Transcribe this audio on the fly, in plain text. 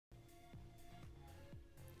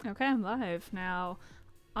Okay, I'm live. Now,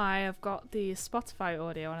 I have got the Spotify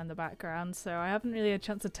audio on in the background, so I haven't really had a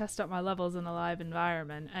chance to test out my levels in a live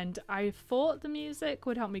environment. And I thought the music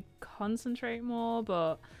would help me concentrate more,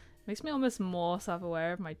 but it makes me almost more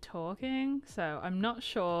self-aware of my talking, so I'm not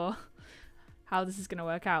sure how this is going to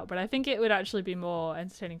work out, but I think it would actually be more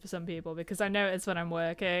entertaining for some people, because I notice when I'm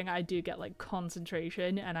working I do get like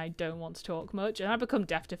concentration and I don't want to talk much, and I become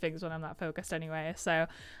deaf to things when I'm that focused anyway, so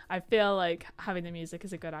I feel like having the music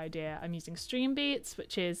is a good idea. I'm using Stream Beats,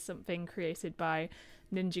 which is something created by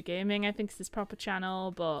Ninja Gaming, I think is his proper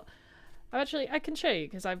channel, but I can show you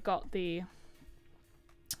because I've got the,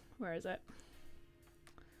 where is it?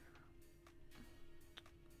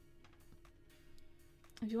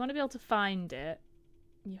 If you want to be able to find it,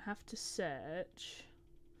 you have to search.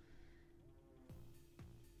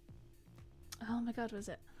 Oh my god, was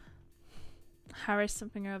it Harris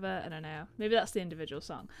something or other? I don't know. Maybe that's the individual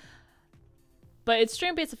song. But it's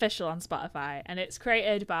Stream Beats Official on Spotify, and it's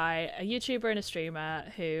created by a YouTuber and a streamer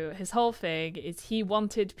who, his whole thing is he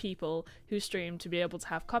wanted people who stream to be able to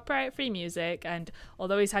have copyright-free music, and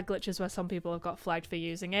although he's had glitches where some people have got flagged for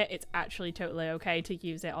using it, it's actually totally okay to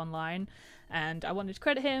use it online. And I wanted to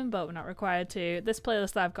credit him, but we're not required to. This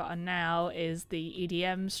playlist that I've got on now is the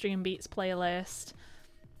EDM Stream Beats playlist,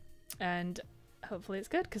 and hopefully it's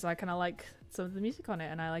good because I kind of like some of the music on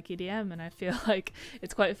it and I like EDM, and I feel like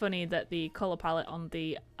it's quite funny that the colour palette on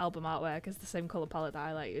the album artwork is the same colour palette that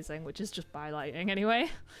I like using, which is just bylighting anyway.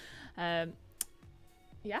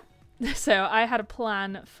 Yeah. So I had a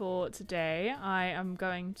plan for today. I am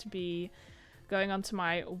going to be going onto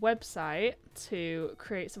my website to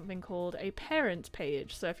create something called a parent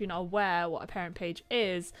page. So if you're not aware what a parent page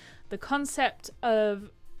is, the concept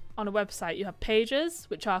of, on a website you have pages,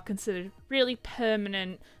 which are considered really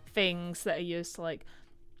permanent things that are used to like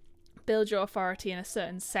build your authority in a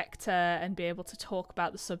certain sector and be able to talk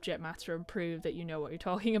about the subject matter and prove that you know what you're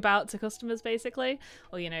talking about to customers, basically,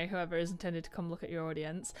 or you know, whoever is intended to come look at your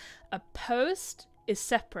audience. A post is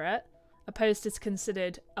separate. A post is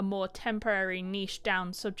considered a more temporary niche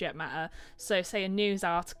down subject matter. So say a news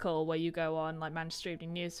article where you go on, like Manchester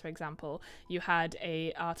Evening News for example, you had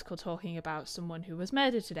a article talking about someone who was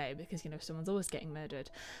murdered today, because you know someone's always getting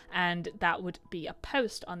murdered, and that would be a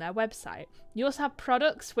post on their website. You also have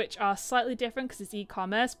products which are slightly different because it's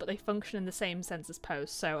e-commerce, but they function in the same sense as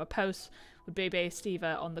posts. So a post would be based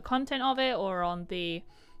either on the content of it or on the,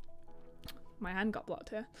 my hand got blocked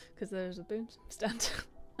here because there's a boom stand.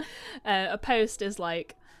 A post is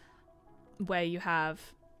like where you have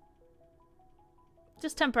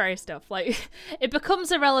just temporary stuff, like it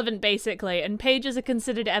becomes irrelevant basically, and pages are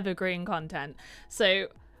considered evergreen content. So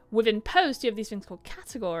within post you have these things called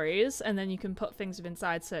categories, and then you can put things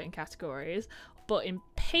inside certain categories. But in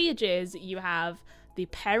pages you have the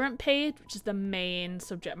parent page, which is the main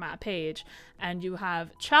subject matter page, and you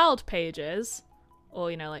have child pages, or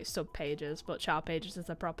you know, like sub pages, but child pages is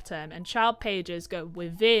the proper term, and child pages go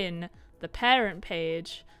within the parent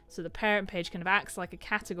page, so the parent page kind of acts like a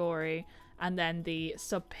category, and then the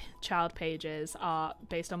sub child pages are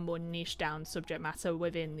based on more niche down subject matter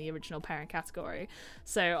within the original parent category.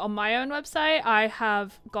 So on my own website I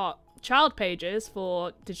have got child pages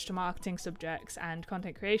for digital marketing subjects and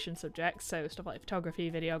content creation subjects, so stuff like photography,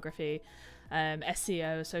 videography,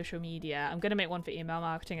 SEO, social media. I'm going to make one for email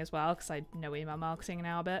marketing as well because I know email marketing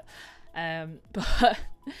now a bit. But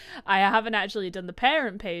I haven't actually done the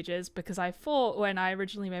parent pages because I thought when I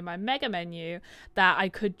originally made my mega menu that I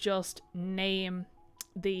could just name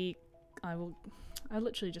the, I'll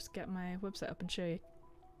literally just get my website up and show you.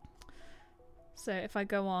 So if I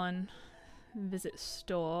go on visit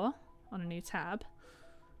store on a new tab,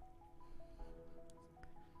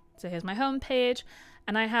 so here's my home page,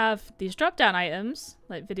 and I have these drop down items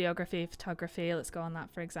like videography, photography, let's go on that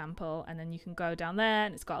for example, and then you can go down there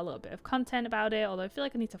and it's got a little bit of content about it, although I feel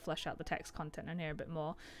like I need to flesh out the text content in here a bit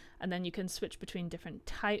more. And then you can switch between different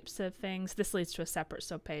types of things. This leads to a separate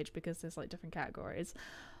sub page because there's like different categories,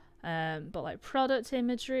 but like product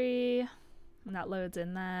imagery, and that loads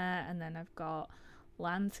in there, and then I've got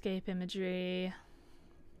landscape imagery.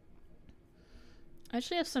 I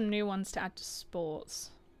actually have some new ones to add to sports.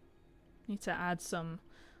 Need to add some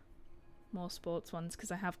more sports ones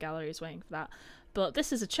because I have galleries waiting for that. But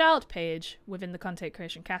this is a child page within the content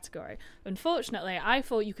creation category. Unfortunately, I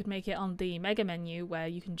thought you could make it on the mega menu where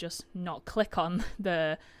you can just not click on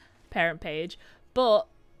the parent page, but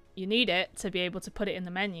you need it to be able to put it in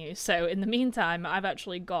the menu. So in the meantime, I've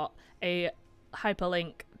actually got a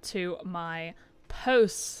hyperlink to my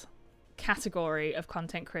posts category of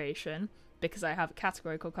content creation because I have a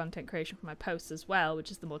category called content creation for my posts as well,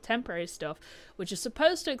 which is the more temporary stuff, which is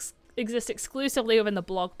supposed to exist exclusively within the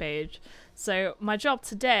blog page. So my job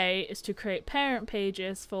today is to create parent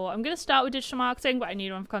pages for, I'm going to start with digital marketing, but I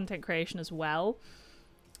need one for content creation as well.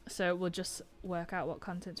 So we'll just work out what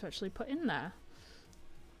content to actually put in there.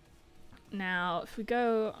 Now, if we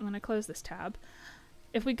go, I'm going to close this tab.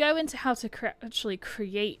 If we go into how to actually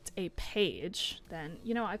create a page, then,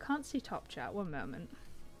 you know, I can't see top chat. One moment.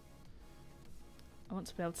 I want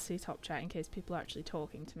to be able to see top chat in case people are actually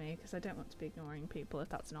talking to me, because I don't want to be ignoring people if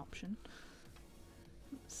that's an option.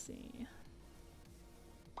 Let's see.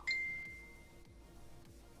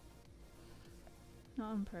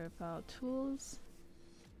 Not on profile. Tools.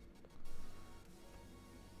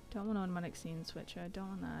 Don't want automatic scene switcher. Don't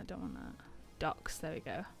want that. Don't want that. Docs. There we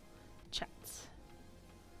go. Chats.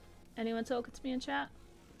 Anyone talking to me in chat?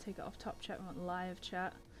 Take it off top chat. We want live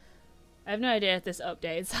chat. I have no idea if this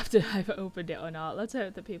updates after I've opened it or not. Let's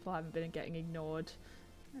hope that people haven't been getting ignored.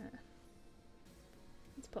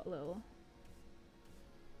 Let's put a little...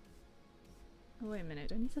 Oh, wait a minute.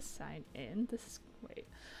 Do I need to sign in? This is... Wait.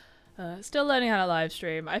 Still learning how to live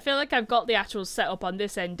stream. I feel like I've got the actual setup on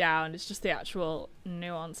this end down. It's just the actual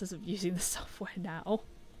nuances of using the software now.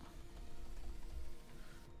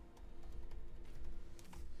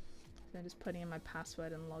 So I'm just putting in my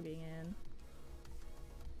password and logging in.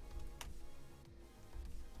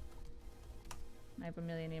 I have a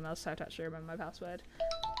million emails, so I have to actually remember my password.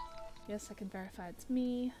 Yes, I can verify it's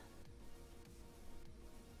me.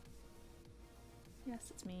 Yes,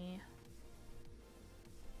 it's me.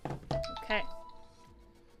 Okay.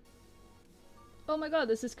 Oh my god,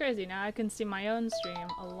 this is crazy. Now I can see my own stream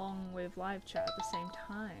along with live chat at the same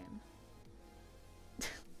time.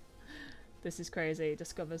 This is crazy.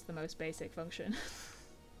 Discovers the most basic function.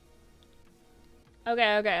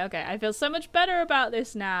 Okay. I feel so much better about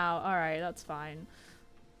this now. Alright, that's fine.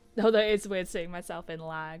 Although it's weird seeing myself in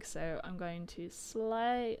lag, so I'm going to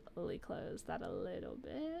slightly close that a little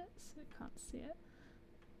bit so I can't see it.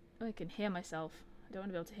 Oh, I can hear myself. I don't want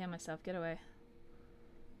to be able to hear myself. Get away.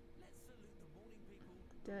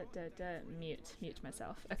 Mute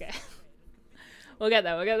myself. Okay. We'll get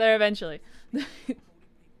there. We'll get there eventually.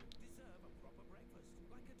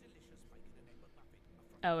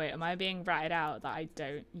 Oh wait, am I being ratted out that I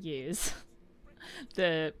don't use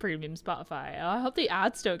the premium Spotify? Oh, I hope the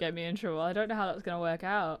ads don't get me in trouble. I don't know how that's going to work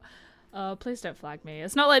out. Oh, please don't flag me.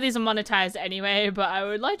 It's not like these are monetized anyway, but I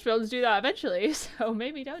would like to be able to do that eventually, so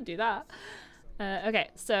maybe don't do that. Okay,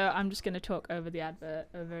 so I'm just going to talk over the advert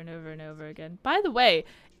over and over and over again. By the way,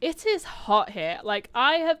 it is hot here. Like,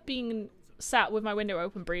 I have been sat with my window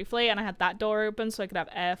open briefly, and I had that door open so I could have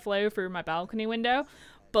airflow through my balcony window,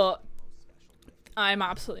 but I'm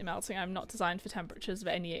absolutely melting. I'm not designed for temperatures of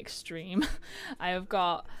any extreme. I have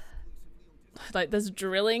got, like, there's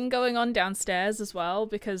drilling going on downstairs as well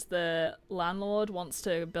because the landlord wants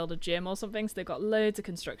to build a gym or something, so they've got loads of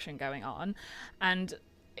construction going on, and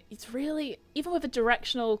it's really, even with a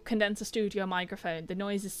directional condenser studio microphone, the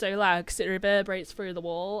noise is so loud because it reverberates through the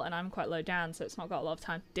wall, and I'm quite low down, so it's not got a lot of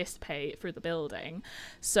time to dissipate through the building,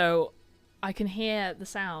 so I can hear the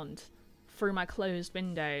sound through my closed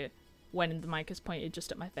window when the mic is pointed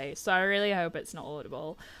just at my face, so I really hope it's not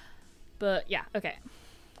audible. But yeah, okay,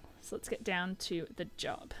 so let's get down to the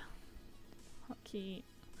job. Hotkey.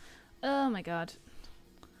 Oh my god,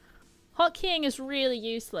 hotkeying is really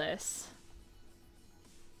useless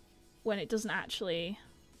when it doesn't actually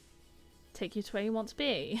take you to where you want to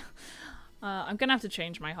be. I'm gonna have to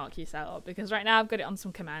change my hotkey setup because right now I've got it on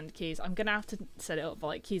some command keys. I'm gonna have to set it up for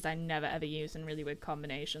like keys I never ever use in really weird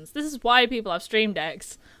combinations. This is why people have Stream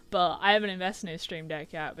Decks, but I haven't invested in a Stream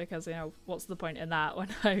Deck yet because, you know, what's the point in that when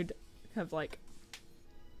I have like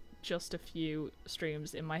just a few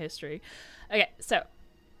streams in my history. Okay, so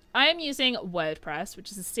I am using WordPress,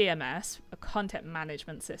 which is a CMS, a content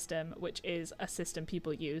management system, which is a system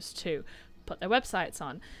people use to put their websites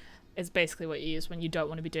on. It's basically what you use when you don't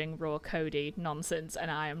want to be doing raw codey nonsense, and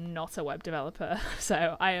I am not a web developer.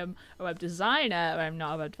 So I am a web designer, but I'm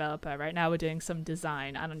not a web developer. Right now we're doing some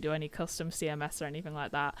design. I don't do any custom CMS or anything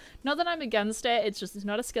like that. Not that I'm against it, it's just it's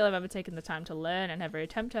not a skill I've ever taken the time to learn, and every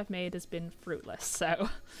attempt I've made has been fruitless. So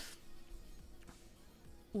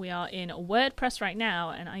we are in WordPress right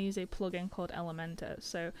now, and I use a plugin called Elementor.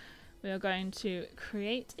 So we are going to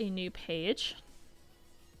create a new page.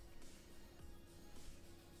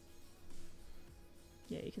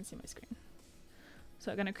 Yeah, you can see my screen.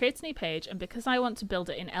 So I'm going to create a new page, and because I want to build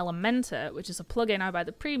it in Elementor, which is a plugin I buy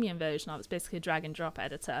the premium version of, it's basically a drag and drop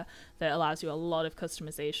editor that allows you a lot of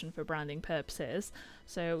customization for branding purposes.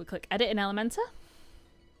 So we click Edit in Elementor.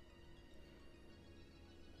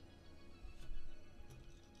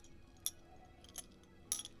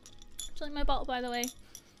 Do you like my bottle, by the way?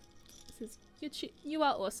 This is you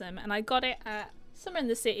are awesome, and I got it at Summer in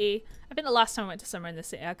the City. I think the last time I went to Summer in the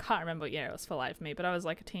City, I can't remember what year it was for life of me, but I was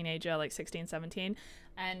like a teenager, like 16, 17,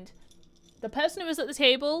 and the person who was at the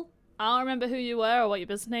table, I don't remember who you were or what your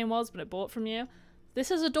business name was, but I bought from you.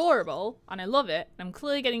 This is adorable, and I love it. I'm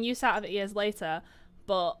clearly getting use out of it years later,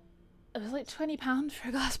 but it was like £20 for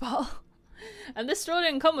a glass bottle. And this straw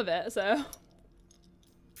didn't come with it, so...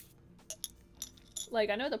 Like,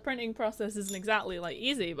 I know the printing process isn't exactly, like,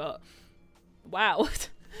 easy, but... Wow.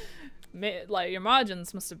 Like, your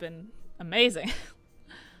margins must have been amazing.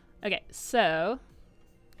 Okay, so...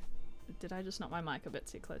 Did I just knock my mic a bit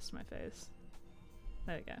too close to my face?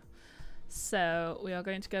 There we go. So, we are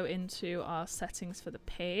going to go into our settings for the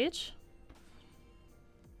page.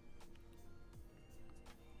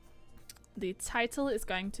 The title is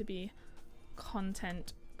going to be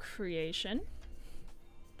Content Creation.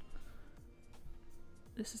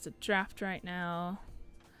 This is a draft right now.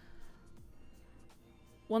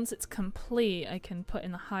 Once it's complete, I can put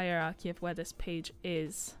in the hierarchy of where this page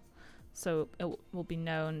is. So it will be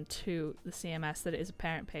known to the CMS that it is a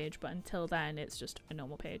parent page, but until then it's just a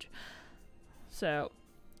normal page. So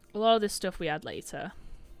a lot of this stuff we add later,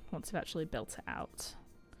 once we've actually built it out.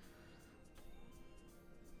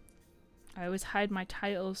 I always hide my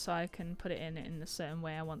titles so I can put it in a certain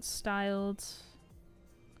way I want styled.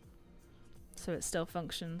 So it still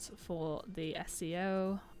functions for the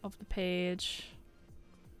SEO of the page.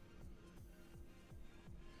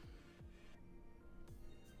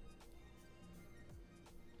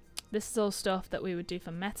 This is all stuff that we would do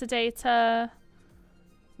for metadata,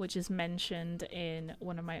 which is mentioned in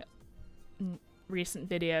one of my recent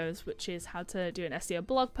videos, which is how to do an SEO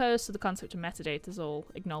blog post. So the concept of metadata is all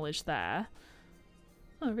acknowledged there.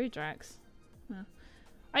 Oh, redirects. Yeah.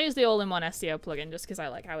 I use the all-in-one SEO plugin just because I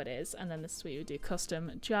like how it is. And then this is where you do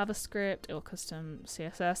custom JavaScript or custom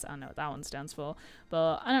CSS. I don't know what that one stands for,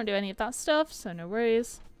 but I don't do any of that stuff, so no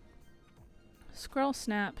worries. Scroll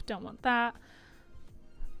snap, don't want that.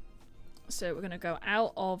 So we're going to go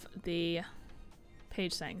out of the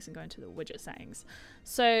page settings and go into the widget settings.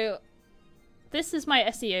 So this is my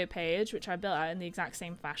SEO page, which I built out in the exact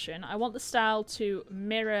same fashion. I want the style to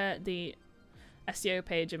mirror the SEO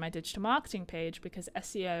page in my digital marketing page because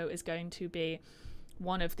SEO is going to be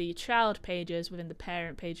one of the child pages within the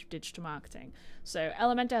parent page of digital marketing. So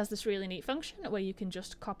Elementor has this really neat function where you can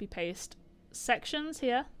just copy paste sections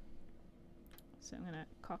here. So I'm going to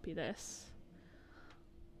copy this.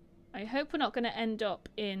 I hope we're not going to end up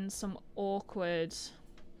in some awkward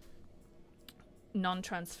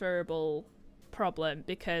non-transferable problem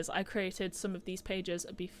because I created some of these pages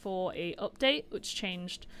before a update which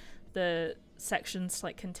changed the sections to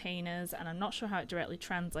like containers, and I'm not sure how it directly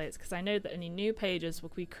translates because I know that any new pages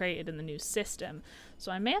will be created in the new system,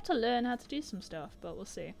 so I may have to learn how to do some stuff, but we'll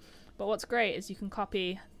see. But what's great is you can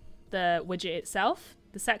copy the widget itself,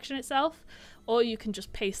 the section itself, or you can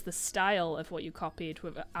just paste the style of what you copied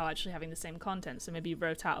without actually having the same content. So maybe you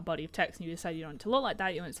wrote out a body of text and you decided you don't want it to look like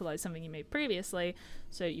that, you want it to look like something you made previously,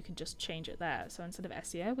 so you can just change it there. So instead of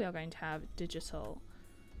SEO, we are going to have digital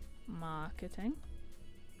marketing.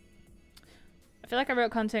 I feel like I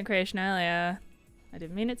wrote content creation earlier. I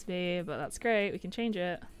didn't mean it to be, but that's great. We can change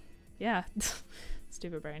it. Yeah.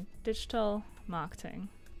 Stupid brain. Digital marketing.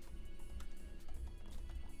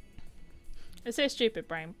 I say stupid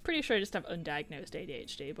brain. Pretty sure I just have undiagnosed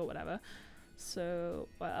ADHD, but whatever. So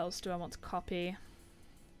what else do I want to copy?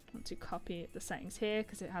 I want to copy the settings here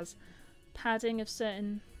because it has padding of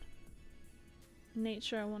certain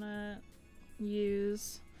nature I want to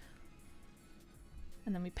use.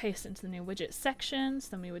 And then we paste it into the new widget sections.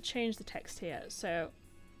 Then we would change the text here. So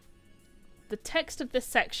the text of this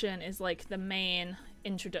section is like the main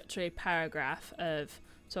introductory paragraph of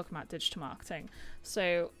talking about digital marketing.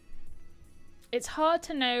 So it's hard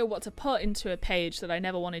to know what to put into a page that I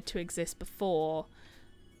never wanted to exist before.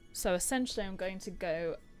 So essentially I'm going to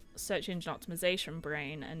go search engine optimization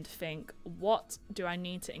brain and think, what do I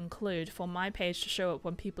need to include for my page to show up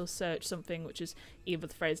when people search something which is either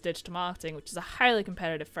the phrase digital marketing, which is a highly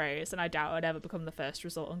competitive phrase, and I doubt I'd ever become the first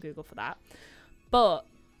result on Google for that. But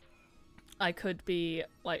I could be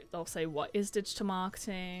like, they'll say, what is digital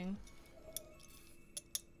marketing?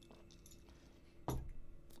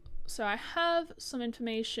 So I have some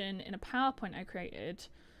information in a PowerPoint I created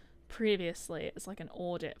previously as like an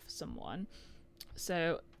audit for someone.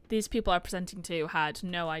 So these people I'm presenting to had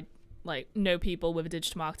no people with a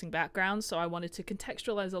digital marketing background, so I wanted to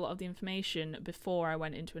contextualize a lot of the information before I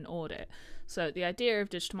went into an audit. So the idea of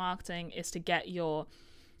digital marketing is to get your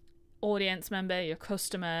audience member, your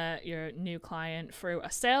customer, your new client through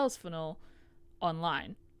a sales funnel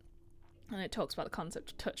online. And it talks about the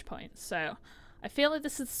concept of touch points. So I feel like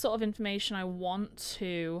this is the sort of information I want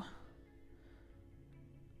to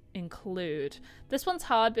include. This one's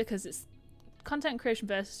hard because it's content creation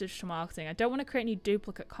versus digital marketing. I don't want to create any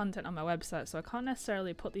duplicate content on my website, so I can't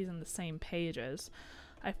necessarily put these in the same pages.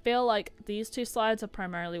 I feel like these two slides are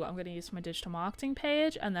primarily what I'm going to use for my digital marketing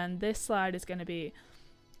page, and then this slide is going to be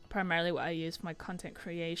primarily what I use for my content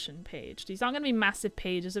creation page. These aren't going to be massive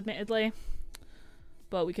pages, admittedly,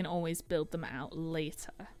 but we can always build them out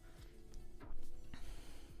later.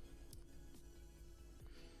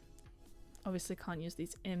 Obviously can't use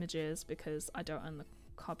these images because I don't own the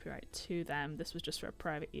copyright to them. This was just for a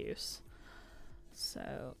private use.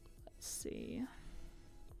 So let's see.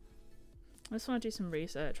 I just want to do some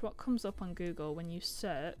research. What comes up on Google when you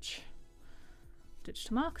search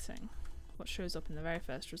digital marketing? What shows up in the very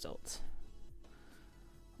first result?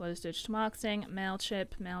 What is digital marketing?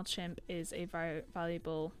 MailChimp. MailChimp is a very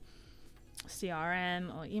valuable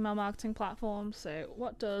CRM or email marketing platform. So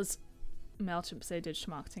what does MailChimp say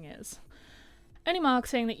digital marketing is? Any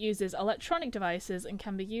marketing that uses electronic devices and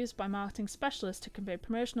can be used by marketing specialists to convey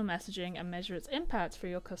promotional messaging and measure its impact for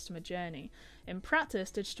your customer journey. In practice,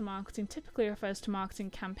 digital marketing typically refers to marketing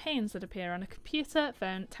campaigns that appear on a computer,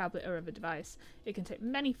 phone, tablet, or other device. It can take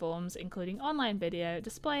many forms, including online video,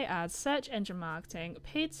 display ads, search engine marketing,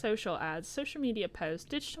 paid social ads, social media posts.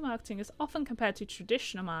 Digital marketing is often compared to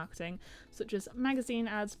traditional marketing, such as magazine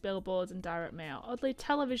ads, billboards, and direct mail. Oddly,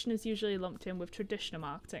 television is usually lumped in with traditional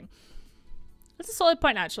marketing. That's a solid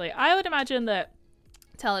point, actually. I would imagine that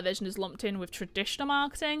television is lumped in with traditional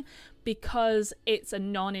marketing because it's a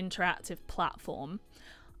non-interactive platform.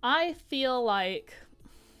 I feel like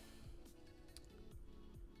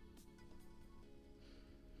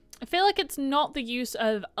it's not the use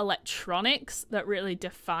of electronics that really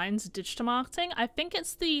defines digital marketing. I think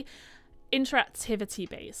it's the interactivity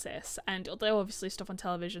basis. And although obviously stuff on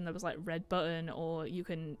television, there was like red button, or you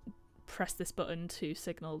can press this button to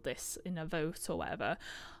signal this in a vote or whatever,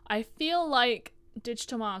 I feel like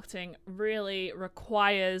digital marketing really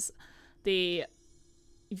requires the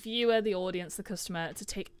viewer, the audience, the customer to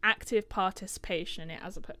take active participation in it,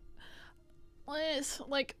 as it's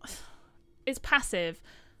like, it's passive,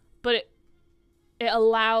 but it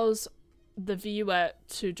allows the viewer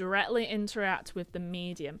to directly interact with the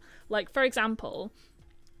medium. Like, for example,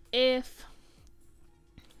 if,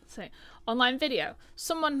 say, online video,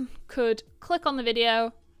 someone could click on the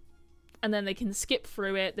video and then they can skip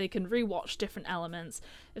through it, they can rewatch different elements.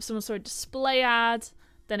 If someone saw a display ad,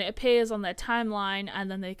 then it appears on their timeline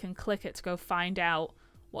and then they can click it to go find out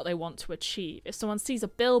what they want to achieve. If someone sees a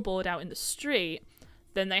billboard out in the street,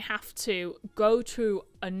 then they have to go to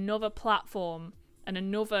another platform and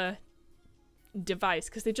another device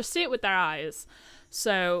because they just see it with their eyes.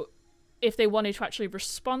 So if they wanted to actually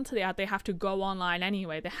respond to the ad, they have to go online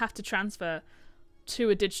anyway. They have to transfer to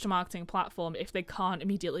a digital marketing platform if they can't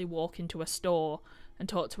immediately walk into a store and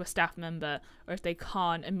talk to a staff member, or if they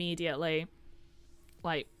can't immediately,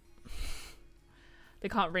 like, they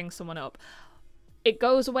can't ring someone up. It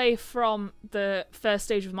goes away from the first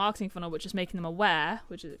stage of marketing funnel, which is making them aware,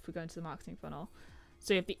 which is if we go into the marketing funnel.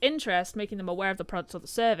 So you have the interest, making them aware of the product or the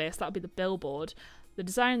service, that would be the billboard. The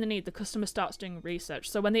desire and the need, the customer starts doing research.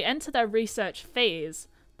 So when they enter their research phase,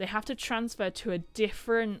 they have to transfer to a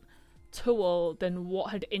different tool than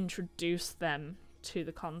what had introduced them to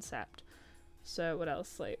the concept. So what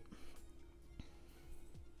else?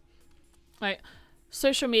 Like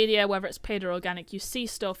social media, whether it's paid or organic, you see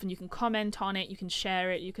stuff and you can comment on it, you can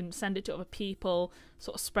share it, you can send it to other people,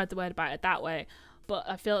 sort of spread the word about it that way. But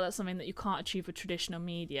I feel that's something that you can't achieve with traditional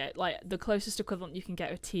media. Like, the closest equivalent you can get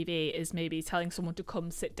with TV is maybe telling someone to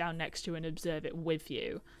come sit down next to you and observe it with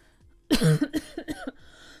you. I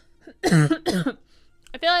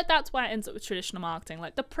feel like that's why it ends up with traditional marketing.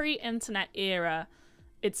 Like, the pre-internet era,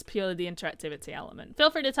 it's purely the interactivity element.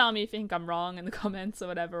 Feel free to tell me if you think I'm wrong in the comments or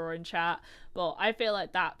whatever, or in chat. But I feel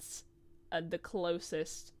like that's the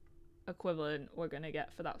closest equivalent we're going to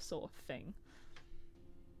get for that sort of thing.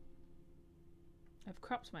 I've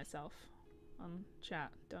cropped myself on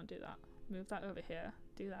chat. Don't do that. Move that over here.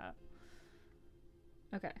 Do that.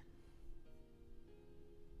 Okay.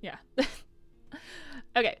 Yeah.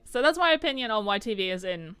 Okay, so that's my opinion on why TV is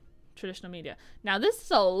in traditional media. Now, this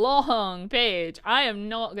is a long page. I am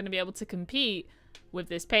not going to be able to compete with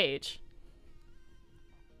this page,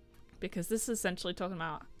 because this is essentially talking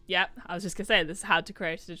about, yep, I was just going to say, this is how to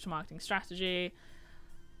create a digital marketing strategy.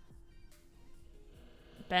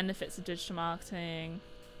 Benefits of digital marketing.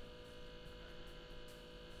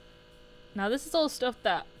 Now, this is all stuff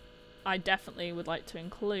that I definitely would like to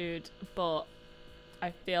include, but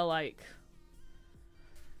I feel like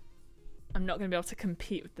I'm not going to be able to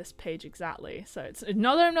compete with this page exactly. So it's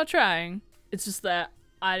not that I'm not trying, it's just that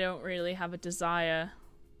I don't really have a desire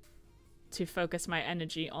to focus my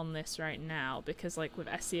energy on this right now, because like with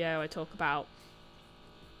SEO, I talk about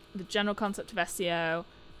the general concept of SEO,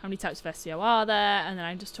 how many types of SEO are there, and then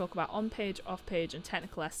I just talk about on-page, off-page, and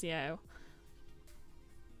technical SEO.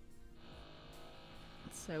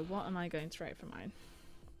 So what am I going to write for mine?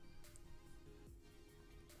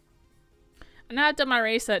 And now I've done my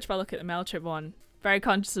research by looking at the MailChimp one. Very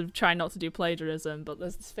conscious of trying not to do plagiarism, but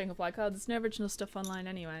there's this thing of like, oh, there's no original stuff online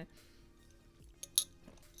anyway.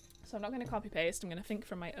 So I'm not going to copy paste, I'm going to think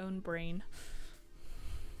from my own brain.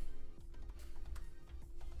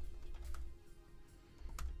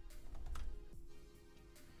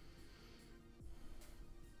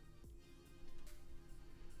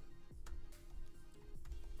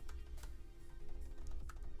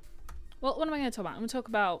 Well, what am I going to talk about? I'm going to talk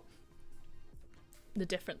about the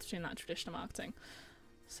difference between that and traditional marketing.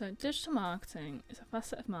 So digital marketing is a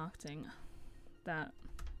facet of marketing that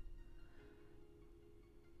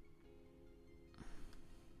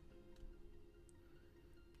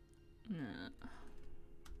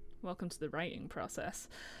welcome to the writing process.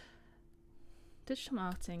 Digital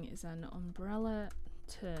marketing is an umbrella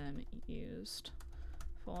term used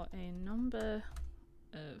for a number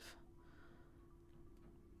of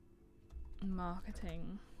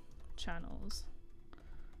marketing channels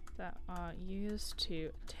that are used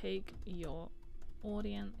to take your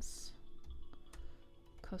audience,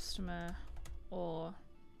 customer, or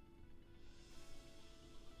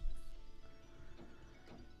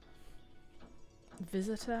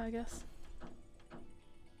visitor, I guess,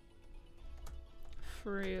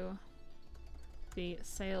 through the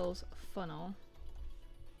sales funnel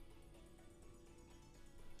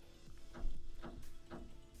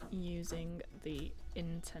using the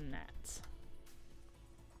internet.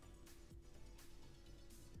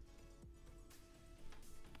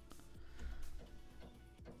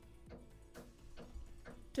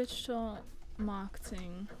 Digital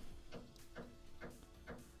marketing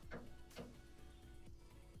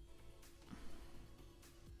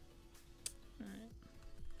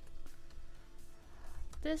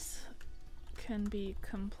this can be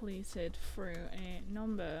completed through a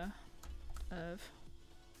number of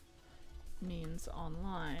means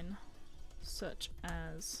online, such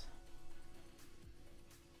as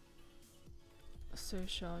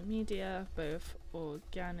social media, both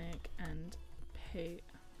organic and paid,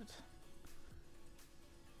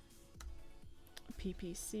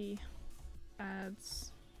 PPC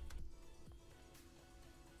ads,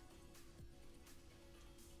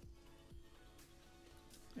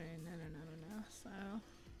 no, so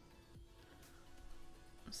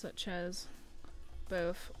such as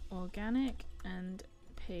both organic and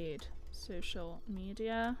paid social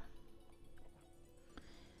media,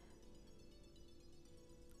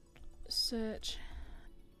 search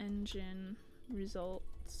engine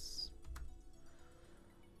results,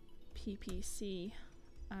 PPC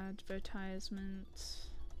advertisement,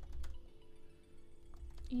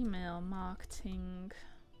 email marketing,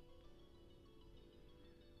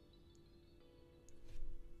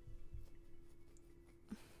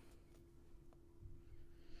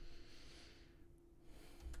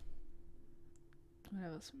 what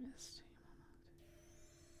else missed?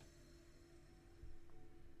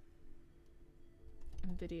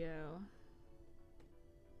 Video.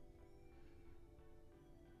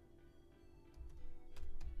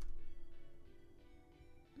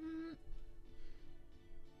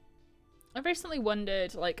 I've recently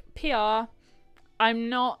wondered, like, PR, I'm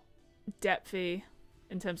not depthy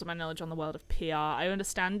in terms of my knowledge on the world of PR. I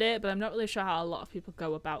understand it, but I'm not really sure how a lot of people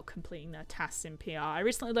go about completing their tasks in PR. I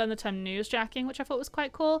recently learned the term newsjacking, which I thought was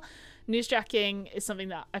quite cool. Newsjacking is something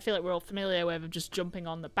that I feel like we're all familiar with, of just jumping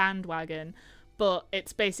on the bandwagon, but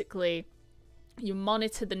it's basically you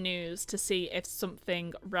monitor the news to see if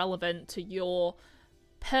something relevant to your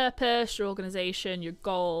purpose, your organization, your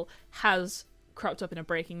goal has cropped up in a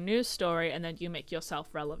breaking news story, and then you make yourself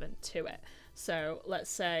relevant to it. So let's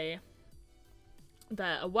say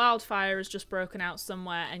that a wildfire has just broken out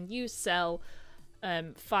somewhere and you sell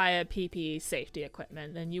fire PPE safety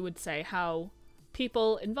equipment, then you would say how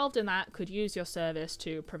people involved in that could use your service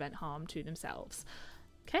to prevent harm to themselves.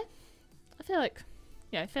 Okay? I feel like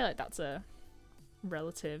that's a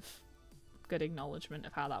relative good acknowledgement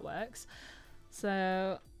of how that works.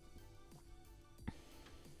 So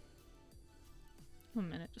 1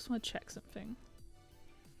 minute, just want to check something.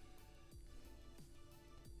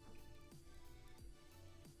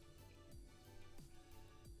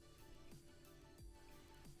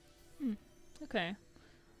 Okay.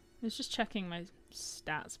 I was just checking my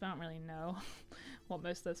stats, but I don't really know what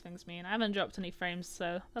most of those things mean. I haven't dropped any frames,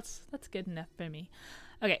 so that's good enough for me.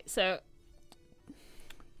 Okay, so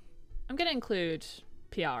I'm going to include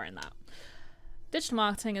PR in that. Digital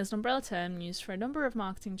marketing is an umbrella term used for a number of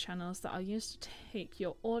marketing channels that are used to take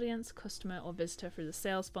your audience, customer, or visitor through the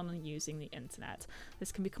sales funnel using the internet.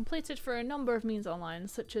 This can be completed through a number of means online,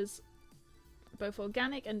 such as both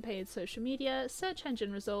organic and paid social media, search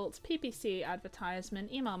engine results, PPC,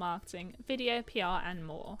 advertisement, email marketing, video, PR, and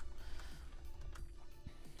more.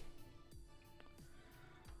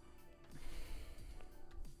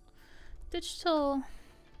 Digital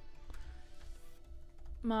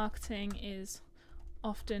marketing is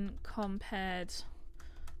often compared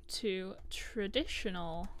to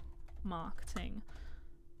traditional marketing,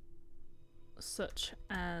 such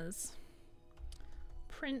as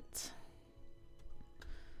printed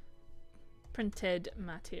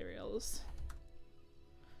materials.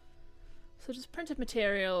 So just printed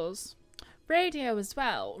materials. Radio as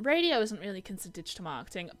well. Radio isn't really considered digital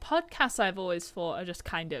marketing. Podcasts, I've always thought, are just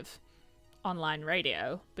kind of online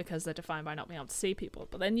radio because they're defined by not being able to see people.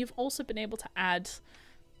 But then you've also been able to add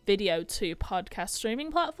video to podcast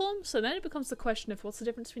streaming platforms. So then it becomes the question of what's the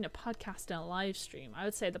difference between a podcast and a live stream. I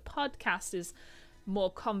would say the podcast is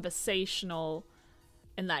more conversational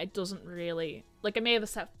in that it doesn't really, like, it may have a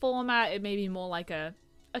set format. It may be more like a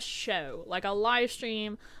show, like a live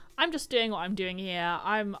stream. I'm just doing what I'm doing here.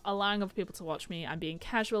 I'm allowing other people to watch me. I'm being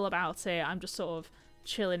casual about it. I'm just sort of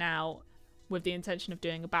chilling out with the intention of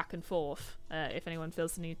doing a back and forth if anyone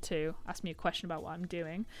feels the need to ask me a question about what I'm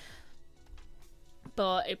doing.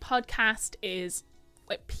 But a podcast is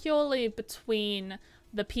like purely between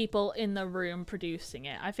the people in the room producing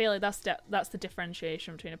it. I feel like that's the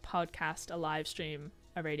differentiation between a podcast, a live stream,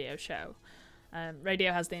 a radio show.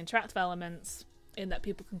 Radio has the interactive elements in that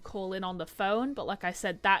people can call in on the phone, but like I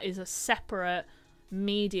said, that is a separate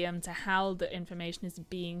medium to how the information is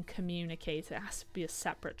being communicated. It has to be a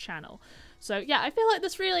separate channel. So yeah, I feel like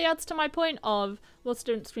this really adds to my point of what's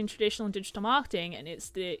the difference between traditional and digital marketing, and it's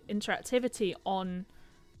the interactivity on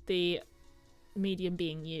the medium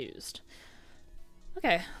being used.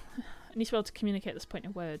 Okay, I need to be able to communicate this point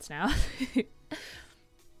in words now.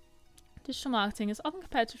 Digital marketing is often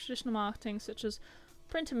compared to traditional marketing, such as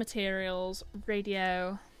printed materials,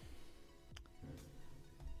 radio.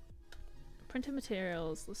 Printed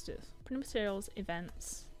materials, let's do this. Printed materials,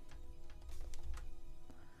 events.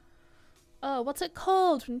 Oh, what's it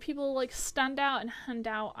called when people like stand out and hand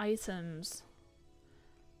out items?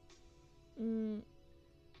 Merch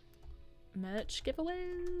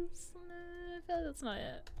giveaways? No, I feel like that's not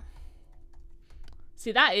it.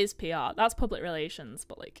 See, that is PR. That's public relations,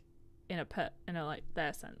 but like in a like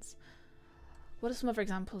their sense. What are some other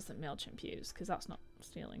examples that MailChimp use? Because that's not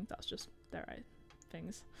stealing. That's just their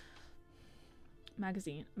things.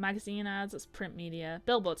 Magazine ads. That's print media.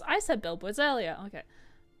 Billboards. I said billboards earlier. Okay.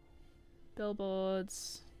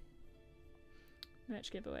 Billboards.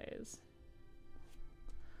 Merch giveaways.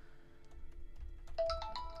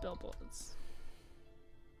 Billboards.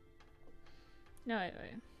 No,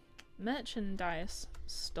 wait. Merchandise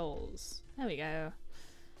stalls. There we go.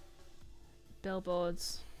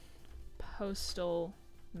 Billboards. Postal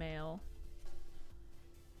mail.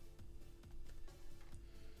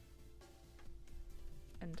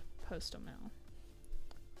 And postal mail.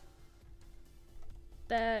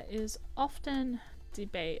 There is often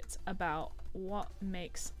debate about what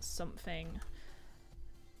makes something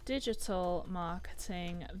digital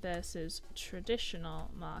marketing versus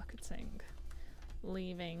traditional marketing,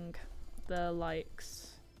 leaving the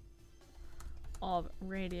likes of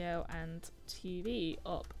radio and TV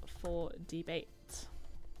up for debate.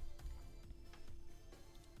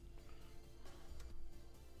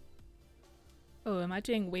 Oh, am I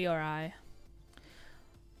doing we or I?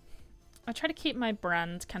 I try to keep my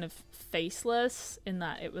brand kind of faceless in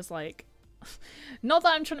that it was like, not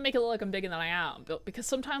that I'm trying to make it look like I'm bigger than I am, but because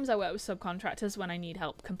sometimes I work with subcontractors when I need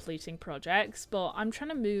help completing projects, but I'm trying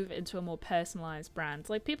to move into a more personalized brand.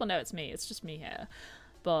 Like, people know it's me, it's just me here,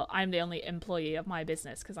 but I'm the only employee of my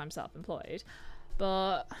business because I'm self-employed.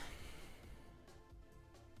 But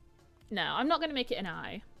no, I'm not going to make it an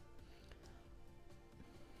I.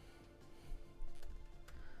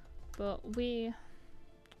 But we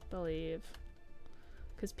believe,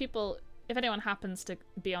 because people, if anyone happens to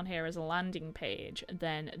be on here as a landing page,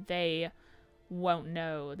 then they won't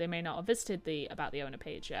know, they may not have visited the About the Owner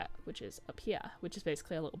page yet, which is up here, which is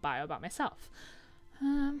basically a little bio about myself.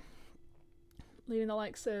 Leaving the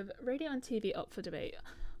likes of radio and TV up for debate.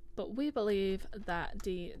 But we believe that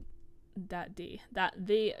the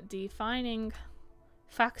defining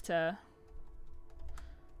factor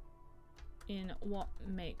in what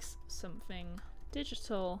makes something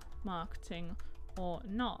digital marketing or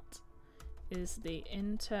not is the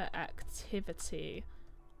interactivity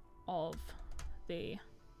of the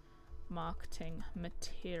marketing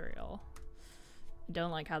material. I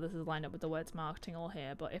don't like how this is lined up with the words marketing all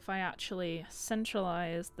here, but if I actually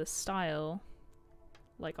centralize the style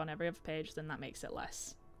like on every other page, then that makes it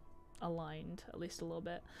less aligned, at least a little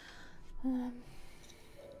bit.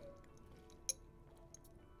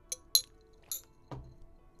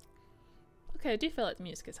 Okay, I do feel like the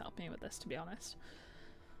music is helping me with this, to be honest.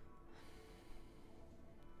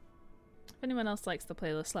 If anyone else likes the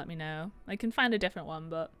playlist, let me know. I can find a different one,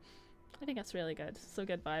 but I think that's really good. It's a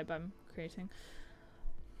good vibe I'm creating.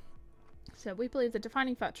 So we believe the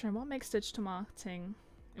defining factor in what makes digital marketing,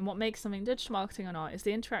 and what makes something digital marketing or not, is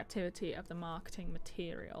the interactivity of the marketing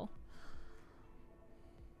material.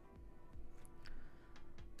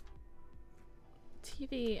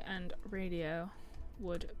 TV and radio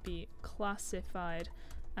would be classified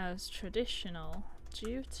as traditional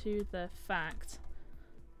due to the fact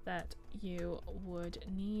that you would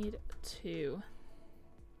need to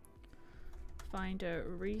find a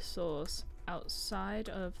resource outside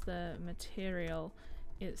of the material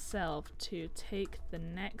itself to take the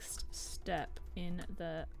next step in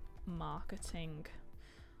the marketing,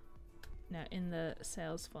 in the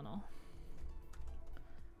sales funnel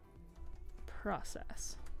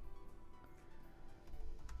process.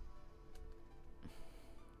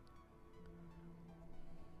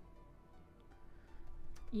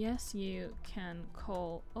 Yes, you can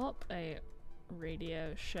call up a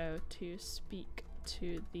radio show to speak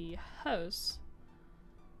to the host.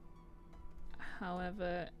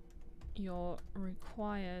 However, you're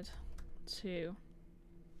required to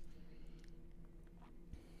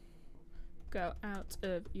go out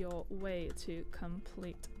of your way to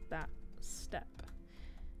complete that step.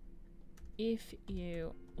 If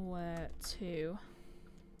you were to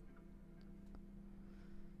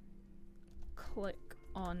click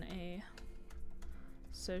on a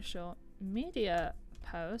social media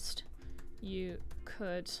post, you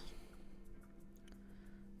could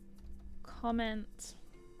comment,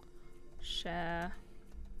 share,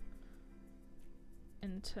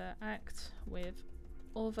 interact with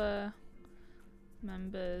other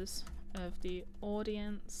members of the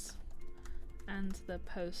audience and the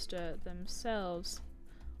poster themselves,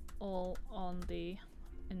 all on the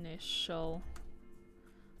initial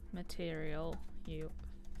material you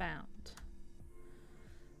found.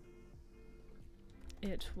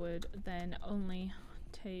 It would then only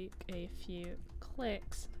take a few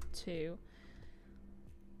clicks to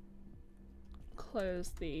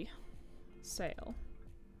close the sale.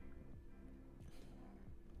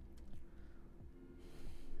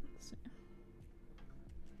 Let's see.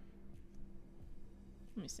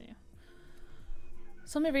 Let me see.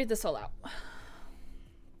 So let me read this all out.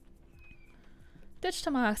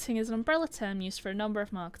 Digital marketing is an umbrella term used for a number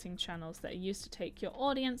of marketing channels that are used to take your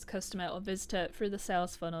audience, customer, or visitor through the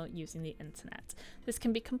sales funnel using the internet. This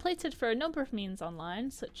can be completed through a number of means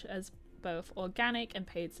online, such as both organic and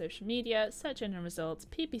paid social media, search engine results,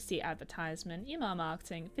 PPC advertisement, email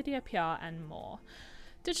marketing, video PR, and more.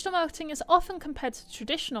 Digital marketing is often compared to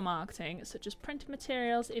traditional marketing, such as printed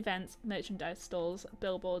materials, events, merchandise stalls,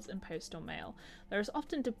 billboards, and postal mail. There is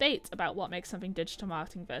often debate about what makes something digital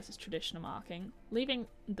marketing versus traditional marketing, leaving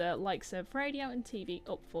the likes of radio and TV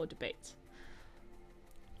up for debate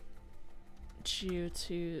due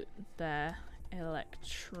to their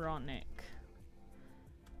electronic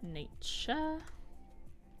nature.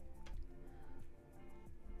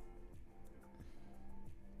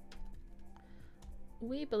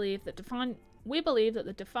 We believe that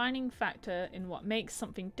the defining factor in what makes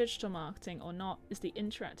something digital marketing or not is the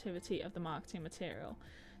interactivity of the marketing material.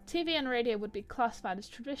 TV and radio would be classified as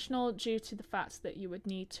traditional due to the fact that you would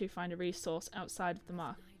need to find a resource outside the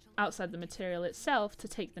material itself to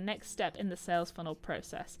take the next step in the sales funnel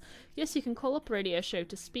process. Yes, you can call up a radio show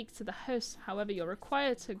to speak to the host, however, you're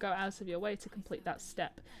required to go out of your way to complete that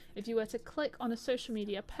step. If you were to click on a social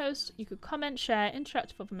media post, you could comment, share,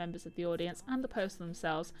 interact with other members of the audience and the poster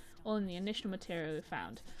themselves, all in the initial material you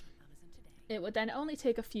found. It would then only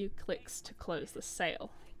take a few clicks to close the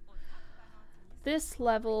sale. This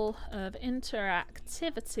level of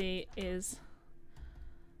interactivity is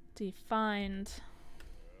defined.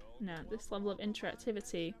 No, this level of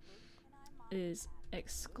interactivity is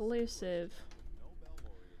exclusive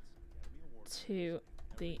to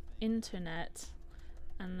the internet,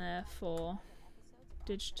 and therefore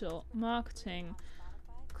digital marketing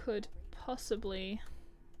could possibly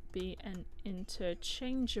be an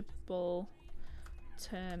interchangeable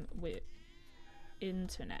term with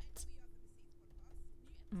internet.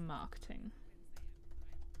 marketing.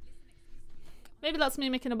 Maybe that's me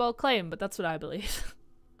making a bold claim, but that's what I believe.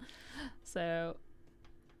 So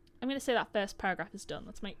I'm going to say that first paragraph is done.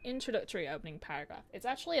 That's my introductory opening paragraph. It's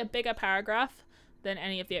actually a bigger paragraph than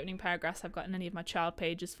any of the opening paragraphs I've got in any of my child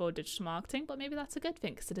pages for digital marketing, but maybe that's a good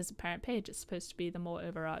thing because it is a parent page. It's supposed to be the more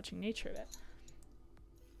overarching nature of it.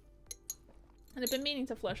 And I've been meaning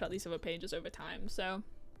to flesh out these other pages over time, so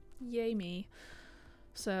yay me.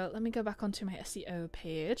 So let me go back onto my SEO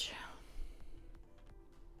page.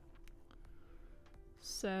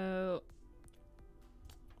 So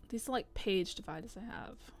these are like page dividers I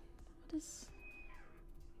have. What is...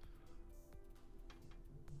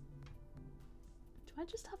 Do I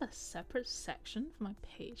just have a separate section for my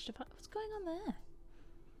page divider? What's going on there?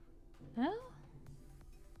 No?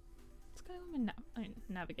 What's going on with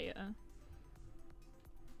navigator?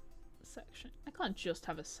 Section. I can't just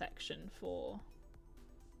have a section for...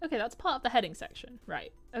 Okay, that's part of the heading section.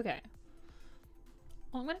 Right, okay.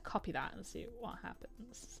 Well, I'm going to copy that and see what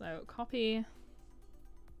happens. So, copy...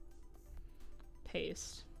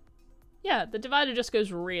 Paste. Yeah, the divider just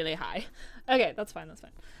goes really high. Okay, that's fine, that's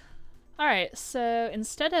fine. Alright, so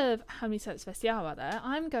instead of how many sets special there,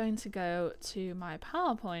 I'm going to go to my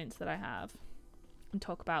PowerPoint that I have and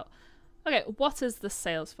talk about, okay, what is the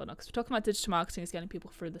sales funnel? Because we're talking about digital marketing is getting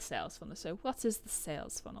people through the sales funnel. So what is the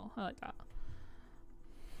sales funnel? I like that.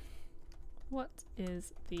 What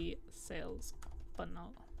is the sales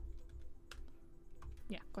funnel?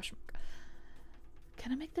 Yeah, question mark.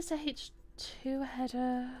 Can I make this a H2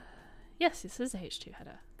 header? Yes, this is a H2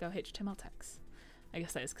 header. Go HTML text. I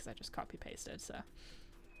guess that is because I just copy pasted, so.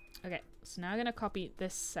 Okay, so now I'm gonna copy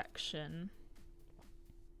this section.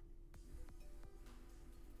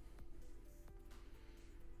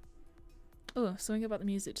 Oh, something about the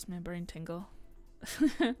music just made my brain tingle.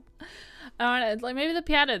 Like maybe the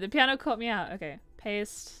piano caught me out. Okay,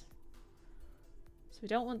 paste. So we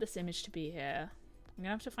don't want this image to be here. I'm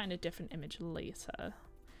gonna have to find a different image later.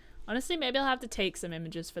 Honestly, maybe I'll have to take some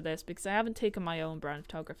images for this because I haven't taken my own brand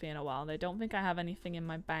photography in a while. And I don't think I have anything in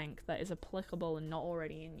my bank that is applicable and not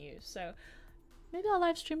already in use. So maybe I'll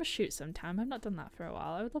live stream a shoot sometime. I've not done that for a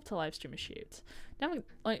while. I would love to live stream a shoot.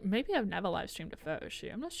 Maybe I've never live streamed a photo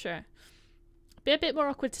shoot. I'm not sure. Be a bit more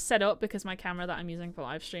awkward to set up because my camera that I'm using for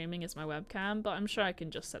live streaming is my webcam, but I'm sure I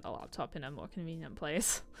can just set the laptop in a more convenient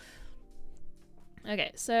place.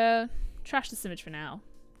 Okay, so trash this image for now.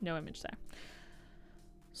 No image there.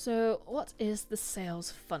 So what is the sales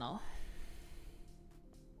funnel?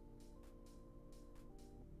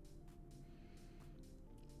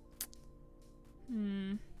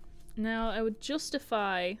 Now I would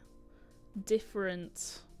justify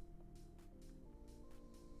different,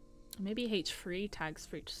 maybe H3 tags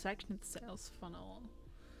for each section of the sales funnel.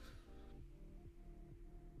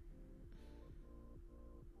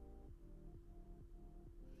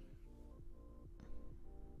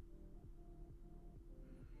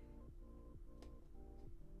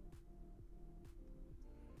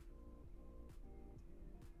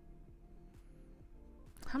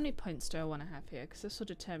 How many points do I want to have here? Because this will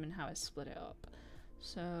determine how I split it up.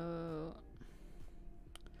 So,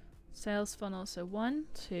 sales funnel. So 1,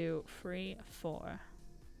 2, 3, 4.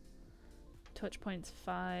 Touch points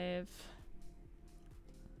 5.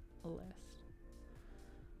 A list.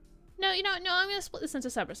 No, you know, no, I'm going to split this into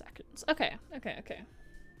separate sections. Okay.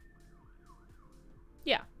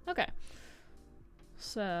 Yeah, okay.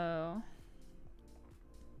 So...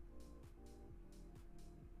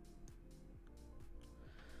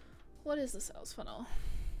 what is the sales funnel?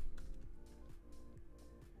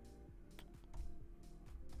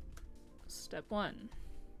 Step 1.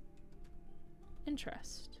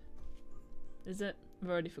 Interest. Is it? I've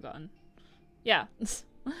already forgotten. Yeah.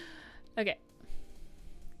 Okay.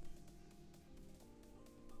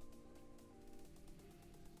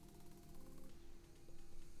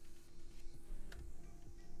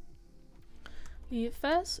 The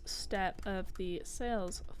first step of the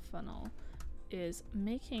sales funnel is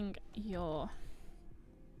making your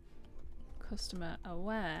customer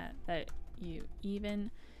aware that you even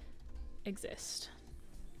exist.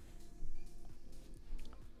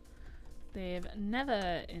 They've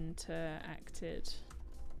never interacted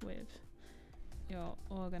with your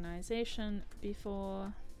organization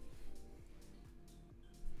before.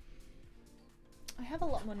 I have a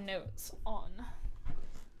lot more notes on.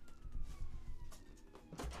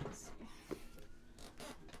 Let's see.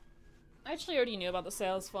 I actually already knew about the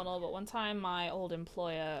sales funnel, but one time my old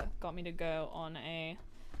employer got me to go on a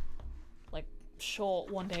short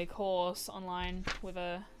one-day course online with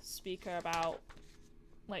a speaker about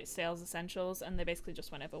sales essentials, and they basically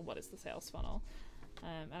just went over what is the sales funnel,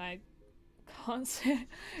 and I can't say.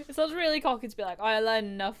 It sounds really cocky to be like, oh, I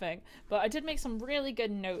learned nothing. But I did make some really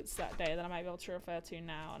good notes that day that I might be able to refer to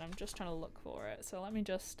now, and I'm just trying to look for it. So let me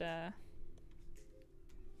just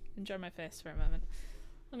enjoy my face for a moment.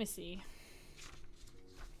 Let me see.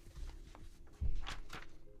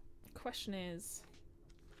 Question is,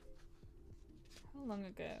 how long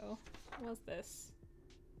ago was this?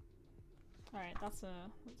 Alright, that's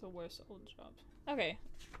a worse old job. Okay,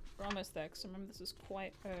 we're almost there, because remember this was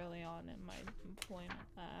quite early on in my employment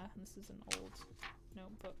there, and this is an old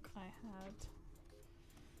notebook I had.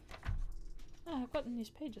 Oh, I've gotten these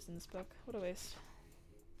pages in this book. What a waste.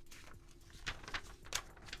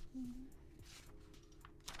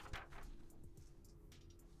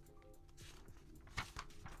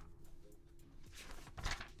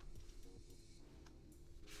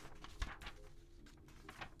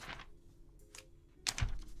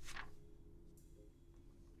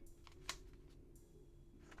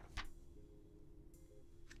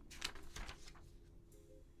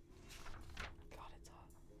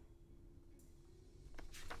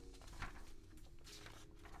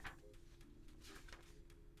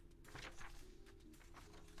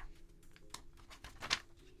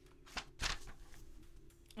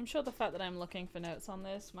 I'm sure the fact that I'm looking for notes on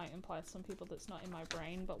this might imply to some people that's not in my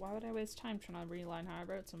brain, but why would I waste time trying to reline how I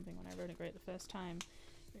wrote something when I wrote it great the first time?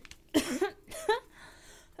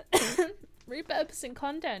 Repurposing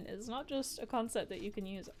content is not just a concept that you can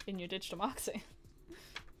use in your digital marketing.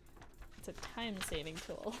 It's a time-saving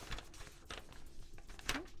tool.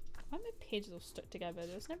 Why my pages all stuck together?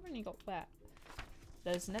 There's never any got wet.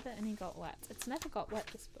 There's never any got wet. It's never got wet,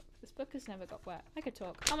 this book. This book has never got wet. I could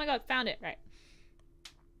talk. Oh my god, found it! Right.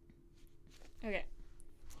 Okay.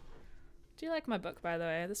 Do you like my book, by the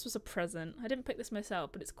way? This was a present. I didn't pick this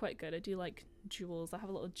myself, but it's quite good. I do like jewels. I have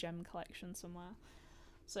a little gem collection somewhere.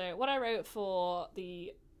 So what I wrote for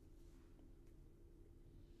the...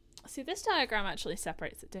 See, this diagram actually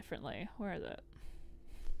separates it differently. Where is it?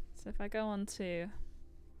 So if I go on to...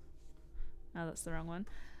 Oh, that's the wrong one.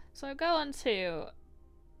 So I go on to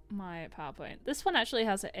my PowerPoint. This one actually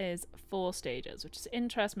has it is 4 stages, which is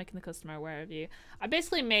interest, making the customer aware of you. I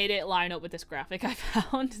basically made it line up with this graphic I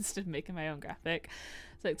found instead of making my own graphic.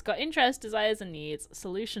 So it's got interest, desires and needs,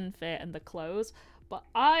 solution, fit, and the close. But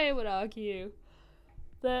I would argue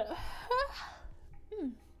that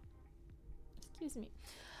excuse me.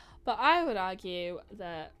 But I would argue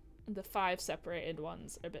that the 5 separated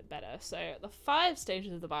ones are a bit better. So the 5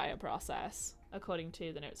 stages of the buyer process, according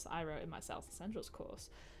to the notes that I wrote in my Sales Essentials course,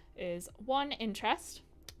 is 1, interest,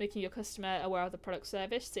 making your customer aware of the product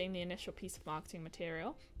service, seeing the initial piece of marketing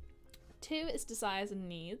material. 2 is desires and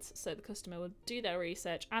needs, so the customer will do their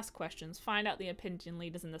research, ask questions, find out the opinion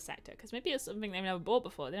leaders in the sector, because maybe it's something they've never bought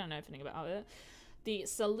before, they don't know anything about it. The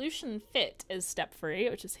solution fit is step 3,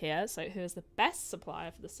 which is here, so who is the best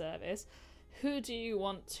supplier for the service? Who do you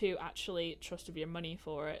want to actually trust with your money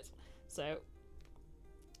for it? So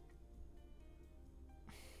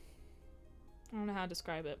I don't know how to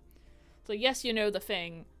describe it. So yes, you know the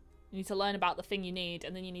thing. You need to learn about the thing you need,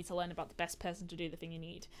 and then you need to learn about the best person to do the thing you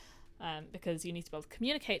need. Because you need to be able to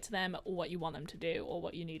communicate to them what you want them to do or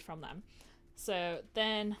what you need from them. So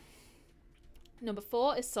then number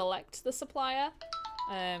 4 is select the supplier.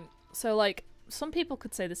 So like some people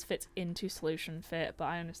could say this fits into solution fit, but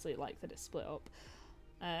I honestly like that it's split up.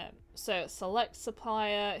 So select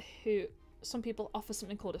supplier, who some people offer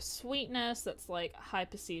something called a sweetness, that's like high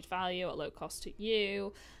perceived value at low cost to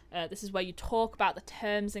you. This is where you talk about the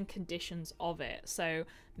terms and conditions of it. So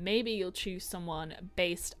maybe you'll choose someone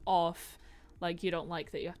based off, like, you don't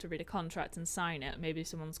like that you have to read a contract and sign it. Maybe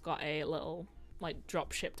someone's got a little like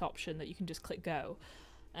drop shipped option that you can just click go.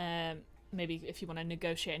 Maybe if you want to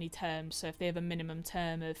negotiate any terms, so if they have a minimum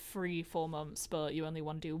term of 3-4 months, but you only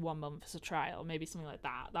want to do 1 month as a trial, maybe something like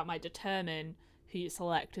that. That might determine who you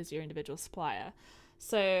select as your individual supplier.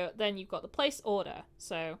 So then you've got the place order.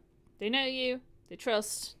 So they know you, they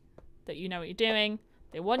trust that you know what you're doing,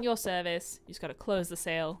 they want your service, you just got to close the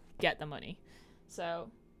sale, get the money. So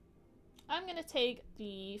I'm going to take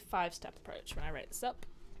the 5-step approach when I write this up.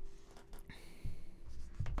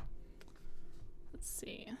 Let's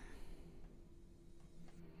see.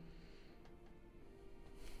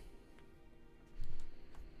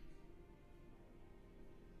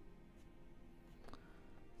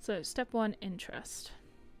 So step 1, interest.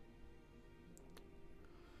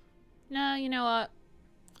 No, you know what?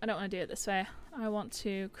 I don't want to do it this way. I want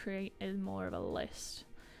to create more of a list.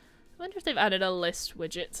 I wonder if they've added a list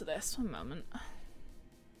widget to this. One moment.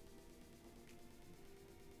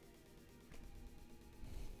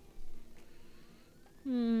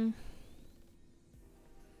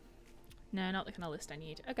 No, not the kind of list I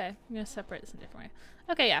need. Okay, I'm going to separate this in a different way.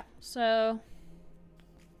 Okay, yeah. So,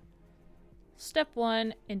 step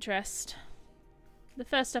 1, interest. The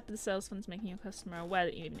first step of the sales funnel is making your customer aware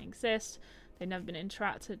that you even exist. They've never been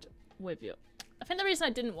interacted with you. I think the reason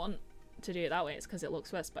I didn't want to do it that way is because it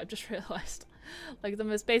looks worse, but I've just realised, like, the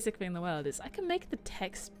most basic thing in the world is I can make the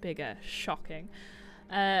text bigger. Shocking.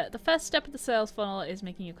 The first step of the sales funnel is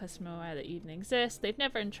making your customer aware that you even exist. They've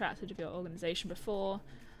never interacted with your organisation before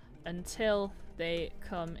until they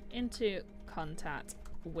come into contact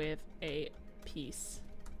with a piece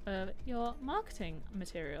of your marketing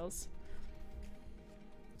materials.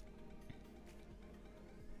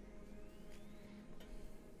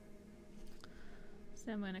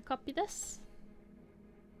 So I'm going to copy this.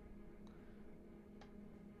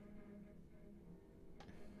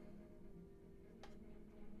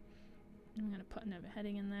 I'm going to put another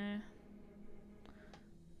heading in there.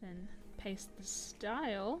 Then paste the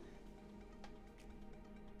style.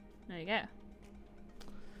 There you go.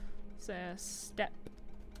 So step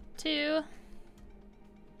 2.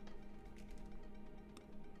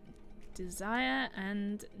 Desire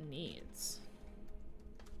and needs.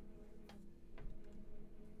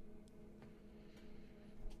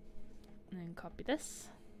 And then copy this.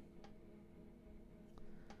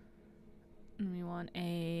 And we want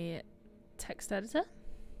a text editor.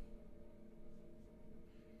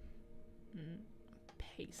 And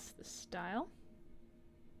paste the style.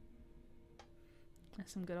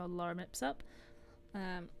 That's some good old lorem ipsum.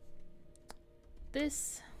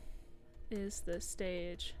 This is the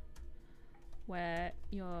stage where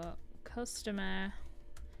your customer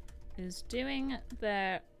is doing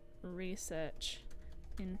their research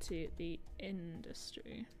into the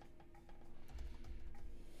industry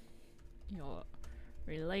you're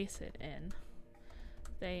related in.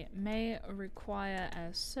 They may require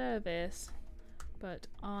a service but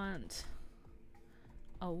aren't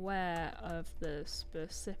aware of the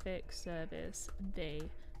specific service they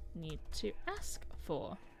need to ask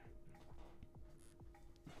for.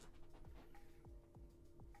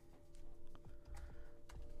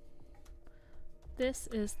 This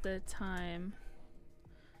is the time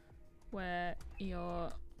where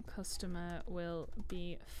your customer will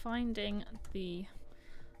be finding the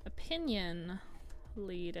opinion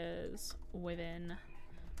leaders within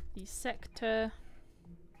the sector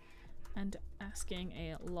and asking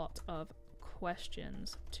a lot of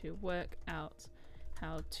questions to work out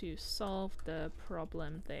how to solve the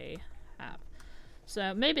problem they have.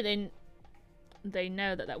 So maybe they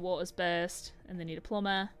know that that water's burst and they need a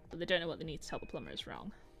plumber, but they don't know what they need to tell the plumber is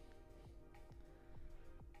wrong.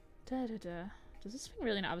 Does this thing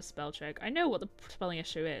really not have a spell check? I know what the spelling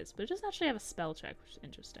issue is, but it doesn't actually have a spell check, which is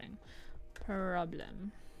interesting.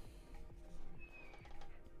 Problem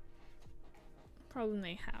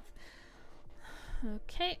they have.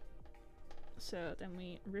 Okay, so then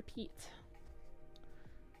we repeat.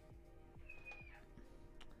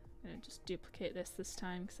 I'm gonna just duplicate this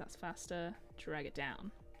time because that's faster. Drag it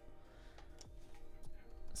down.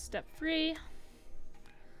 Step 3,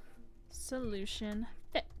 solution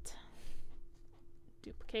fit.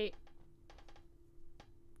 Duplicate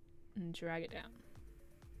and drag it down.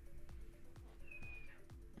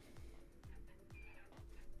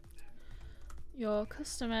 Your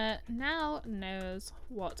customer now knows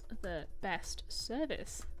what the best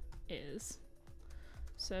service is,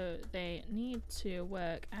 so they need to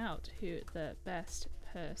work out who the best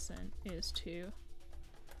person is to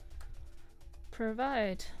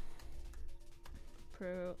provide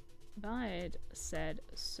said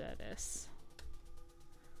service,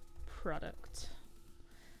 product,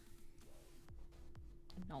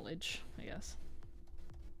 knowledge, I guess.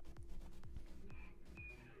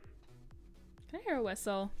 Can I hear a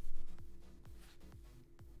whistle?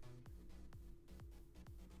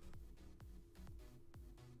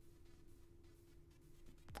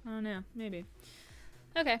 I don't know, maybe.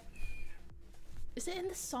 Okay. Is it in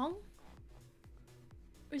the song?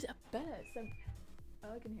 Or is it a bird? Oh,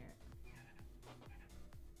 I can hear it.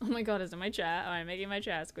 Oh my god, is it my chair? Oh, I'm making my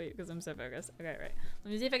chair squeak because I'm so focused. Okay, right.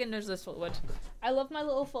 Let me see if I can nudge this forward. I love my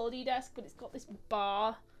little foldy desk, but it's got this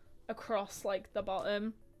bar across, like, the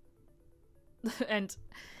bottom. And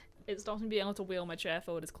it stops me being able to wheel my chair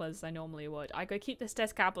forward as close as I normally would. I could keep this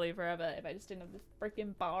desk happily forever if I just didn't have this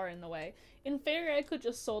freaking bar in the way. In theory, I could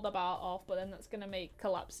just saw the bar off, but then that's gonna make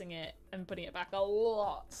collapsing it and putting it back a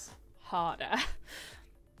lot harder.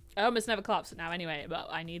 I almost never collapse it now anyway, but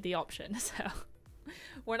I need the option, so...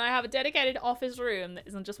 When I have a dedicated office room that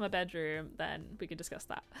isn't just my bedroom, then we can discuss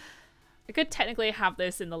that. I could technically have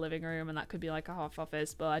this in the living room and that could be like a half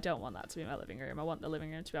office, but I don't want that to be my living room. I want the living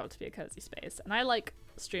room to be able to be a cozy space. And I like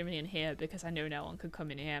streaming in here because I know no one could come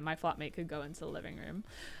in here. My flatmate could go into the living room.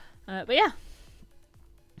 But yeah.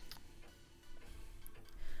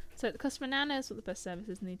 So the customer now knows what the best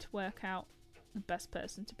services need to work out the best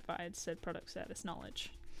person to provide said product service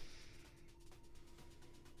knowledge.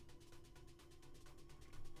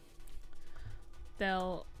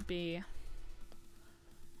 They'll be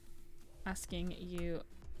asking you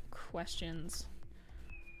questions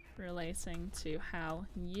relating to how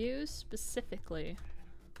you specifically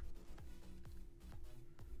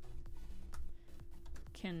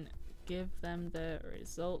can give them the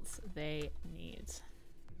results they need.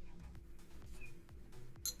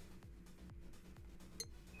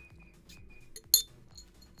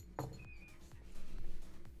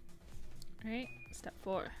 Alright, step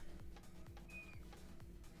 4.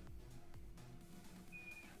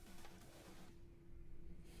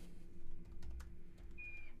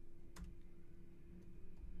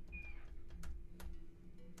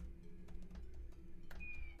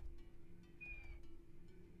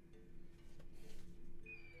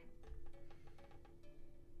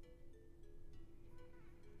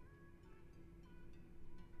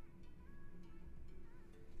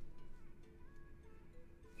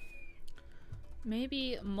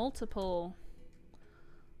 Maybe multiple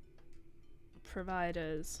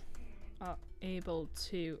providers are able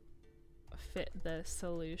to fit the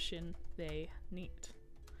solution they need.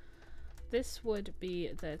 This would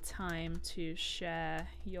be the time to share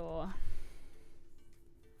your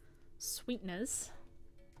sweeteners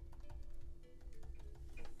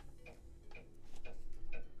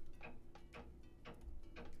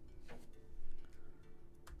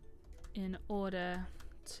in order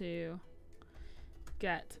to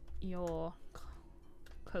get your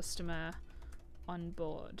customer on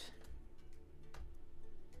board.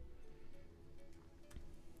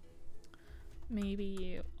 Maybe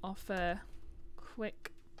you offer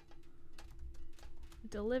quick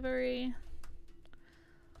delivery,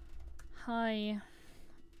 high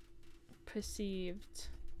perceived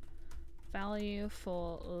value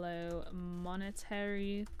for low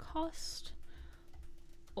monetary cost,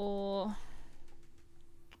 or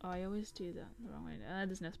I always do that the wrong way.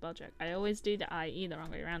 There's no spell check. I always do the IE the wrong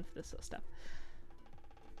way around for this sort of stuff.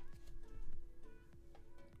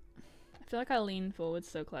 I feel like I lean forward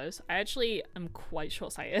so close. I actually am quite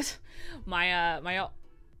short-sighted. My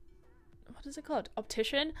what is it called?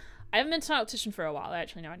 Optician? I haven't been to an optician for a while. I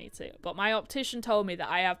actually know I need to. But my optician told me that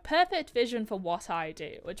I have perfect vision for what I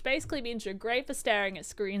do, which basically means you're great for staring at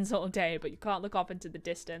screens all day, but you can't look off into the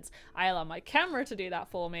distance. I allow my camera to do that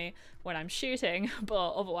for me when I'm shooting,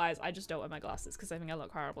 but otherwise I just don't wear my glasses because I think I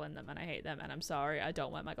look horrible in them and I hate them, and I'm sorry, I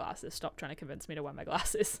don't wear my glasses. Stop trying to convince me to wear my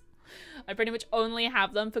glasses. I pretty much only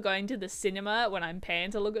have them for going to the cinema when I'm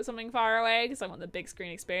paying to look at something far away because I want the big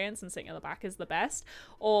screen experience and sitting at the back is the best,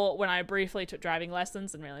 or when I briefly took driving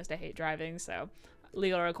lessons and realized I hate driving, so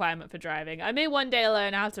legal requirement for driving. I may one day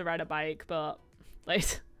learn how to ride a bike, but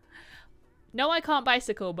like no, I can't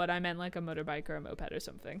bicycle, but I meant like a motorbike or a moped or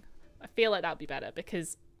something. I feel like that'd be better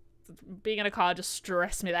because being in a car just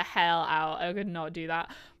stressed me the hell out. I could not do that.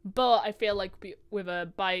 But I feel like with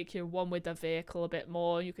a bike, you're one with the vehicle a bit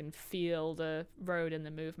more. You can feel the road and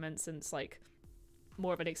the movements, and it's like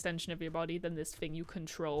more of an extension of your body than this thing you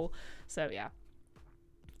control. So yeah,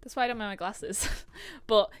 that's why I don't wear my glasses.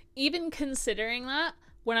 But even considering that,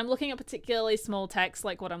 when I'm looking at particularly small text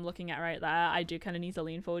like what I'm looking at right there, I do kind of need to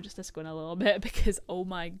lean forward just to squint a little bit because oh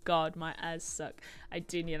my god, my eyes suck. I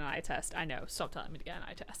do need an eye test. I know, stop telling me to get an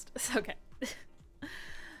eye test. It's okay.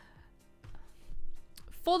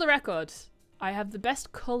 For the record, I have the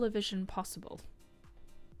best colour vision possible.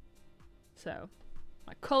 So,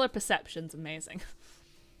 my colour perception's amazing.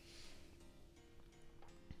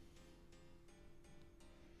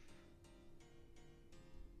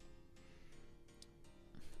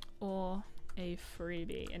 Or a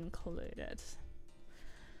freebie included.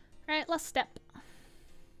 Alright, last step.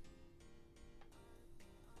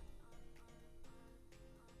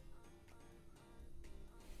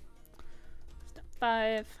 Step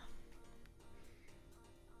 5.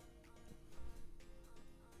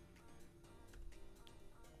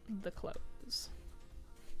 The close.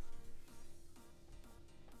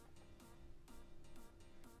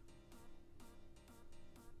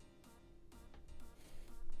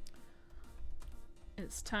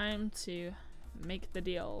 It's time to make the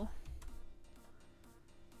deal.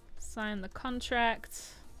 Sign the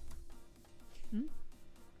contract.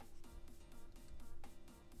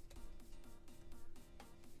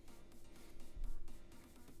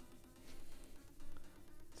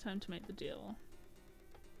 It's time to make the deal.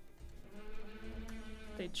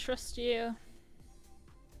 They trust you.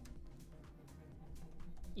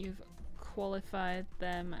 You've qualified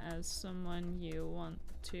them as someone you want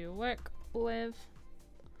to work with.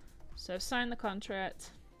 So sign the contract.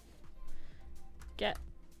 Get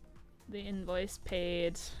the invoice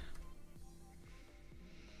paid.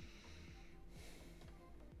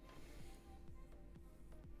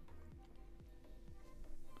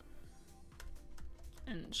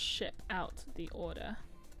 And ship out the order.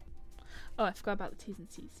 Oh, I forgot about the T's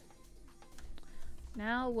and C's.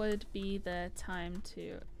 Now would be the time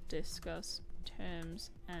to discuss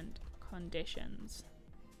terms and conditions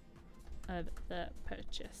of the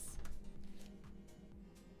purchase.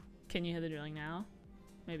 Can you hear the drilling now?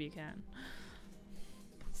 Maybe you can.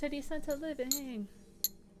 City Center Living!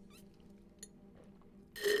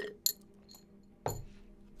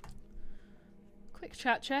 Quick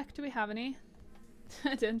chat check, do we have any?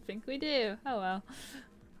 I don't think we do. Oh well.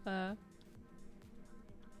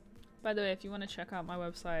 By the way, if you want to check out my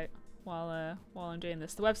website while I'm doing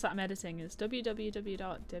this, the website I'm editing is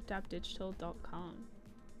www.dibdabdigital.com.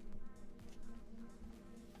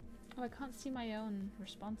 Oh, I can't see my own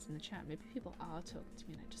response in the chat. Maybe people are talking to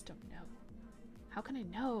me and I just don't know. How can I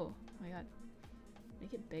know? Oh my god.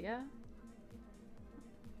 Make it bigger?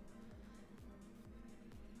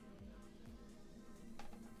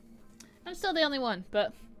 I'm still the only one,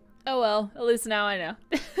 but oh well, at least now I know.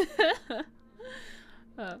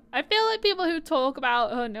 I feel like people who talk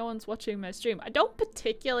about, oh, no one's watching my stream, I don't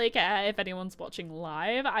particularly care if anyone's watching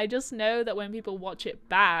live. I just know that when people watch it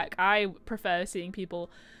back, I prefer seeing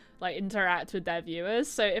people like interact with their viewers.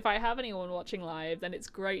 So if I have anyone watching live, then it's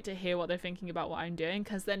great to hear what they're thinking about what I'm doing,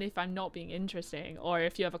 because then if I'm not being interesting, or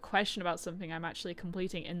if you have a question about something I'm actually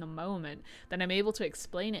completing in the moment, then I'm able to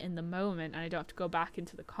explain it in the moment and I don't have to go back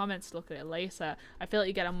into the comments to look at it later. I feel like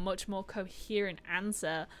you get a much more coherent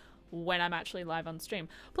answer when I'm actually live on stream.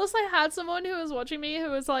 Plus I had someone who was watching me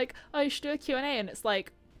who was like, oh, you should do a Q&A, and it's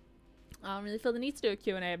like, I don't really feel the need to do a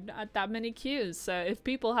Q&A. I've not had that many Qs, so if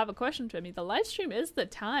people have a question for me, the live stream is the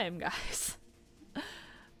time, guys.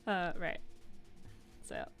 Right.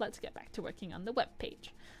 So let's get back to working on the web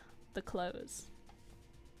page. The close.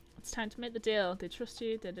 It's time to make the deal. They trust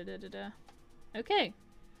you. Da da da da da. Okay.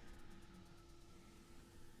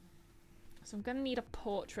 So I'm gonna need a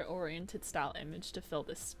portrait-oriented style image to fill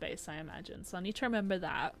this space, I imagine. So I need to remember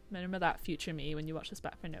that. Remember that, future me, when you watch this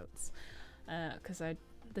back for notes. Because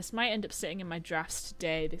this might end up sitting in my drafts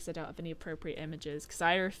today because I don't have any appropriate images, because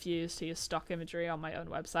I refuse to use stock imagery on my own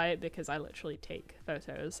website because I literally take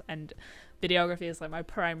photos, and videography is like my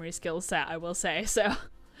primary skill set, I will say, so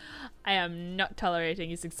I am not tolerating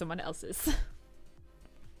using someone else's.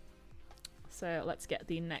 So let's get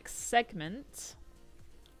the next segment.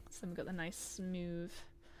 So we've got the nice smooth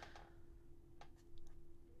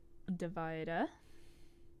divider.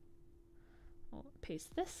 I'll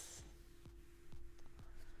paste this.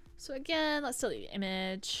 So again, let's delete the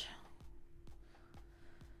image,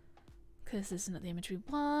 because this isn't the image we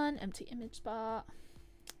want. Empty image spot.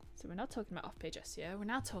 So we're not talking about off-page SEO, we're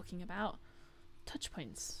now talking about touch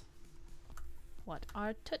points. What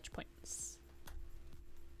are touch points?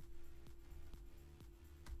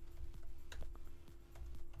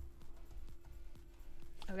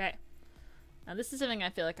 Okay, now this is something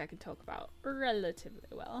I feel like I can talk about relatively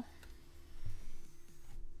well.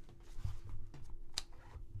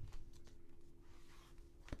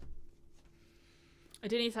 I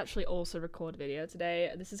do need to actually also record video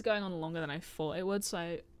today. This is going on longer than I thought it would,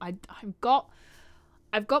 so I've got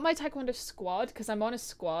my Taekwondo squad, because I'm on a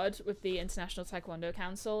squad with the International Taekwondo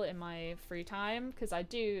Council in my free time, because I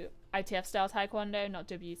do ITF style Taekwondo, not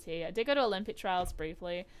WT. I did go to Olympic trials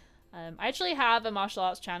briefly. I actually have a martial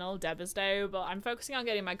arts channel, Debasdo, but I'm focusing on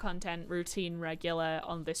getting my content routine regular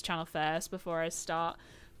on this channel first before I start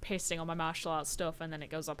pasting on my martial arts stuff and then it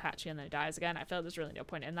goes all patchy and then it dies again. I feel like there's really no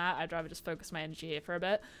point in that. I'd rather just focus my energy here for a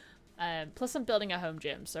bit. Plus I'm building a home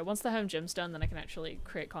gym, so once the home gym's done, then I can actually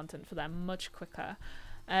create content for them much quicker.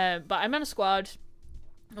 But I'm on a squad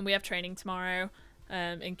and we have training tomorrow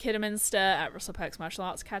in Kidderminster at Russell Perks Martial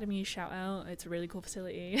Arts Academy. Shout out, it's a really cool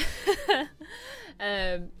facility.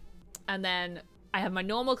 And then I have my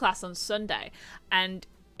normal class on Sunday, and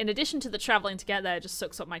in addition to the traveling to get there, it just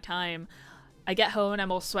sucks up my time. I get home and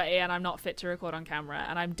I'm all sweaty and I'm not fit to record on camera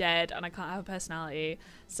and I'm dead and I can't have a personality.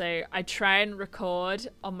 So I try and record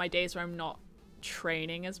on my days where I'm not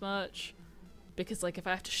training as much, because like if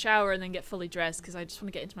I have to shower and then get fully dressed, because I just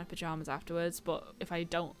want to get into my pajamas afterwards, but if I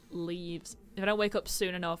don't wake up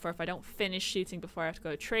soon enough, or if I don't finish shooting before I have to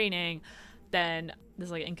go training, then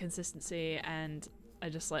there's like inconsistency and I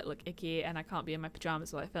just like look icky and I can't be in my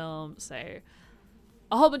pajamas while I film. So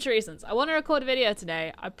a whole bunch of reasons. I want to record a video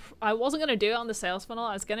today. I wasn't going to do it on the sales funnel.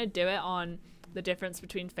 I was going to do it on the difference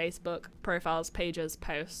between Facebook profiles, pages,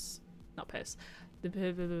 posts, not posts,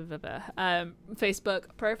 Facebook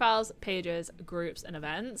profiles, pages, groups, and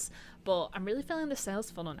events. But I'm really feeling the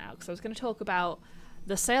sales funnel now, because I was going to talk about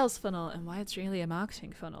the sales funnel and why it's really a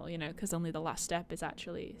marketing funnel, you know, because only the last step is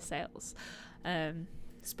actually sales.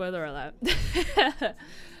 Spoiler alert.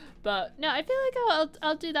 But no, I feel like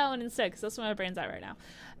I'll do that one instead, because that's where my brain's at right now.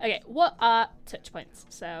 Okay, what are touch points?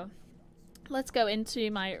 So let's go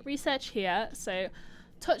into my research here. So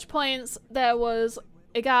touch points, there was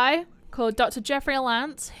a guy called Dr. Jeffrey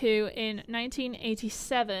Lance, who in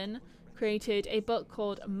 1987 created a book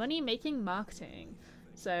called Money Making Marketing.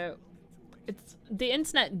 So the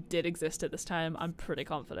internet did exist at this time. I'm pretty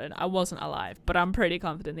confident. I wasn't alive, but I'm pretty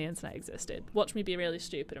confident the internet existed. Watch me be really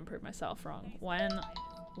stupid and prove myself wrong. When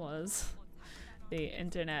was the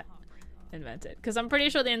internet invented? Because I'm pretty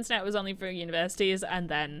sure the internet was only for universities, and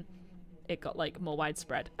then it got like more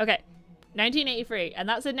widespread. Okay, 1983, and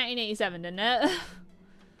that said 1987, didn't it?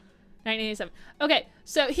 1987. Okay,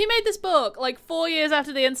 so he made this book like 4 years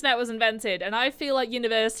after the internet was invented, and I feel like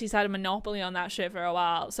universities had a monopoly on that shit for a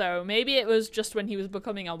while, so maybe it was just when he was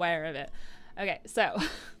becoming aware of it. Okay, so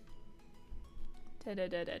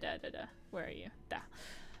where are you? There.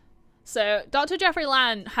 So Dr. Jeffrey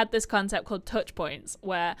Land had this concept called touch points,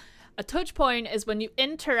 where a touch point is when you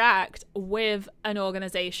interact with an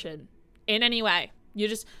organization in any way.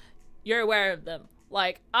 You're aware of them.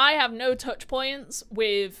 Like, I have no touch points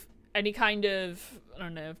with any kind of, I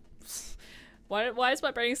don't know, why is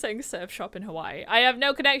my brain saying surf shop in Hawaii? I have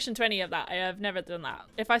no connection to any of that. I have never done that.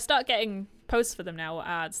 If I start getting posts for them now or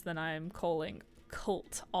ads, then I'm calling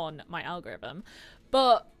cult on my algorithm.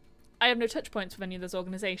 But I have no touch points with any of those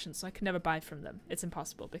organizations, so I can never buy from them. It's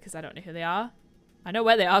impossible because I don't know who they are. I know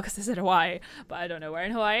where they are because they said Hawaii, but I don't know where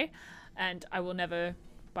in Hawaii, and I will never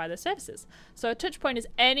buy their services. So a touch point is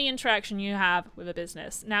any interaction you have with a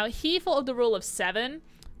business. Now, he thought of the rule of 7,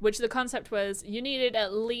 which the concept was you needed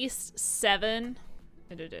at least 7.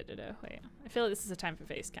 Wait, I feel like this is a time for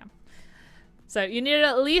face cam. So you needed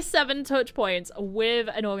at least 7 touch points with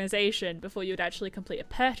an organization before you would actually complete a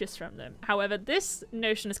purchase from them. However, this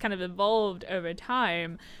notion has kind of evolved over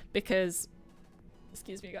time because,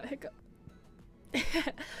 excuse me, I got a hiccup.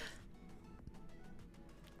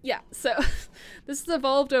 Yeah, so this has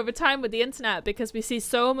evolved over time with the internet because we see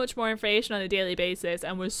so much more information on a daily basis,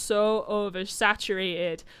 and we're so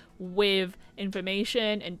oversaturated with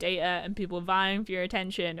information and data and people vying for your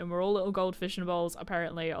attention, and we're all little goldfish in bowls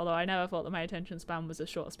apparently, although I never thought that my attention span was as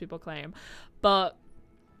short as people claim. But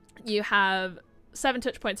you have 7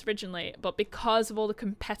 touch points originally, but because of all the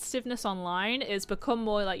competitiveness online, it's become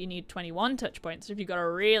more like you need 21 touch points. So if you've got a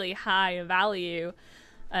really high value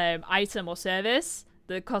item or service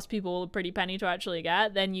that costs people a pretty penny to actually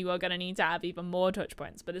get, then you are going to need to have even more touch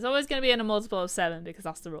points. But it's always going to be in a multiple of 7 because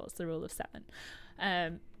that's the rule. It's the rule of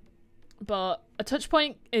 7. But a touch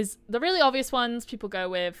point is the really obvious ones people go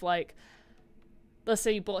with, like, let's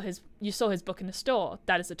say you saw his book in a store.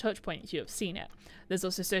 That is a touch point. You have seen it. There's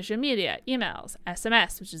also social media, emails,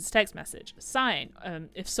 SMS, which is a text message, sign.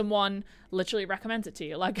 If someone literally recommends it to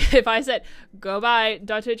you, like if I said, go buy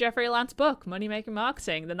Dr. Jeffrey Lance's book, Money Making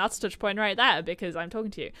Marketing, then that's a touch point right there because I'm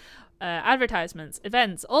talking to you. Advertisements,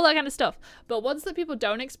 events, all that kind of stuff. But ones that people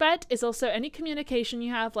don't expect is also any communication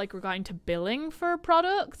you have, like regarding to billing for a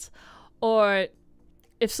product, or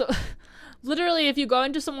literally if you go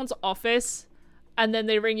into someone's office and then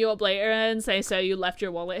they ring you up later and say, so you left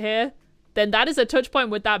your wallet here, then that is a touch point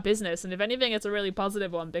with that business. And if anything, it's a really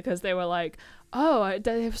positive one because they were like, oh,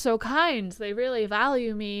 they're so kind. They really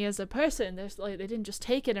value me as a person. They didn't just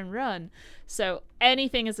take it and run. So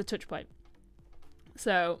anything is a touch point.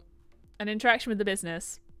 So an interaction with the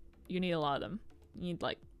business, you need a lot of them. You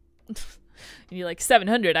need like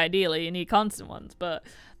 700 ideally. You need constant ones, but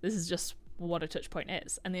this is just what a touch point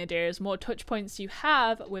is. And the idea is more touch points you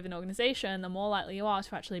have with an organization, the more likely you are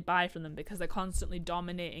to actually buy from them because they're constantly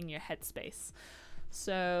dominating your headspace.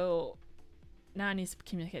 So now I need to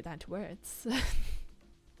communicate that into words.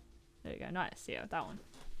 There you go. Nice. Yeah, that one.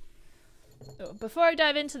 So before I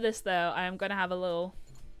dive into this though, I am going to have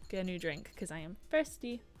get a new drink because I am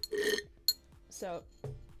thirsty. So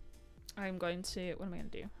I'm going to, what am I going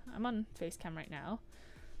to do? I'm on face cam right now.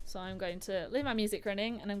 So I'm going to leave my music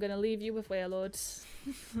running and I'm going to leave you with Wailord.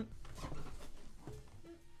 Can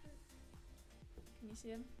you see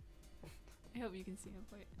him? I hope you can see him.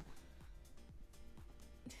 Wait.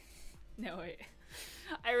 No, wait.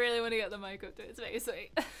 I really want to get the mic up to its face.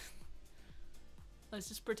 Wait. Let's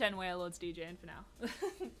just pretend Wailord's DJing for now.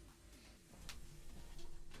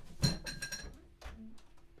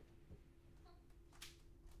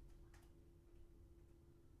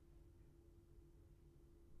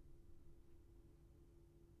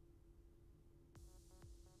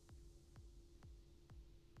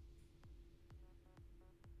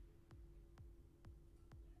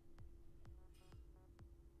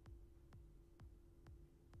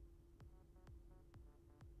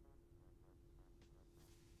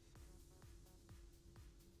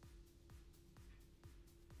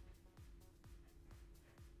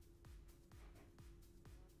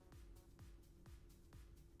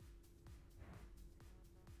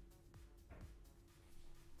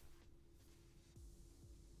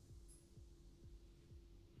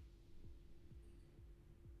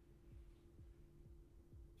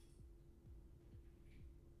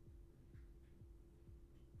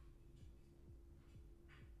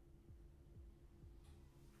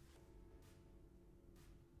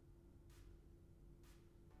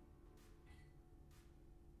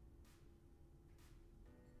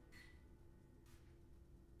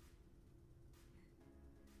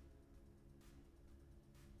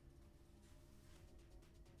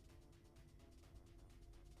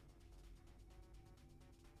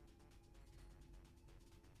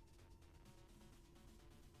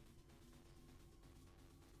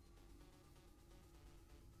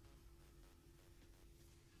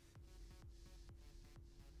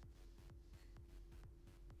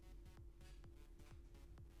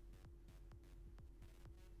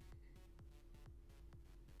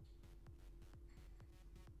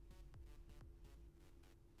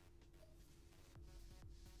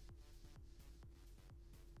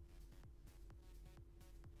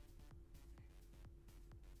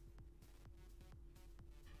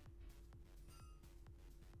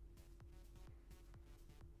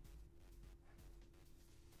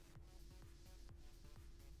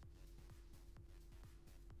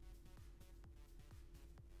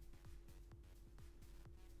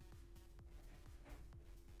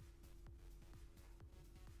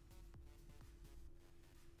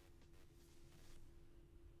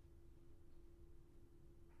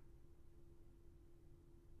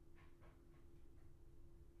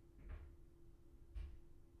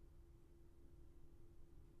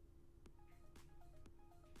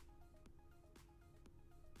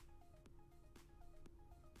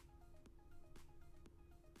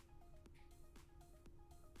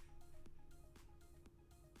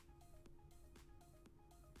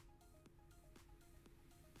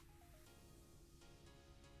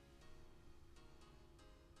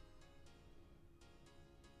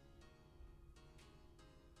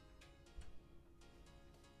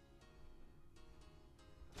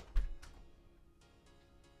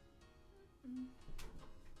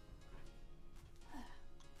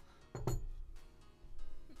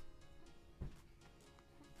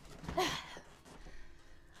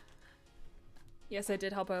 Yes, I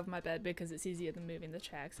did hop over my bed because it's easier than moving the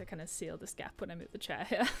chair, because I kind of seal this gap when I move the chair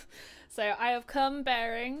here. So I have come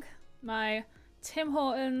bearing my Tim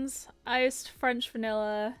Hortons iced French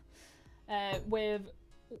vanilla with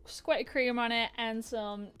squirty cream on it and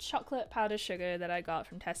some chocolate powdered sugar that I got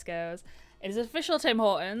from Tesco's. It is official Tim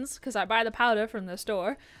Hortons because I buy the powder from the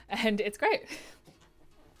store and it's great.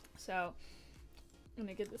 So I'm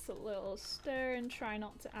gonna give this a little stir and try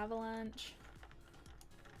not to avalanche.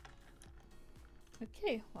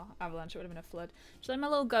 Okay, well, avalanche, it would have been a flood. Should I have my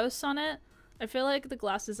little ghosts on it? I feel like the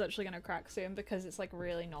glass is actually going to crack soon because it's like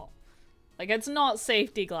really not, like it's not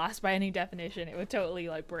safety glass by any definition. It would totally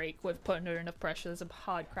like break with put under enough pressure. There's a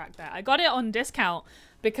hard crack there. I got it on discount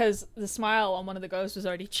because the smile on one of the ghosts was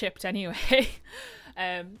already chipped anyway.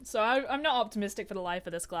 So I'm not optimistic for the life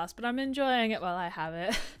of this glass, but I'm enjoying it while I have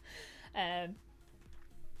it. And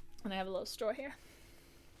I have a little straw here.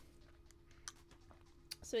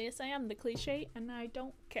 So yes, I am the cliche, and I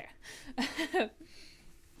don't care.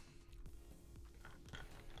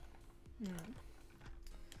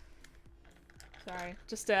 Sorry,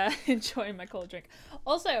 just enjoying my cold drink.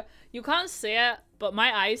 Also, you can't see it, but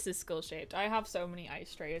my ice is skull-shaped. I have so many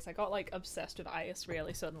ice trays. I got like obsessed with ice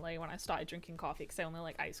really suddenly when I started drinking coffee, because I only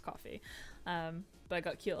like iced coffee. But I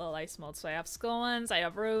got cute little ice molds. So I have skull ones, I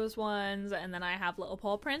have rose ones, and then I have little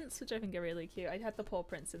paw prints, which I think are really cute. I had the paw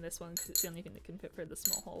prints in this one because it's the only thing that can fit through the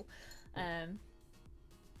small hole.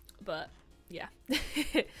 But yeah.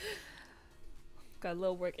 Got a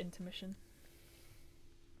little work intermission.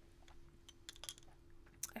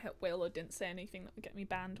 I hope Wailord didn't say anything that would get me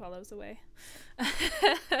banned while I was away.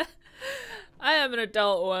 I am an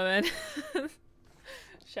adult woman.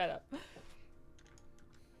 Shut up.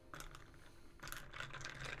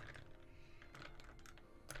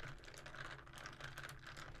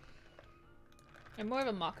 I'm more of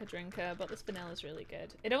a mocha drinker, but this vanilla is really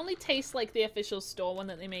good. It only tastes like the official store one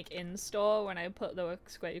that they make in store when I put the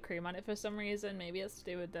squirty cream on it for some reason. Maybe it's to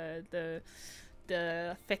do with the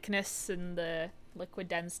thickness and the liquid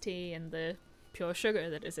density and the pure sugar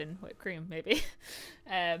that is in whipped cream, maybe.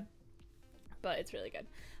 But it's really good.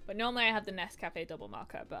 But normally I have the Nescafe double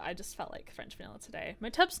mocha, but I just felt like French vanilla today. My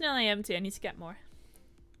tub's nearly empty. I need to get more.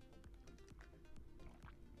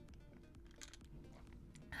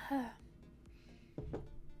 Wait,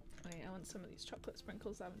 I want some of these chocolate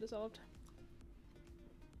sprinkles that haven't dissolved.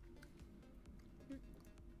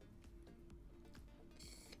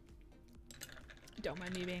 Don't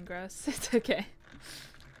mind me being gross. It's okay.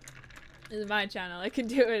 This is my channel. I can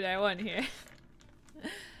do what I want here.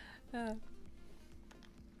 I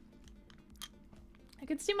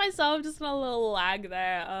can see myself just in a little lag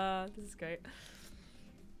there. This is great.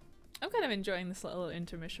 I'm kind of enjoying this little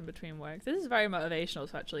intermission between work. This is very motivational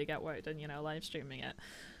to actually get work done, you know, live streaming it.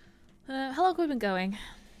 How long have we been going?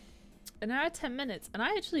 An hour 10 minutes, and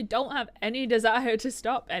I actually don't have any desire to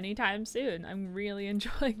stop anytime soon. I'm really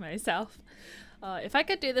enjoying myself. If I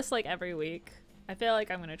could do this like every week, I feel like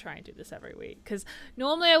I'm gonna try and do this every week, because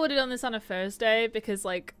normally I would have done this on a Thursday, because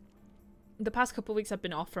like the past couple of weeks I've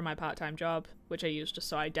been off from my part-time job, which I use just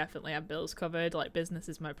so I definitely have bills covered. Like, business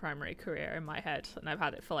is my primary career in my head, and I've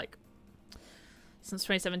had it for like since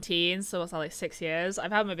 2017, so what's that, like 6 years?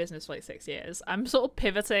 I've had my business for like 6 years. I'm sort of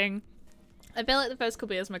pivoting. I feel like the first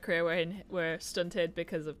couple of years of my career were stunted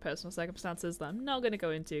because of personal circumstances that I'm not going to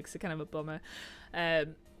go into because it's kind of a bummer.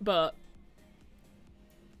 But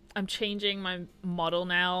I'm changing my model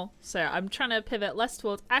now, so I'm trying to pivot less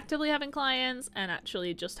towards actively having clients and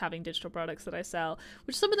actually just having digital products that I sell,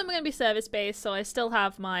 which some of them are going to be service-based, so I still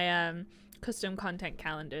have my custom content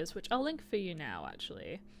calendars, which I'll link for you now,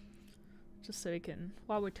 actually. Just so we can,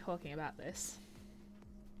 while we're talking about this.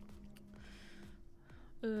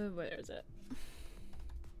 Where is it?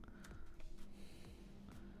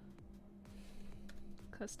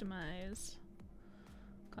 Customized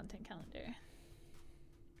content calendar.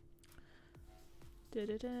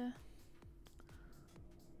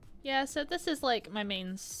 Yeah, so this is like my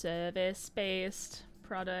main service-based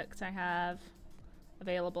product I have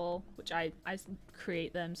available, which I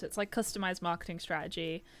create them. So it's like customized marketing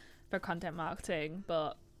strategy for content marketing,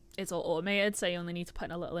 but it's all automated, so you only need to put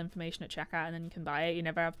in a little information at checkout and then you can buy it. You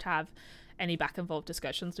never have to have any back and forth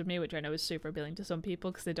discussions with me, which I know is super appealing to some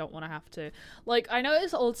people because they don't want to have to, like, I know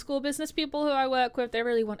it's old school business people who I work with, they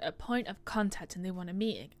really want a point of contact and they want a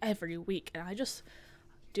meeting every week, and I just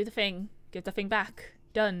do the thing, give the thing back,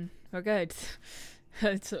 done, we're good.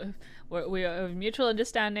 We are mutual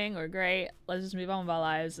understanding, we're great, let's just move on with our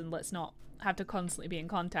lives and let's not have to constantly be in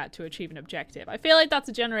contact to achieve an objective. I feel like that's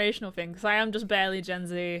a generational thing because I am just barely Gen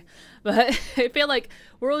Z, but I feel like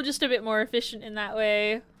we're all just a bit more efficient in that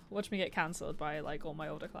way. Watch me get cancelled by like all my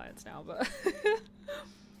older clients now, but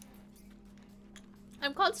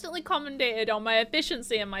I'm constantly commendated on my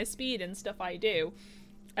efficiency and my speed and stuff I do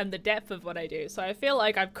and the depth of what I do, so I feel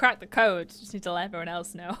like I've cracked the code. Just need to let everyone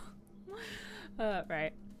else know.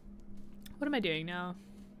 Right, what am I doing now?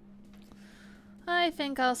 I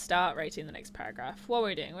think I'll start writing the next paragraph. What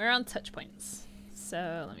we're doing, we're on touch points.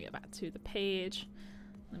 So let me get back to the page.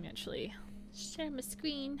 Let me actually share my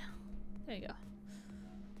screen. There you go.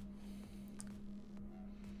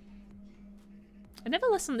 I never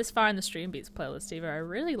listened this far in the Stream Beats playlist either. I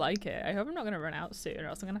really like it. I hope I'm not going to run out soon or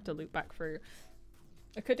else I'm going to have to loop back through.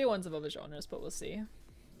 I could do ones of other genres, but we'll see.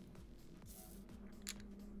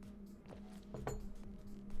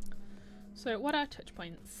 So what are touch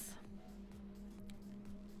points?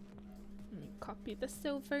 Let me copy this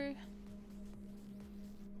over.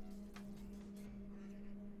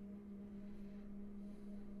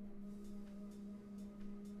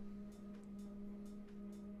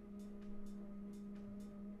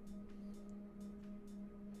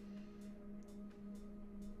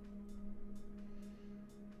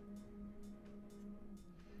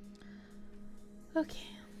 Okay.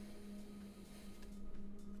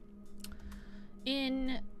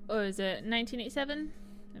 In, what was it, 1987?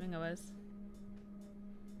 I think it was.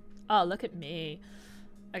 Oh, look at me.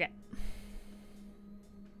 Okay.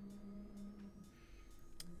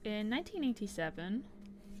 In 1987,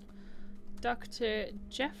 Dr.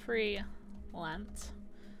 Jeffrey Lant,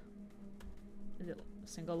 is it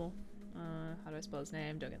single? How do I spell his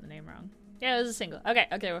name? Don't get the name wrong. Yeah, it was a single. Okay,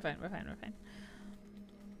 okay, we're fine, we're fine, we're fine.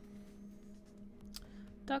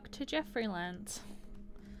 Dr. Jeffrey Lant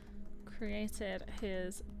created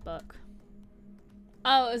his book.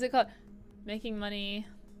 Oh, is it called Making Money,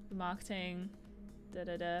 Marketing,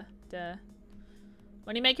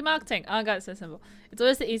 When you make your marketing. Oh god, it's so simple. It's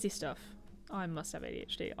always the easy stuff. Oh, I must have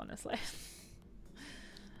ADHD, honestly.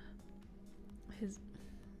 His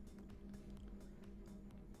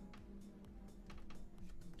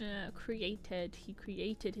he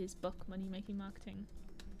created his book, Money Making Marketing.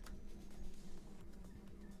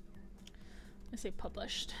 I say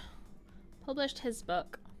published. Published his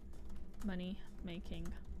book, Money Making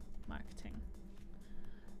Marketing.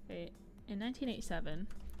 Okay, in 1987,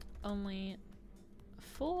 only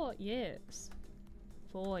 4 years.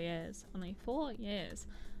 4 years. Only 4 years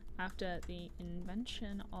after the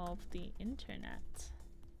invention of the internet,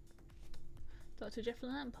 Dr. Jeffrey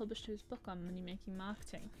Lamb published his book on money making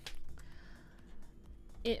marketing.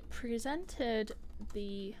 It presented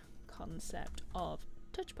the concept of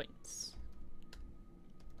touch points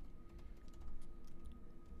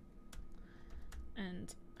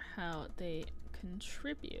and how they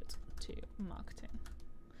contribute to marketing.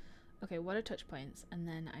 Okay, what are touch points? And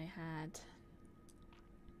then I had...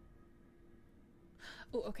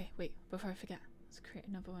 Oh, okay, wait, before I forget, let's create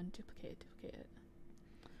another one, duplicate it.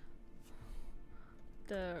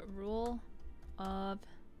 The rule of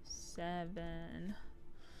 7.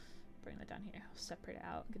 Bring that down here, separate it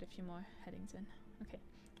out, get a few more headings in. Okay,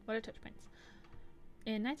 what are touch points?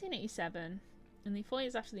 In 1987, in the 4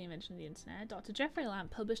 years after the invention of the internet, Dr. Jeffrey Lamb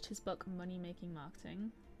published his book, Money Making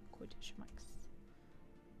Marketing, quotation marks.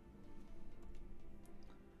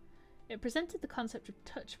 It presented the concept of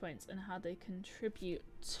touch points and how they contribute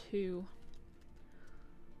to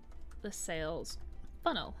the sales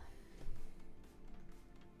funnel.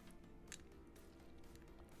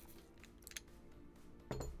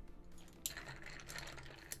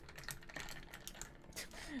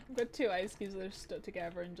 I've got 2 ice cubes that are stuck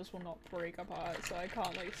together and just will not break apart, so I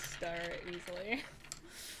can't like stir it easily.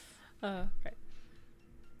 Right.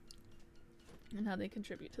 And how they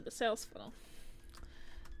contribute to the sales funnel.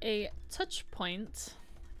 A touch point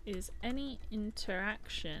is any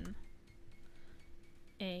interaction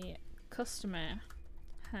a customer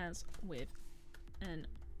has with an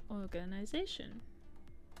organization.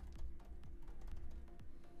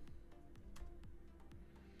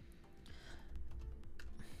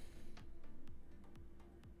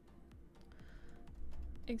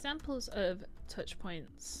 Examples of touch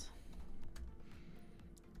points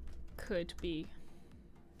could be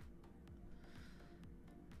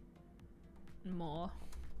more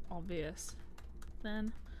obvious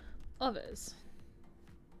than others,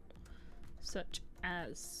 such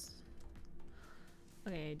as,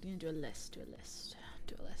 okay, do you do a list, do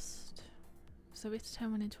a list. So we have to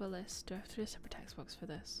turn one into a list. Do I have to do a separate text box for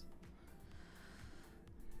this?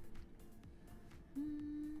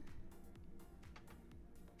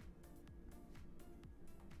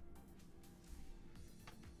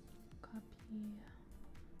 Copy,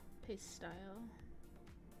 paste style.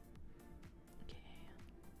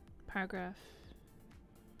 Paragraph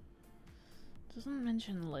doesn't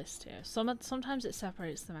mention the list here. Sometimes it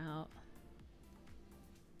separates them out.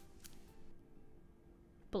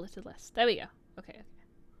 Bulleted list. There we go. Okay.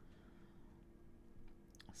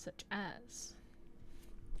 Such as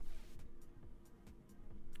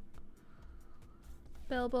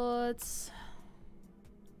billboards.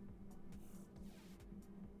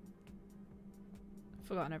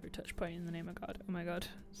 Forgotten every touch point in the name of God. Oh my god.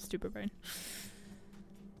 Stupid brain.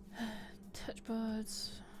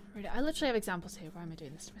 Touchboards. Right, I literally have examples here. Why am I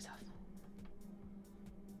doing this to myself?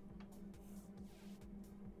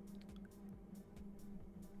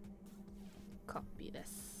 Copy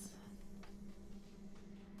this.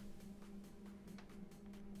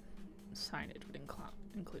 Signage would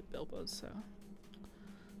include billboards, so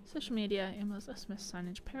social media, emails, SMS,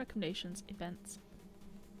 signage, pay recommendations, events,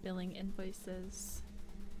 billing, invoices.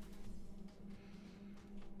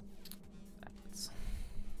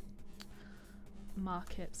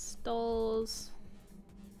 Market stalls.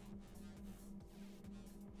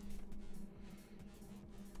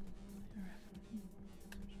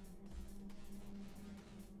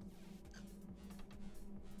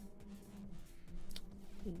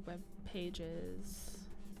 Web pages.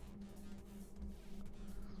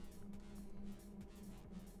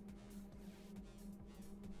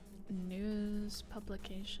 News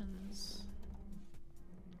publications.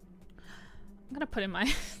 I'm gonna put in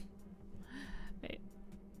my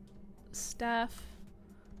staff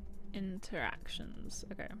interactions.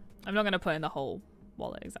 Okay, I'm not gonna put in the whole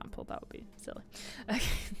wallet example, that would be silly. Okay.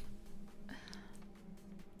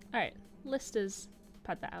 Alright, listers,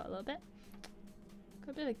 pad that out a little bit.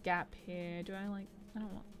 Got a bit of a gap here. Do I like, I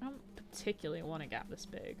don't particularly want a gap this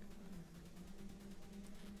big.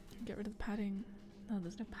 Get rid of the padding. No,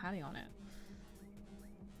 there's no padding on it.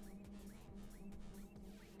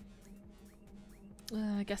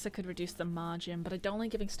 I guess I could reduce the margin, but I don't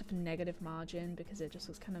like giving stuff a negative margin because it just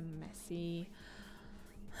looks kind of messy.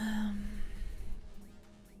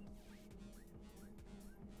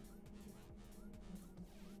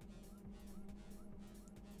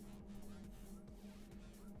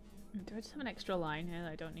 Do I just have an extra line here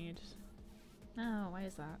that I don't need? No, why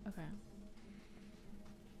is that? Okay.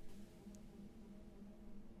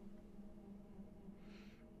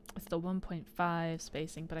 It's the 1.5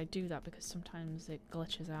 spacing, but I do that because sometimes it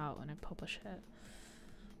glitches out when I publish it.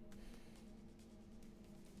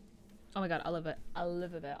 Oh my god, I love it. I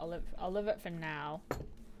live with it. I'll live it for now.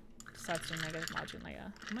 Decide to do negative margin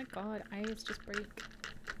later. Oh my god, eyes just break.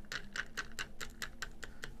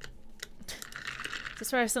 Is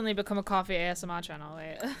this where I suddenly become a coffee ASMR channel?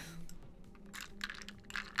 Wait.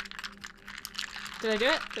 Did I do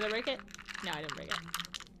it? Did I break it? No, I didn't break it.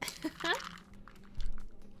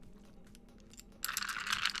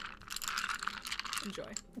 Enjoy.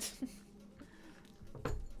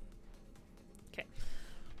 Okay.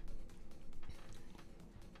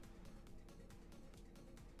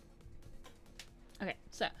 Okay,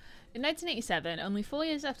 so in 1987, only 4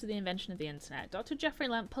 years after the invention of the internet, Dr. Jeffrey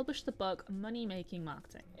Lamp published the book Money-Making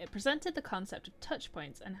Marketing. It presented the concept of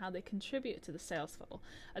touchpoints and how they contribute to the sales funnel.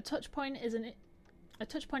 A touchpoint is any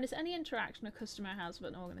interaction a customer has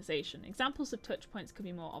with an organization. Examples of touchpoints could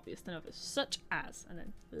be more obvious than others, such as, and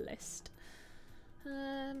then list.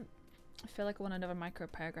 I feel like I want another micro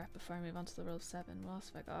paragraph before I move on to the rule of 7. What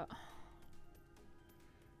else have I got?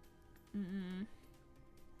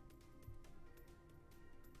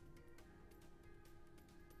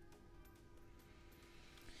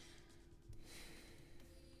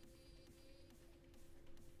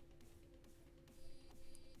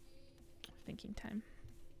 Thinking time.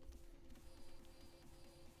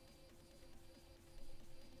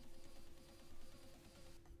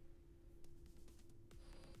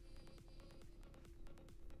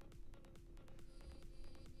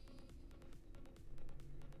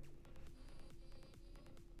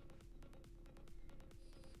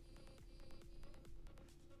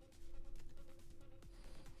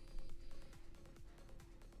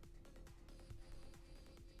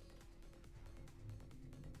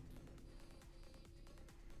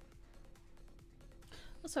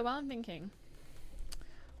 Also, while I'm thinking,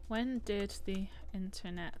 when did the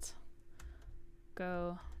internet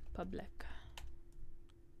go public?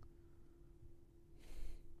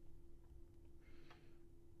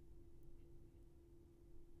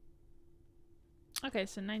 Okay,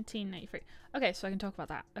 so 1993. Okay, so I can talk about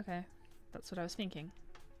that. Okay, that's what I was thinking.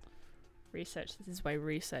 Research. This is why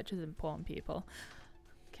research is important, people.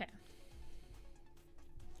 Okay.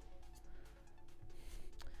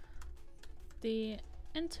 The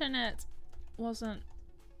internet wasn't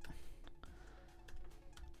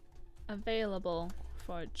available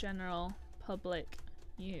for general public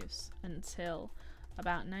use until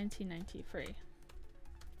about 1993.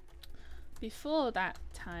 Before that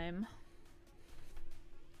time,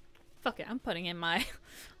 fuck it, I'm putting in my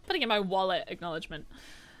wallet acknowledgement.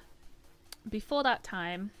 Before that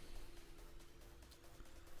time,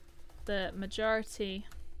 the majority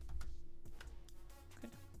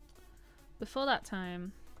Before that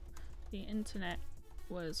time, the internet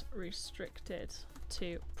was restricted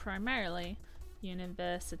to primarily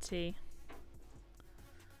university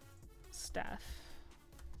staff.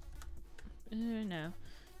 No,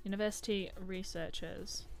 university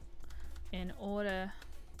researchers, in order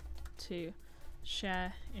to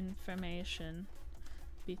share information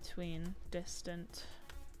between distant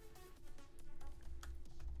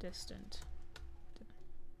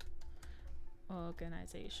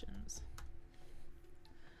organizations.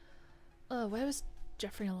 Oh, where was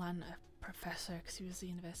Jeffrey Lant a professor? Because he was the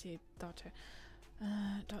university doctor.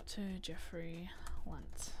 Dr. Jeffrey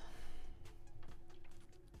Lant.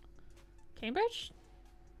 Cambridge?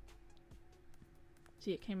 Is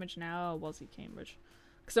he at Cambridge now, or was he Cambridge?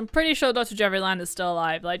 Because I'm pretty sure Dr. Jeffrey Lant is still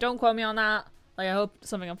alive. Like, don't quote me on that. Like, I hope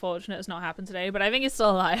something unfortunate has not happened today, but I think he's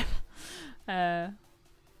still alive.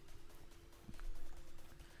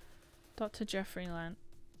 Dr. Jeffrey Lant.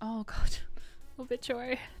 Oh, God.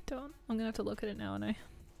 Obituary. Don't. I'm gonna have to look at it now, aren't I?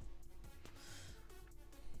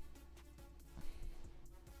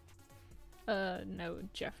 No,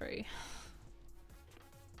 Jeffrey.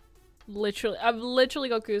 Literally, I've literally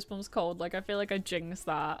got goosebumps cold. Like, I feel like I jinxed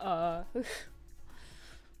that.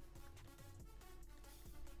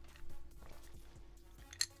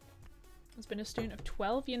 Has been a student of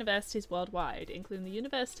 12 universities worldwide, including the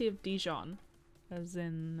University of Dijon, as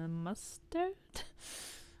in the mustard.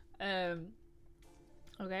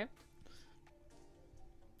 Okay.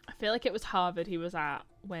 I feel like it was Harvard he was at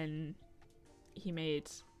when he made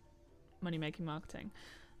money making marketing.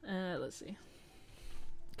 Let's see.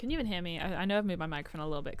 Can you even hear me? I know I've moved my microphone a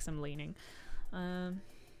little bit because I'm leaning. The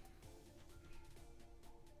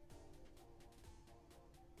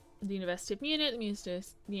University of Munich,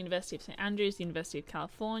 the University of St. Andrews, the University of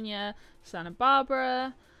California, Santa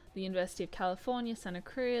Barbara, the University of California, Santa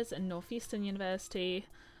Cruz, and Northeastern University.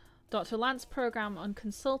 Dr. Lance program on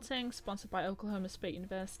consulting, sponsored by Oklahoma State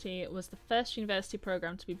University, was the first university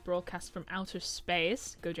program to be broadcast from outer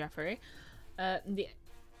space. Go Jeffrey. The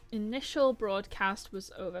initial broadcast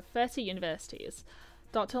was over 30 universities.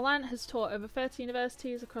 Dr. Lant has taught over 30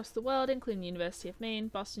 universities across the world, including the University of Maine,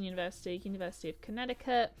 Boston University, University of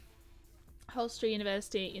Connecticut, Hofstra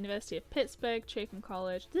University, University of Pittsburgh, Chapin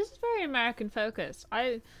College. This is very American focused.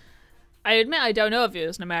 I admit I don't know if he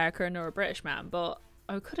was an American or a British man, but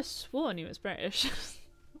I could have sworn he was British.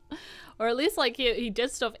 Or at least like he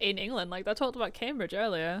did stuff in England. Like I talked about Cambridge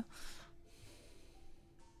earlier.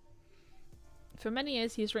 For many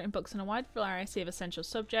years, he's written books on a wide variety of essential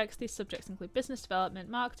subjects. These subjects include business development,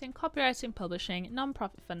 marketing, copywriting, publishing,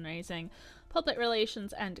 non-profit fundraising, public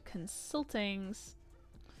relations, and consultings.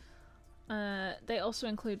 They also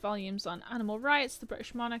include volumes on animal rights, the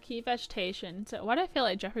British monarchy, vegetation. So why do I feel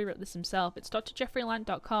like Jeffrey wrote this himself? It's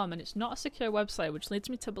drjeffreylant.com and it's not a secure website, which leads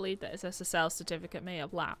me to believe that his SSL certificate may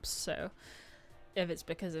have lapsed. So if it's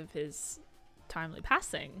because of his timely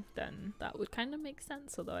passing, then that would kind of make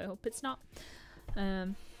sense, although I hope it's not.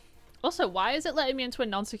 Also, why is it letting me into a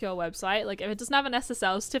non-secure website? Like, if it doesn't have an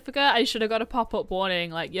SSL certificate, I should have got a pop-up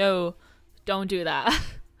warning like, yo, don't do that.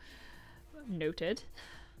 Noted.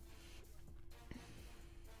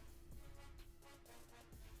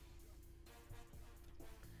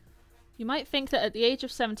 You might think that at the age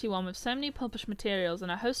of 71, with so many published materials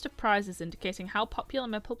and a host of prizes indicating how popular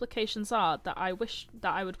my publications are, that I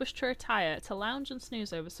would wish to retire, to lounge and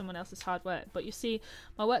snooze over someone else's hard work. But you see,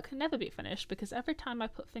 my work can never be finished, because every time I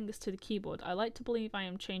put fingers to the keyboard, I like to believe I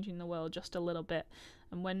am changing the world just a little bit.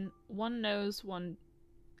 And when one knows one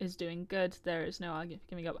is doing good, there is no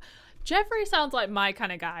giving up. Jeffrey sounds like my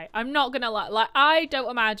kind of guy. I'm not gonna lie. Like, I don't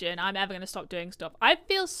imagine I'm ever gonna stop doing stuff. I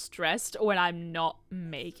feel stressed when I'm not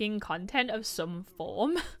making content of some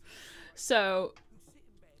form. So,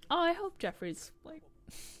 I hope Jeffrey's like.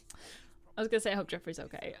 I was gonna say I hope Jeffrey's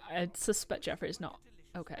okay. I suspect Jeffrey's not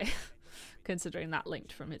okay, considering that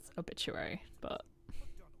linked from his obituary. But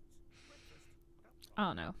I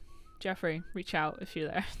don't know. Jeffrey, reach out if you're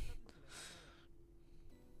there.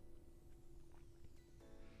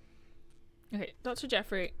 Okay, Dr.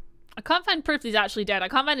 Jeffrey. I can't find proof he's actually dead. I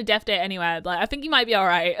can't find a death date anywhere, but I think he might be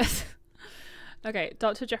alright. Okay,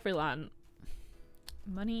 Dr. Jeffrey Lant.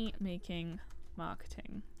 Money making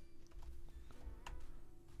marketing.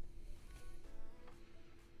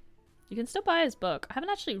 You can still buy his book. I haven't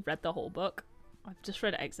actually read the whole book. I've just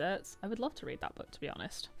read excerpts. I would love to read that book, to be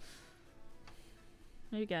honest.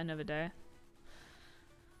 Maybe get another day.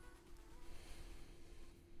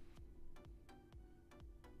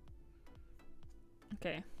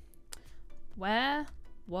 Okay. Where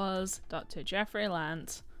was Dr. Jeffrey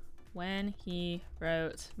Lant when he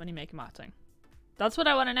wrote Money Making Marketing? That's what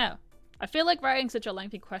I want to know. I feel like writing such a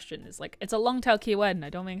lengthy question is like, it's a long tail keyword and I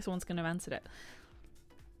don't think someone's going to answer it.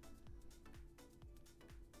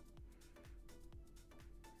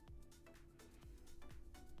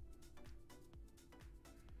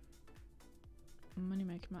 Money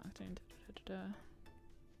Making Marketing.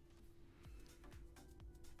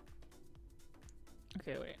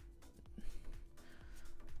 Okay, wait.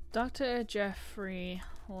 Dr. Jeffrey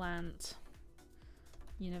Lant,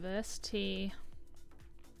 University,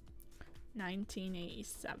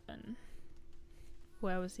 1987.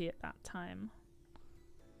 Where was he at that time?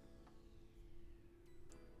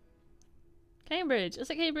 Cambridge. Is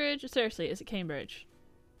it Cambridge? Seriously, is it Cambridge?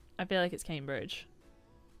 I feel like it's Cambridge.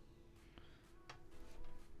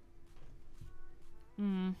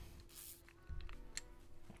 Come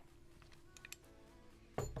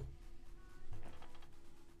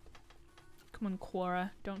on,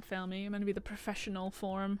 Quora, don't fail me. I'm gonna be the professional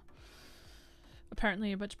form. Apparently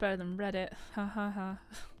you're much better than Reddit. Ha ha ha.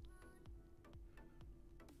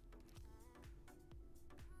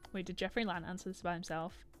 Wait, did Jeffrey Lant answer this by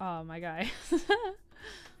himself? Oh, my guy.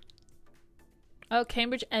 Oh,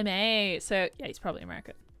 Cambridge MA. So, yeah, he's probably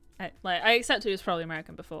American. I accept he was probably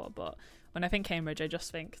American before, but when I think Cambridge, I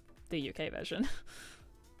just think the UK version.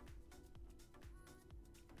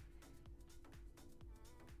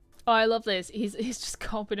 Oh, I love this. He's just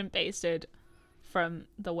copied and pasted from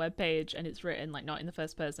the webpage, and it's written like not in the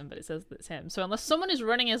first person, but it says that it's him. So unless someone is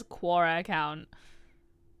running his Quora account,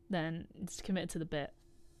 then it's committed to the bit.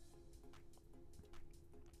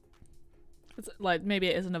 It's like, maybe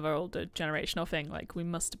it is another older generational thing, like we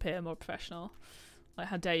must appear more professional. Like,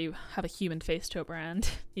 how dare you have a human face to a brand,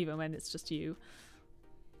 even when it's just you.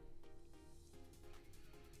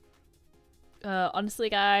 Honestly,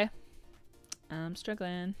 guy, I'm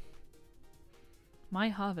struggling. My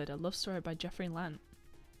Harvard, a love story by Jeffrey Lant.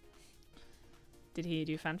 Did he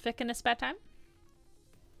do fanfic in his spare time?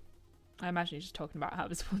 I imagine he's just talking about how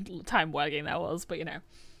this time working that was, but you know.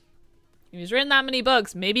 If he's written that many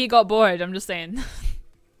books, maybe he got bored, I'm just saying.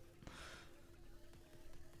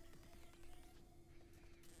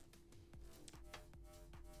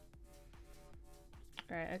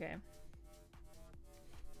 Right, okay.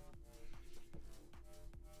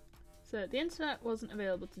 So, the internet wasn't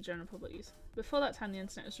available to general public use. Before that time, the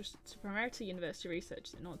internet was restricted primarily to university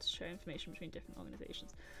researchers in order to share information between different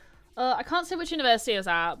organizations. I can't say which university it was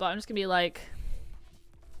at, but I'm just gonna be like,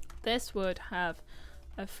 this would have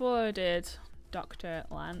afforded Dr.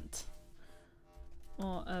 Lant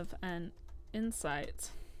more of an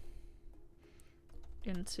insight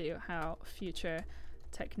into how future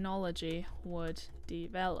technology would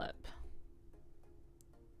develop.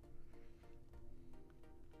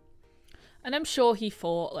 And I'm sure he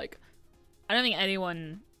thought, like, I don't think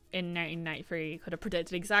anyone in 1993 could have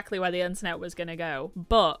predicted exactly where the internet was going to go,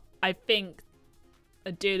 but I think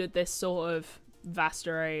a dude with this sort of vast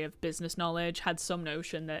array of business knowledge had some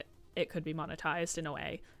notion that it could be monetized in a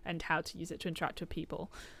way and how to use it to interact with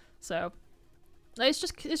people. So it's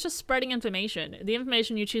just spreading information. The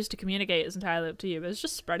information you choose to communicate is entirely up to you, but it's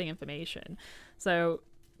just spreading information. So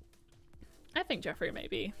I think Jeffrey may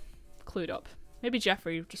be clued up. Maybe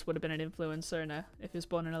Jeffrey just would have been an influencer if he was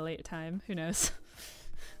born in a later time. Who knows?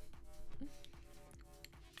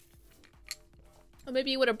 Or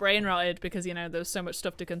maybe he would have brain rotted because, you know, there was so much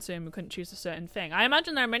stuff to consume and couldn't choose a certain thing. I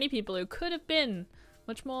imagine there are many people who could have been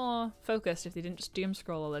much more focused if they didn't just doom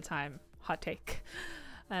scroll all the time. Hot take.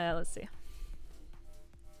 Let's see.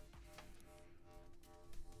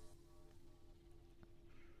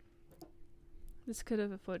 This could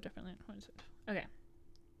have afforded differently. What is it? Okay.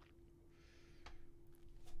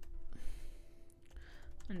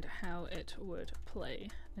 And how it would play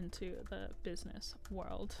into the business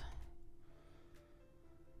world.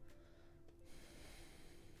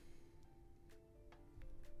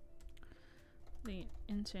 The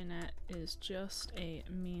internet is just a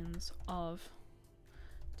means of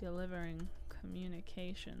delivering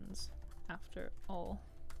communications after all.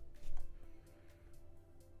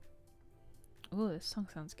 Ooh, this song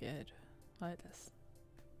sounds good. I like this.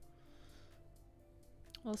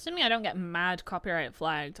 Well, assuming I don't get mad copyright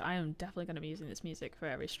flagged, I am definitely going to be using this music for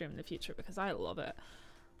every stream in the future because I love it.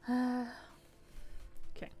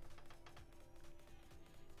 Okay.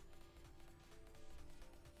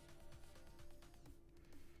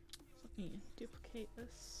 So let me duplicate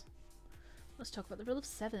this. Let's talk about the rule of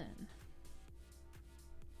 7.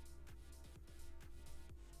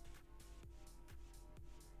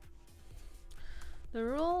 The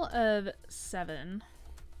rule of 7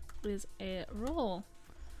 is a rule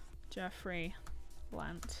Jeffrey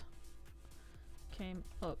Lant came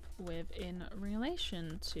up with in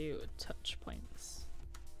relation to touch points.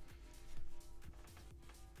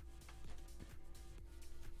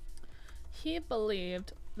 He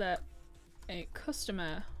believed that a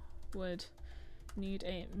customer would need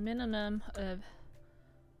a minimum of,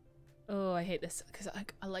 oh, I hate this because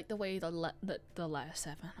I like the way the letter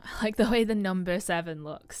 7. I like the way the number 7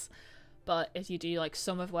 looks. But if you do like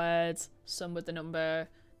sum of words, sum with the number,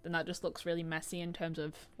 then that just looks really messy in terms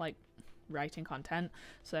of like writing content.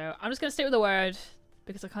 So I'm just gonna stick with the word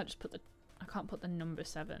because I can't put the number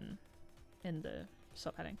 7 in the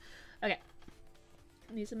subheading. Okay.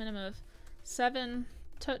 Needs a minimum of 7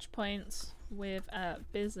 touch points with a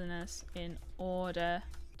business in order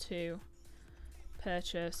to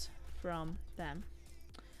purchase from them.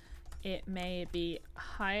 It may be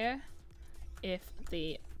higher if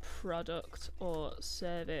the product or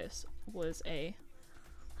service was a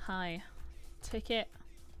high ticket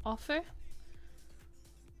offer.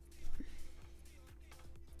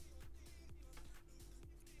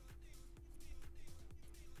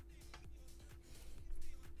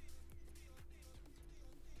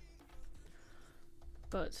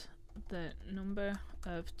 But the number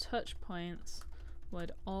of touch points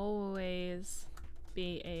would always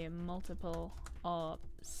be a multiple of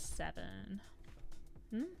 7.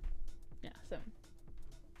 Yeah, 7.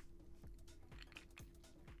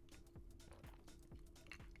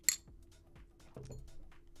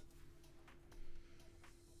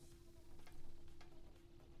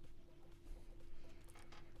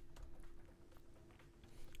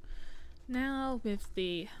 Now with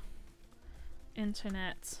the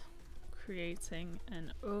internet creating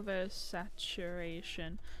an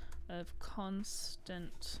oversaturation of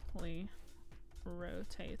constantly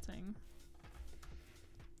rotating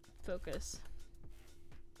focus.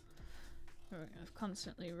 Of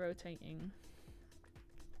constantly rotating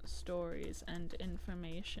stories and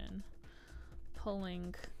information,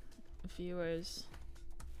 pulling viewers'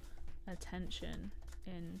 attention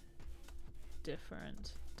in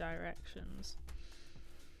different directions.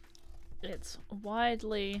 It's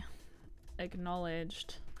widely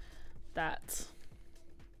acknowledged that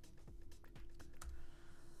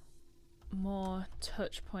more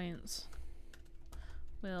touch points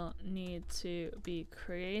will need to be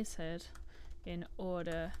created in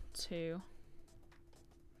order to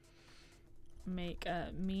make a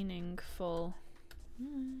meaningful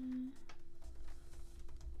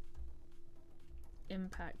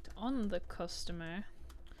impact on the customer,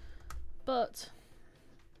 but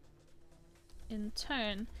in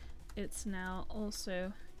turn it's now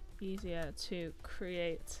also easier to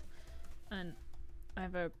create an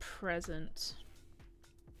ever-present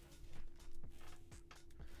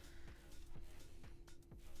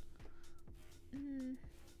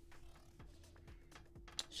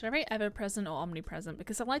should I write ever-present or omnipresent?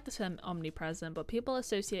 Because I like the term omnipresent, but people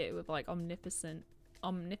associate it with like omnipotent,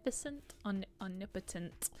 omniscient,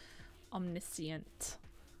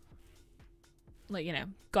 like, you know,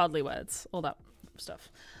 godly words, all that stuff.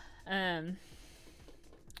 No.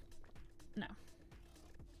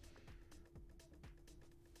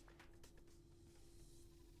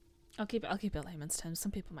 I'll keep it layman's terms.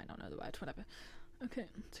 Some people might not know the word, whatever. Okay,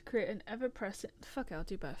 to create an ever-present, fuck it, I'll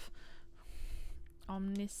do both.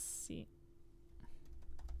 Omniscient.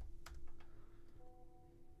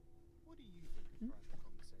 What do you think of private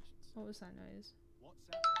conversations? What was that noise?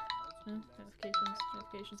 WhatsApp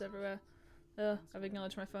Notifications everywhere. I've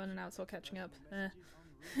acknowledged my phone and now it's all catching up.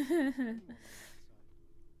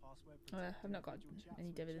 I've not got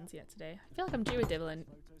any dividends yet today. I feel like I'm due a dividend.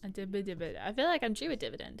 I feel like I'm due a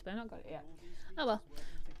dividend, but I've not got it yet. Oh well.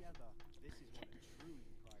 Okay.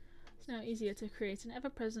 It's now easier to create an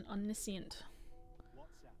ever-present, omniscient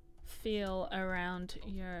feel around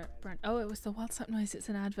your brand. Oh, it was the WhatsApp noise. It's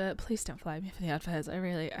an advert. Please don't flag me for the adverts.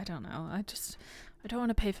 I don't know. I don't want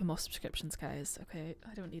to pay for more subscriptions, guys. Okay,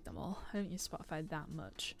 I don't need them all. I don't use Spotify that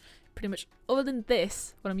much. Pretty much, other than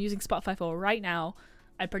this, what I'm using Spotify for right now,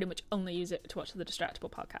 I pretty much only use it to watch the Distractable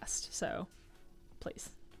podcast. So, please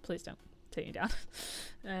don't take me down.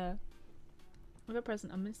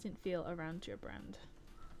 Ever-present, omniscient feel around your brand,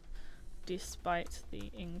 despite the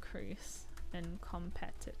increase in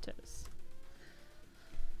competitors.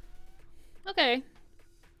 Okay.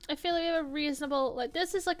 I feel like we have a reasonable, like,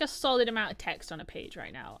 this is like a solid amount of text on a page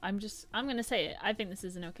right now. I'm gonna say it. I think this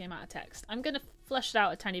is an okay amount of text. I'm gonna flesh it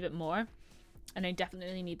out a tiny bit more. And I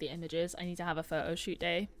definitely need the images. I need to have a photo shoot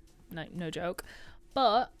day. Like, no joke.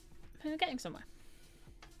 But I'm getting somewhere.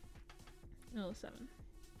 Rule 7.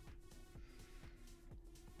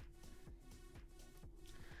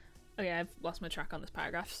 Okay, I've lost my track on this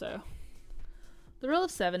paragraph, so. The rule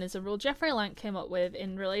of 7 is a rule Jeffrey Lang came up with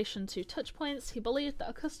in relation to touch points. He believed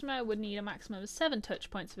that a customer would need a maximum of 7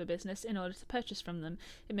 touch points of a business in order to purchase from them.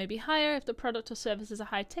 It may be higher if the product or service is a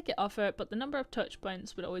high ticket offer, but the number of touch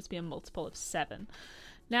points would always be a multiple of 7.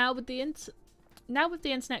 Now with the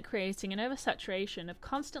internet creating an oversaturation of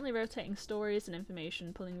constantly rotating stories and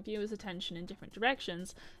information, pulling viewers' attention in different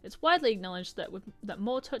directions, it's widely acknowledged that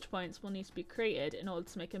more touch points will need to be created in order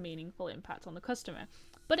to make a meaningful impact on the customer.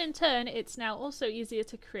 But in turn, it's now also easier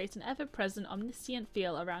to create an ever-present, omniscient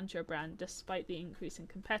feel around your brand despite the increase in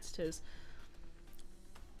competitors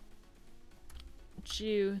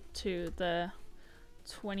due to the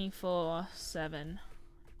 24/7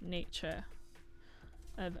 nature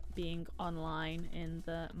of being online in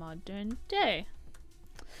the modern day.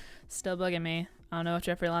 Still bugging me. I don't know what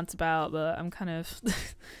Jeffrey Lant's about, but I'm kind of...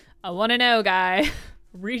 I want to know, guy.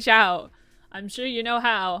 Reach out. I'm sure you know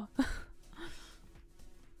how.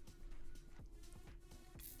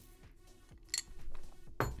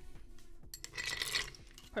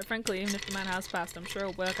 Quite frankly, even if the man has passed, I'm sure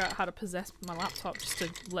he'll work out how to possess my laptop just to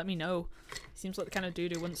let me know. He seems like the kind of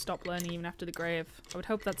dude who wouldn't stop learning even after the grave. I would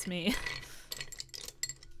hope that's me.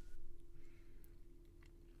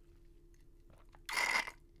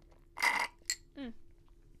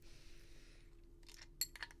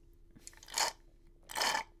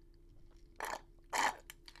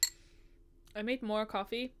 I made more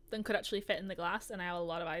coffee than could actually fit in the glass, and I have a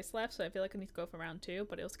lot of ice left, so I feel like I need to go for round 2,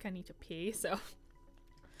 but I also kind of need to pee, so...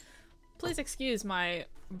 Please excuse my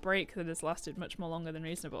break that has lasted much more longer than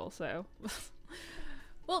reasonable, so...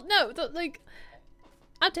 Well, no, like...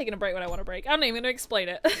 I'm taking a break when I want to break. I'm not even going to explain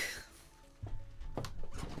it.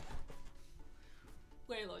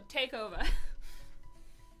 take over.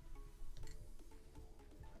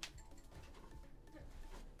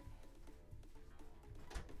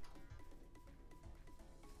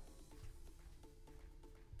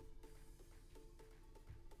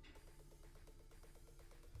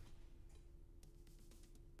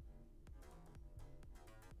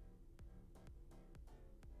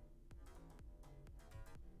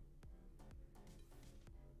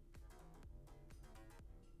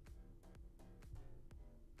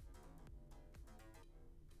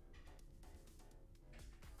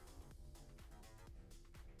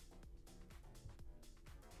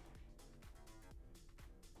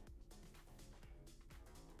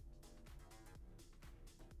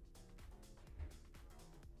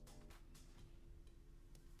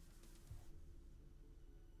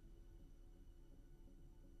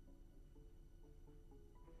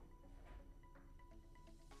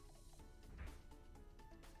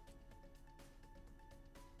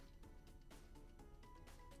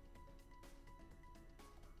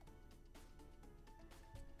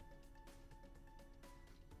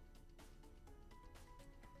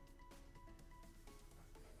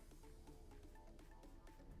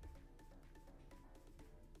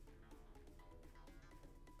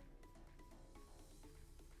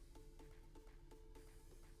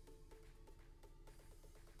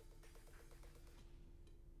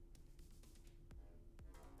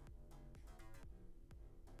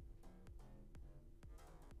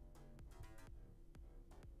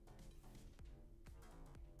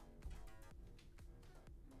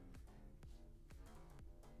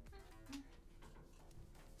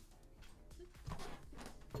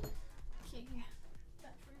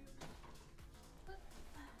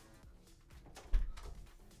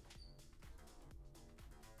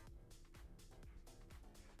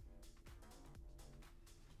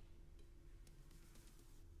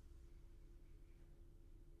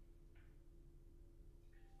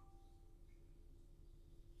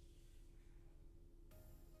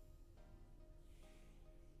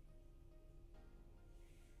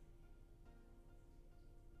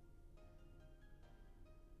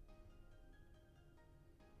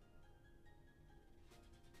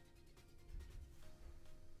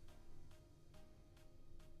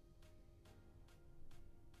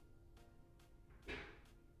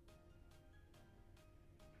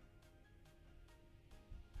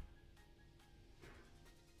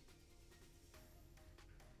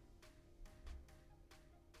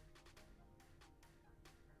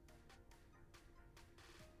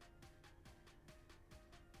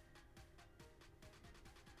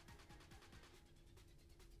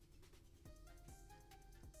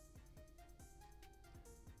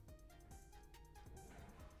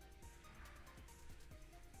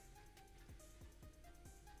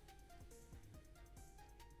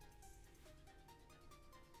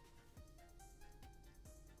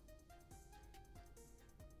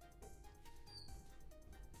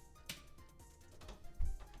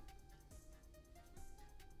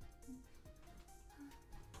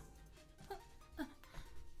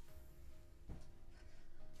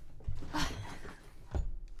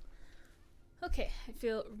 Okay, I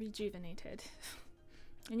feel rejuvenated.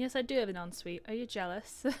 And yes, I do have an ensuite. Are you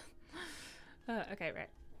jealous? Okay, right.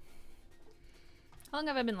 How long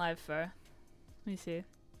have I been live for? Let me see.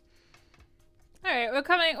 Alright,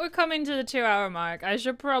 we're coming to the 2-hour mark. I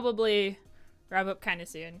should probably wrap up kind of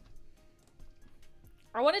soon.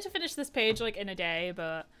 I wanted to finish this page like in a day,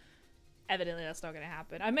 but evidently that's not gonna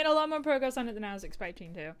happen. I made a lot more progress on it than I was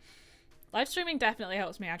expecting to. Live streaming definitely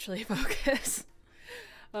helps me actually focus.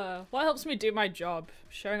 What helps me do my job?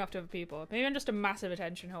 Showing off to other people. Maybe I'm just a massive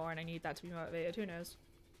attention whore and I need that to be motivated. Who knows?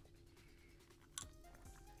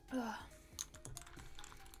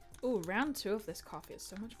 Ooh, round 2 of this coffee is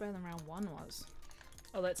so much better than round 1 was.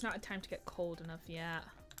 Although it's not a time to get cold enough yet.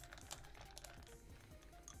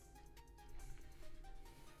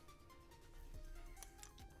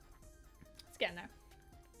 It's getting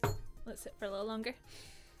there. Let's sit for a little longer.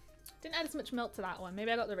 Didn't add as much milk to that one.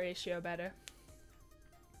 Maybe I got the ratio better.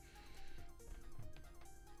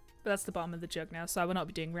 But that's the bottom of the jug now, so I will not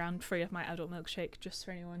be doing round 3 of my adult milkshake, just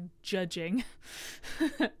for anyone judging.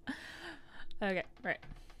 Okay, right.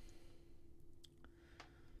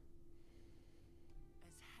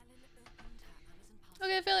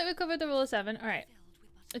 Okay, I feel like we covered the rule of 7. Alright.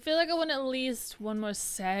 I feel like I want at least one more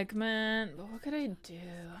segment, but what could I do?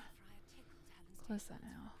 Close that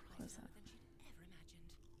now. Close that.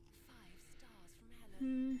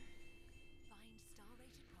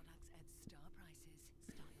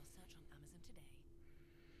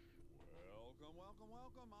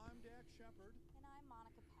 Welcome. I'm Dak Shepard. And I'm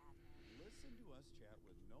Monica Padman. Listen to us chat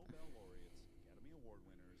with Nobel laureates, Academy Award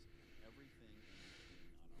winners,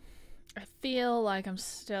 feel like I'm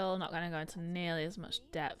still not going to go into nearly as much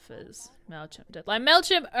depth as MailChimp did. Like,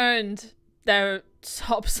 MailChimp earned their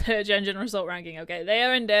top search engine result ranking, okay? They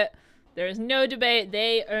earned it. There is no debate.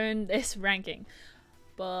 They earned this ranking.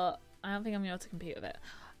 But I don't think I'm going to be able to compete with it.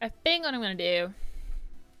 I think what I'm going to do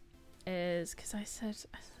is, because I said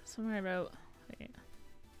somewhere I wrote, wait.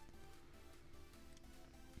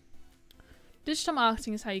 Digital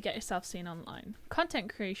marketing is how you get yourself seen online.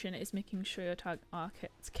 Content creation is making sure your target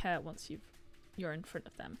markets care once you're in front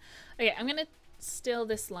of them. Okay, I'm gonna steal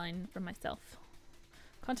this line from myself.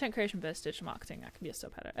 Content creation versus digital marketing. That can be a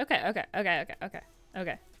still better. Okay.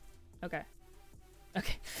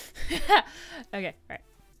 Okay, right.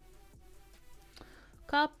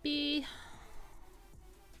 Copy.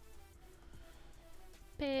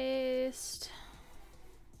 Paste.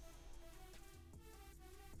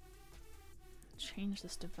 Change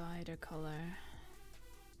this divider color.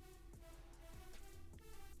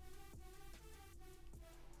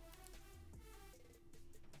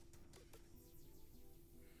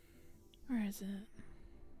 Where is it?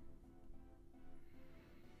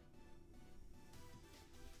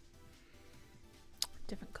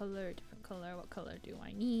 Different color, different color. What color do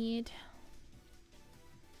I need?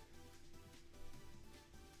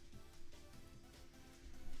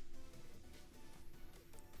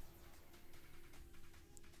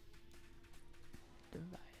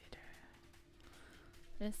 Divider.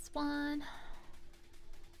 This one.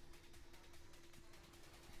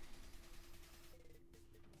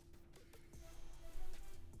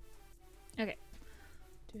 Okay.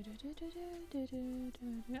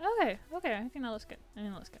 Okay, I think that looks good.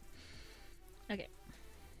 Okay.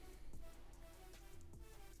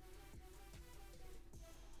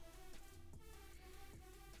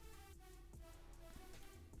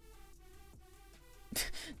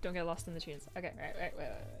 Don't get lost in the tunes. Okay, right, wait.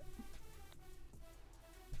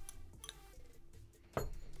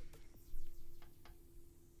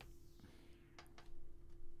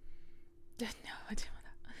 No, I didn't want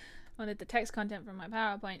that. I wanted the text content from my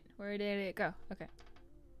PowerPoint. Where did it go? Okay.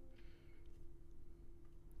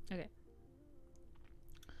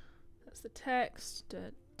 That's the text.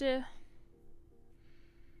 I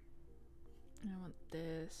want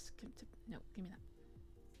this. No, give me that.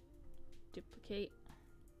 Duplicate.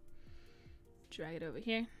 Drag it over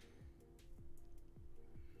here.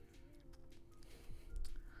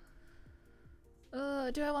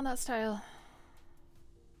 Do I want that style?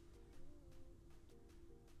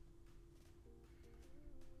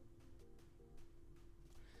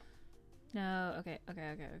 No, okay,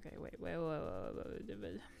 wait.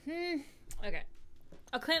 Okay.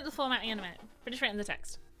 I'll clean up the formatting in a minute. Finish writing the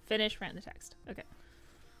text. Okay.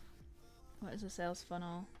 What is a sales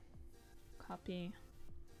funnel? Copy.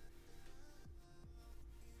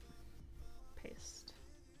 Paste.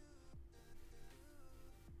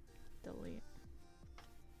 Delete.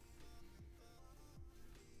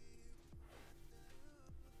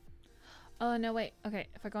 Oh, no, wait. Okay,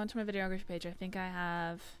 if I go into my videography page, I think I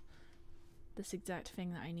have this exact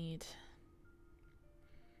thing that I need.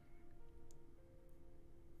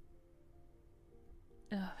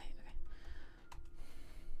 Oh, wait,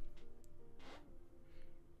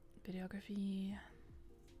 okay. Videography.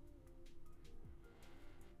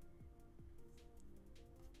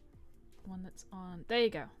 One that's on. There you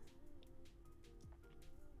go.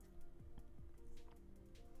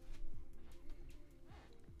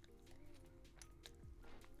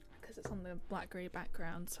 Because it's on the black grey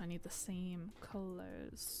background, so I need the same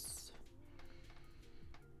colors.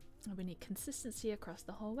 We need consistency across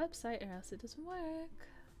the whole website, or else it doesn't work.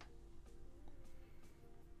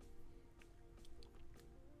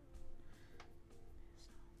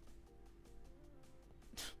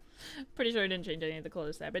 Pretty sure I didn't change any of the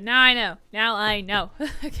colors there, but now I know.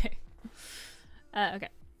 Okay. Okay.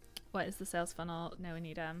 What is the sales funnel? No, we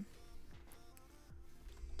need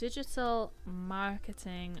digital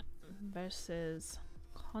marketing versus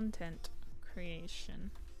content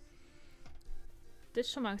creation.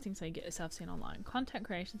 Digital marketing is how you get yourself seen online. Content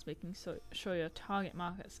creation is making sure your target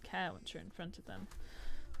markets care once you're in front of them.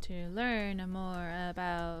 To learn more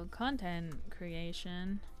about content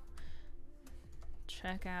creation,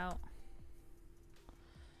 check out.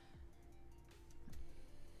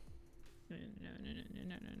 No.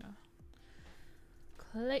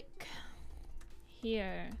 Click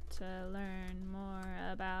here to learn more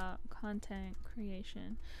about content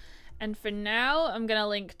creation. And for now, I'm going to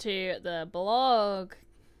link to the blog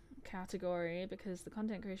category because the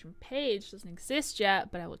content creation page doesn't exist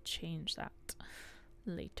yet, but I will change that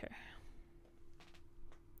later.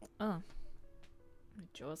 Oh, my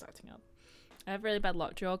jaw's acting up. I have really bad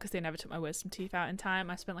lockjaw because they never took my wisdom teeth out in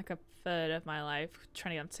time. I spent like a third of my life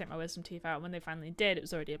trying to get them to take my wisdom teeth out. When they finally did, it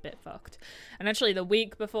was already a bit fucked. And actually the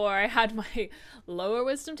week before I had my lower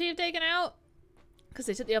wisdom teeth taken out, because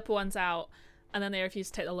they took the upper ones out and then they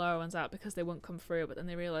refused to take the lower ones out because they wouldn't come through, but then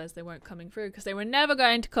they realized they weren't coming through because they were never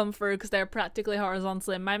going to come through because they're practically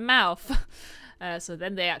horizontal in my mouth. So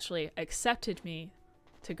then they actually accepted me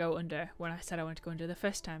to go under when I said I wanted to go under the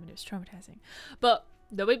first time, and it was traumatizing. But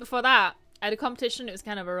the week before that, I had a competition. It was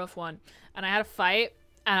kind of a rough one, and I had a fight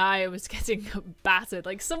and I was getting battered.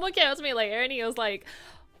 Like, someone came up to me later and he was like,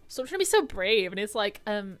 "Stop trying to be so brave," and it's like,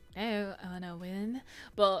 no, I wanna win.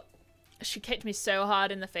 But she kicked me so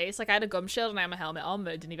hard in the face. Like, I had a gum shield and I had my helmet on,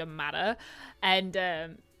 but it didn't even matter. And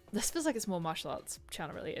this feels like it's more martial arts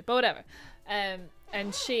channel related, but whatever.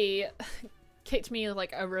 And she kicked me with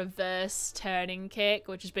like a reverse turning kick,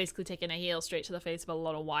 which is basically taking a heel straight to the face with a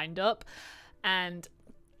lot of wind up. And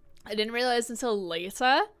I didn't realize until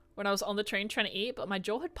later when I was on the train trying to eat, but my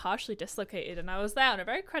jaw had partially dislocated, and I was there on a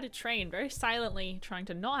very crowded train, very silently trying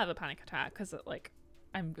to not have a panic attack because like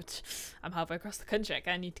I'm halfway across the country.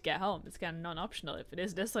 I need to get home. It's kind of non-optional. If it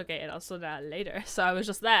is dislocated, I'll sort that later. So I was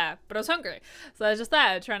just there, but I was hungry, so I was just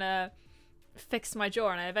there trying to fix my jaw,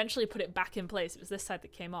 and I eventually put it back in place. It was this side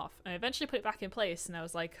that came off. I eventually put it back in place, and I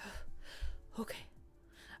was like, okay.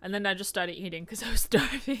 And then I just started eating because I was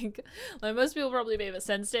starving. Like, most people probably be a bit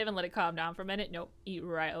sensitive and let it calm down for a minute. Nope, eat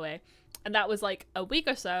right away. And that was like a week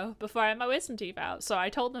or so before I had my wisdom teeth out. So I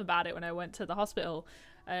told them about it when I went to the hospital.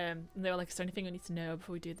 And they were like, "Is there anything we need to know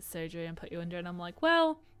before we do the surgery and put you under?" And I'm like,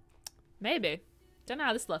 well, maybe. Don't know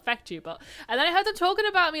how this will affect you, but... And then I heard them talking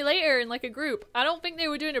about me later in like a group. I don't think they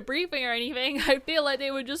were doing a briefing or anything. I feel like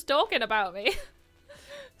they were just talking about me.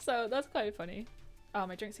 So that's quite funny. Oh,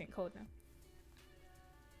 my drink's getting cold now.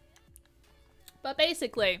 But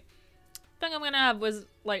basically, the thing I'm gonna have was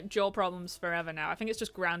like jaw problems forever now. I think it's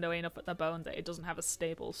just ground away enough at the bone that it doesn't have a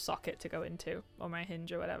stable socket to go into, or my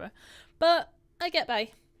hinge or whatever. But I get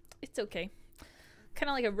by. It's okay. Kind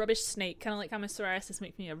of like a rubbish snake. Kind of like how my psoriasis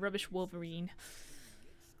makes me a rubbish Wolverine.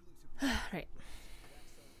 Right.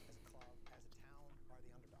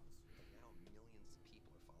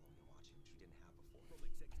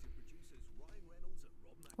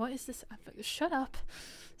 What is this? Shut up.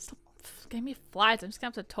 Stop giving me flies. I'm just gonna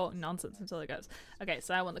have to talk nonsense until it goes. Okay,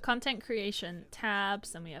 so I want the content creation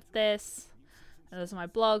tabs, and we have this. And those are my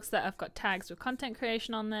blogs that I've got tags with content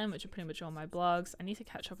creation on them, which are pretty much all my blogs. I need to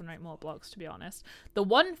catch up and write more blogs, to be honest. The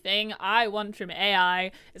one thing I want from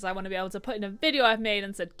AI is I want to be able to put in a video I've made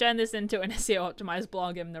and said, turn this into an SEO optimized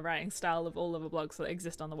blog in the writing style of all of the blogs that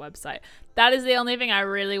exist on the website. That is the only thing I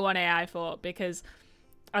really want AI for, because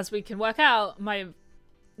as we can work out, my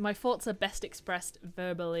thoughts are best expressed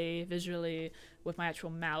verbally, visually, with my actual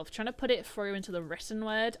mouth. Trying to put it through into the written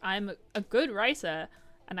word. I'm a good writer,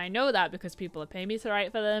 and I know that because people are paying me to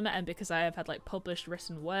write for them, and because I have had like published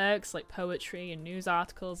written works, like poetry and news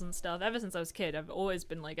articles and stuff. Ever since I was a kid, I've always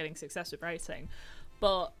been like getting success with writing.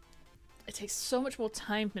 But it takes so much more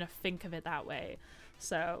time for me to think of it that way.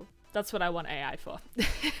 So that's what I want AI for.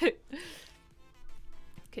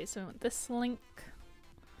 Okay, so I want this link.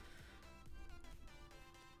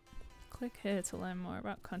 Click here to learn more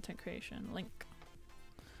about content creation. Link.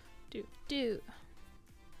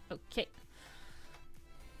 Okay.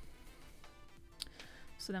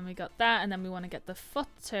 So then we got that, and then we want to get the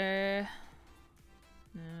footer.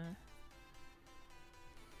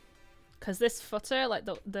 Because this footer, like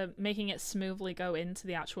the making it smoothly go into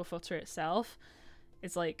the actual footer itself,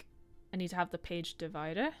 is like, I need to have the page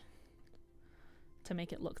divider to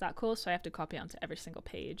make it look that cool. So I have to copy it onto every single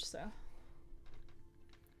page. So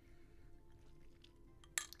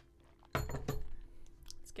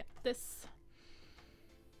let's get this.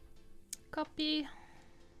 Copy.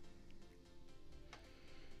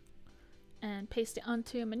 And paste it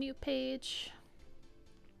onto my new page.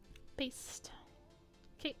 Paste.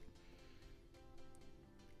 Okay.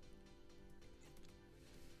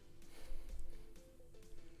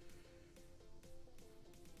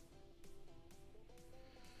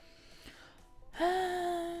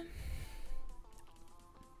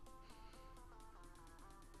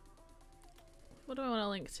 What do I want to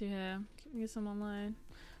link to here? Give me some online.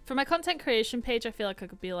 For my content creation page, I feel like I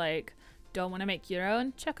could be like, don't want to make your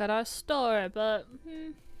own? Check out our store, but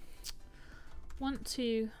want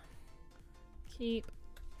to keep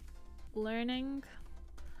learning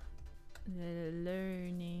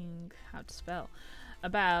how to spell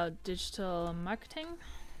about digital marketing.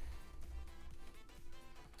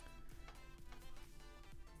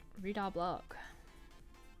 Read our blog.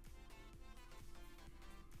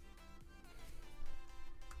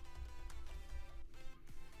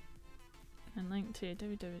 and link to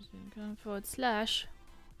www.blog.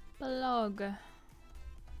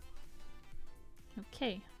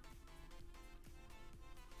 Okay.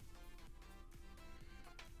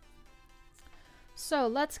 So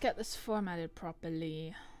let's get this formatted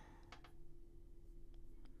properly.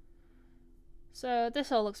 So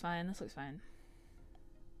this all looks fine. This looks fine.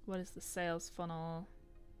 What is the sales funnel?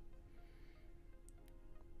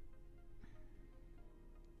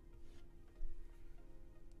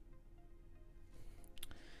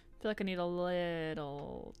 I feel like I need a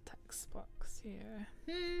little text box here.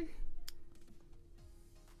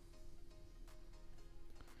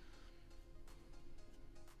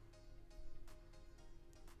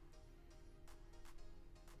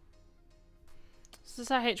 So this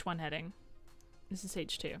is our H1 heading. This is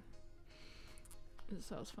H2. This is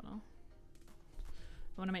sales funnel.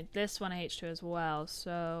 I want to make this one a H2 as well.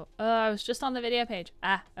 So, I was just on the video page.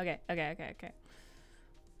 Ah, okay.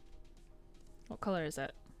 What color is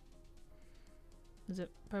it? Is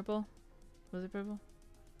it purple? Was it purple?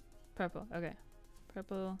 Purple, okay.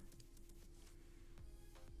 Purple.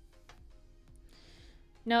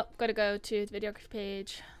 Nope, gotta go to the videography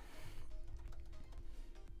page.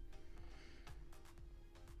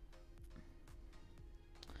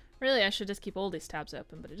 Really, I should just keep all these tabs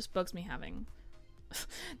open, but it just bugs me having...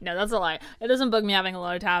 No, that's a lie. It doesn't bug me having a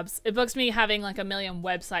lot of tabs. It bugs me having like a million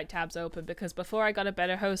website tabs open, because before I got a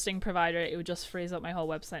better hosting provider, it would just freeze up my whole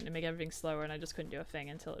website and make everything slower, and I just couldn't do a thing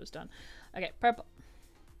until it was done. Okay, purple.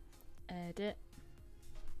 Edit.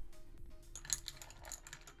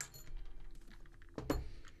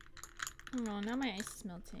 Oh, now my ice is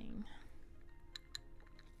melting.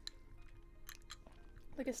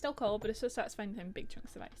 Like, it's still cold, but it's so satisfying to have big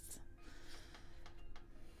chunks of ice.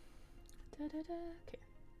 Okay.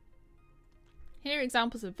 Here are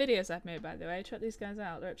examples of videos I've made, by the way. Check these guys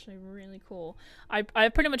out. They're actually really cool. I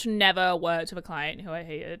pretty much never worked with a client who I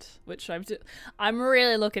hated, which I'm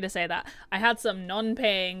really lucky to say that. I had some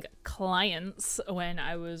non-paying clients when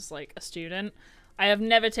I was like a student. I have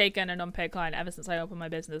never taken an unpaid client ever since I opened my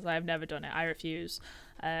business. I have never done it. I refuse.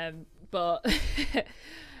 But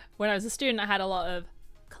when I was a student, I had a lot of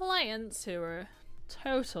clients who were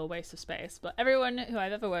total waste of space, but everyone who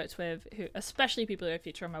I've ever worked with, who especially people who I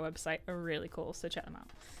feature on my website, are really cool, so check them out.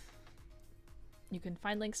 You can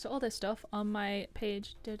find links to all this stuff on my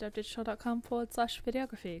page,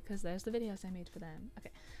 daredevdigital.com/videography, because there's the videos I made for them.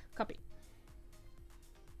 Okay, copy.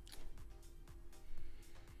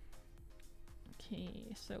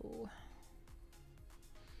 Okay, so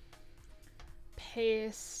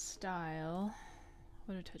paste style.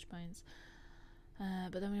 What are touch points?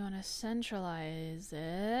 But then we want to centralize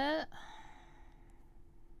it.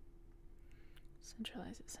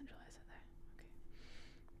 Centralize it there. Okay.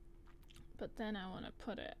 But then I want to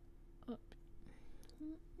put it up.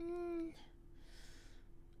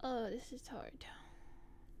 Oh, this is hard.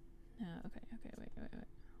 No, okay, wait.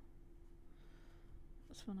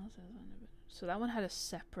 This one also has one. So that one had a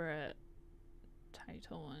separate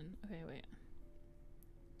title one. Okay, wait.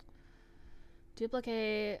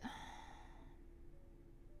 Duplicate.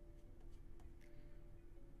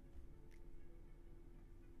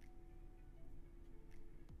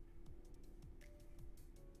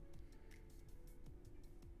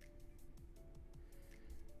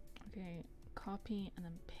 Okay, copy and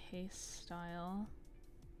then paste style.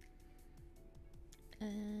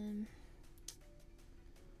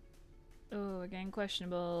 Oh, again,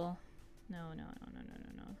 questionable. No.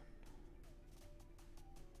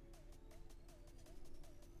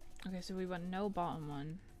 Okay, so we want no bottom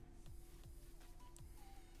one.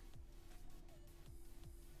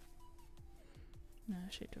 No,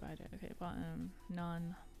 shape divider. Okay, bottom,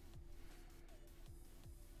 none.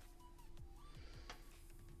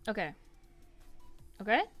 Okay.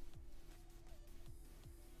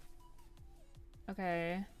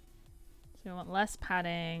 So we want less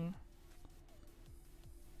padding.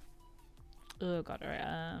 Oh god,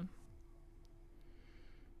 alright.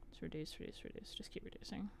 Let's reduce. Just keep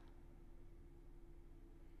reducing.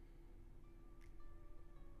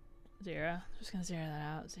 0. Just gonna zero that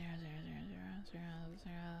out. 0.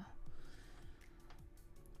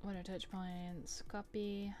 What are touch points?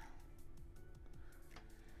 Copy.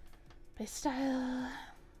 Paste style.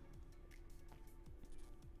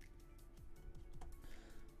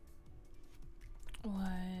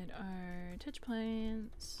 What are touch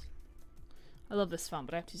points? I love this font,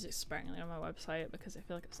 but I have to use it sparingly on my website because I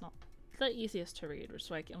feel like it's not the easiest to read, which is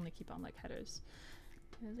why I can only keep on like headers.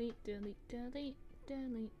 Delete.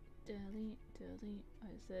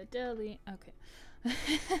 What is it? Delete. Okay.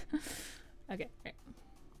 Okay, right.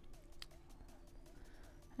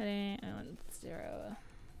 Heading, I want 0.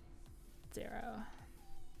 0.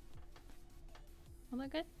 Will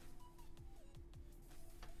that good?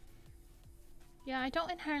 Yeah, I don't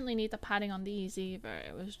inherently need the padding on these either.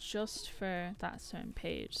 It was just for that certain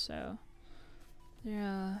page, so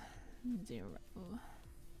 0, 0.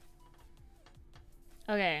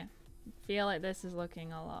 Okay, feel like this is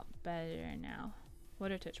looking a lot better now.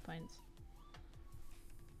 What are touch points?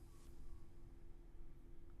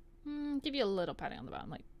 Give you a little padding on the bottom,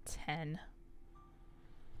 like 10.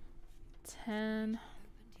 10.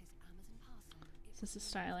 This is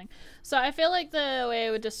styling. So I feel like the way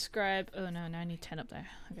I would describe... Oh no, now I need 10 up there.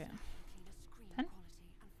 Okay. 10?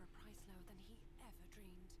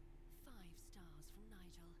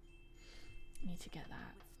 Need to get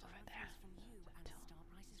that over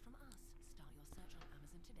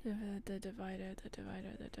there. The divider.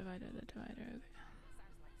 Okay.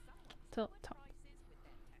 Tilt, top.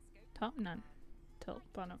 Top, none. Tilt,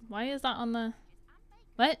 bottom. Why is that on the...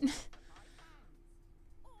 What?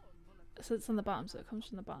 So it's on the bottom, so it comes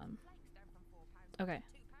from the bottom. Okay.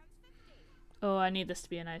 Oh, I need this to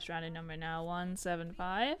be a nice rounded number now.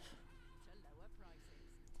 175.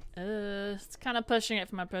 It's kind of pushing it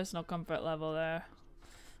for my personal comfort level there.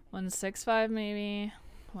 165 maybe.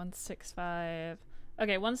 165.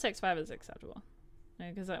 Okay, 165 is acceptable.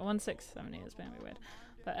 Because 1670 is going to be weird.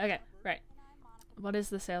 But okay, right. What is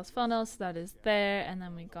the sales funnel? So that is there, and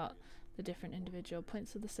then we got the different individual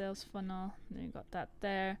points of the sales funnel. And then we got that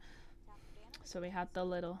there. So we had the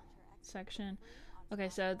little section. Okay,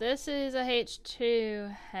 so this is a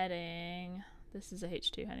H2 heading. This is a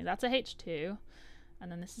H2 heading. That's a H2.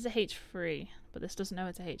 And then this is a H3. But this doesn't know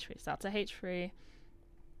it's a H3. So that's a H3.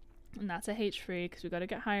 And that's a H3 because we've got to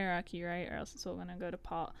get hierarchy, right? Or else it's all going to go to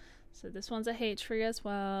pot. So this one's a H3 as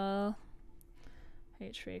well.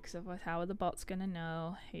 H3 because otherwise how are the bots going to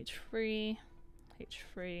know? H3.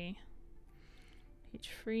 H3.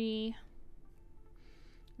 H3.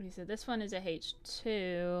 Okay, so this one is a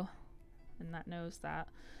H2, and that knows that.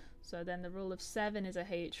 So then the rule of 7 is a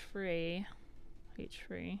H3,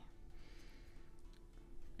 H3,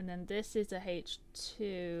 and then this is a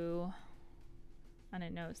H2, and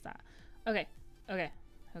it knows that. Okay.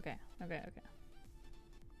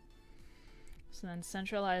 So then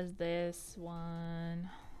centralize this one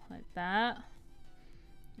like that.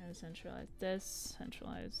 And centralize this,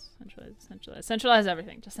 centralize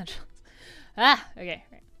everything, just centralize. Ah, okay,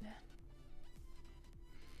 right.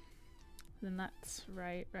 Then that's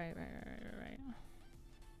right.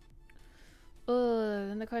 Oh,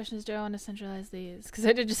 then the question is, do I want to centralize these? Because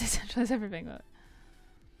I did just say centralize everything, but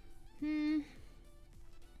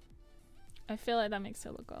I feel like that makes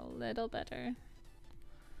it look a little better.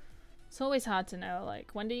 It's always hard to know, like,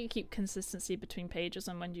 when do you keep consistency between pages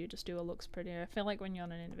and when do you just do what looks prettier? I feel like when you're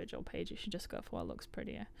on an individual page, you should just go for what looks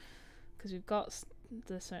prettier. Because we've got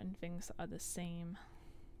the certain things that are the same.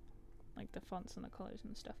 Like the fonts and the colors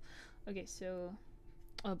and stuff. Okay, so...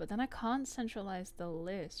 Oh, but then I can't centralize the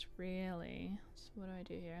list, really. So what do I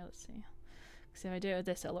do here? Let's see. Because if I do it with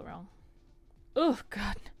this, it'll look wrong. Oh,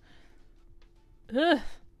 God.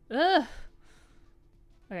 Ugh.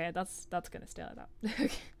 Okay, that's gonna stay like that.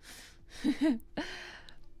 Okay.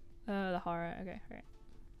 The horror. Okay, right.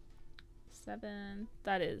 7.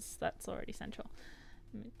 That's already central.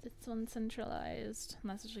 Make this one centralized.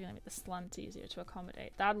 And that's actually gonna make the slant easier to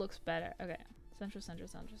accommodate. That looks better. Okay.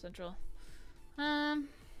 Central.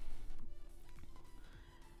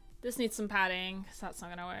 This needs some padding, because that's not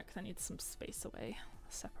gonna work. That needs some space away.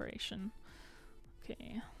 Separation.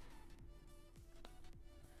 Okay.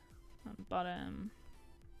 On bottom.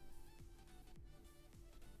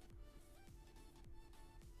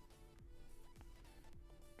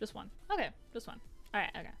 Just one. Okay, just one. Alright,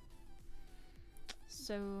 okay.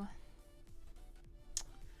 So...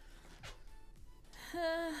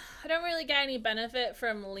 I don't really get any benefit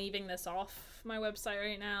from leaving this off my website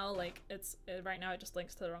right now. Like, right now it just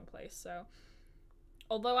links to the wrong place, so...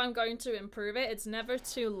 Although I'm going to improve it, it's never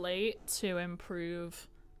too late to improve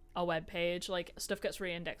a web page. Like, stuff gets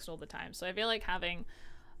re-indexed all the time, so I feel like having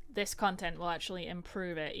this content will actually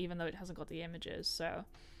improve it, even though it hasn't got the images, so...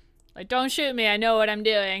 Like, don't shoot me, I know what I'm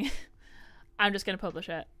doing. I'm just gonna publish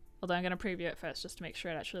it. Although I'm gonna preview it first just to make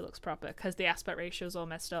sure it actually looks proper, because the aspect ratio is all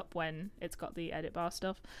messed up when it's got the edit bar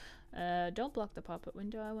stuff. Don't block the pop-up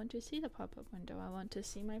window, I want to see the pop-up window, I want to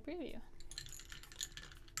see my preview.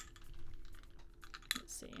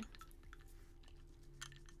 Let's see.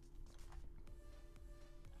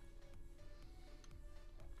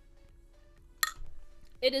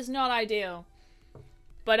 It is not ideal.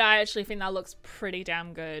 But I actually think that looks pretty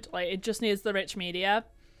damn good. Like, it just needs the rich media.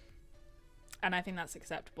 And I think that's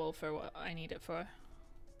acceptable for what I need it for.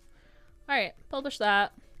 Alright, publish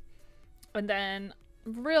that. And then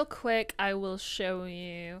real quick, I will show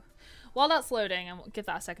you, while that's loading, and we'll give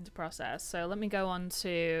that a second to process. So let me go on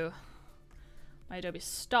to my Adobe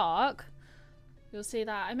stock. You'll see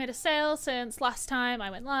that I made a sale since last time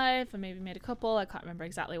I went live. I maybe made a couple. I can't remember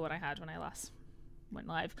exactly what I had when I last went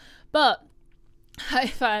live. But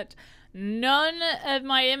I've had none of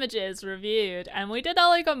my images reviewed. And we did that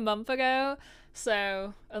like a month ago.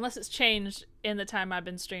 So unless it's changed in the time I've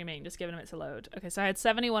been streaming, just giving it to load. Okay, so I had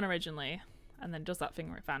 71 originally. And then does that thing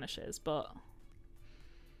where it vanishes. But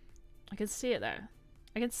I can see it there.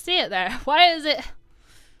 I can see it there. Why is it...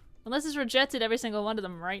 Unless it's rejected every single one of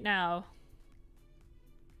them right now.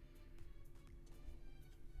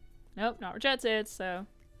 Nope, not rejected, so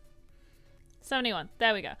 71.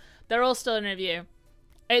 There we go. They're all still in review.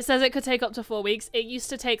 It says it could take up to 4 weeks. It used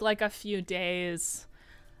to take like a few days.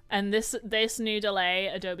 And this new delay,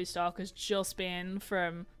 Adobe stock, has just been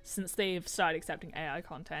from since they've started accepting AI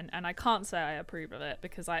content. And I can't say I approve of it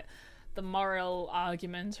because the moral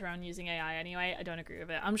argument around using AI anyway, I don't agree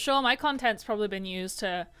with it. I'm sure my content's probably been used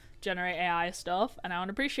to generate AI stuff and I don't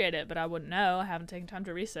appreciate it, but I wouldn't know. I haven't taken time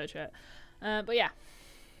to research it. But yeah.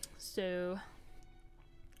 So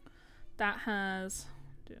that has,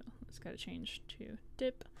 let's go to change to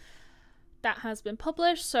dip. That has been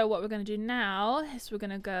published. So what we're going to do now is we're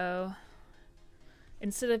going to go,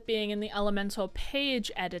 instead of being in the Elementor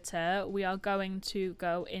page editor, we are going to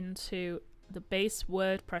go into the base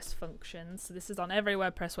WordPress functions. So this is on every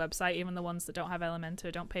WordPress website, even the ones that don't have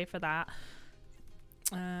Elementor, don't pay for that.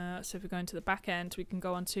 So if we go into the back end, we can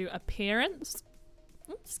go onto appearance.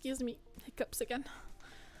 Ooh, excuse me, hiccups again.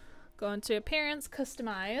 Go into appearance,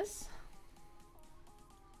 customize.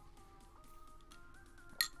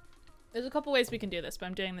 There's a couple ways we can do this, but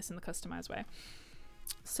I'm doing this in the customize way.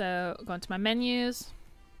 So go into my menus.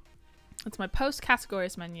 It's my post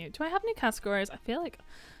categories menu. Do I have new categories? I feel like,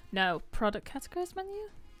 no, product categories menu.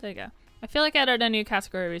 There you go. I feel like I added a new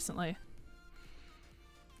category recently.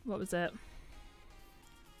 What was it?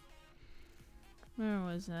 Where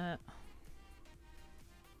was it?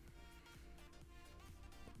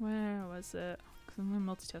 Where was it? Because I'm going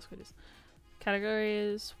to multitask with this.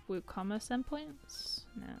 Categories, WooCommerce endpoints?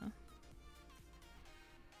 No.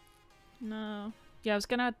 No. Yeah, I was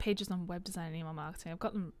going to add pages on web design and email marketing.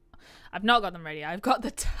 I've not got them ready. I've got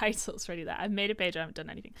the titles ready there. I've made a page. I haven't done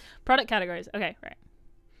anything. Product categories. Okay, right.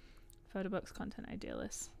 Photo books, content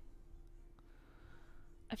idealists.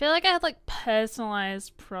 I feel like I had like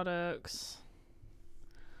personalized products.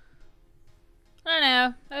 I don't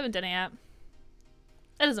know. I haven't done it yet.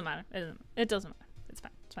 It doesn't matter. It doesn't matter. It's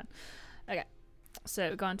fine. It's fine. Okay.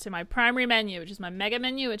 So go on to my primary menu, which is my mega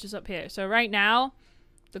menu, which is up here. So right now,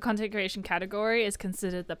 the content creation category is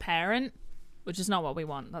considered the parent, which is not what we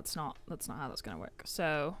want. That's not how that's going to work.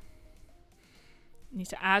 So I need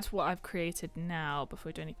to add what I've created now before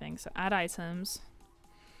we do anything. So add items,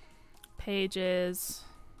 pages.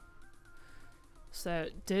 So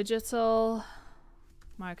digital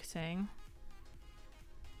marketing.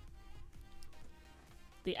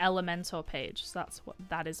 The Elementor page. So that's what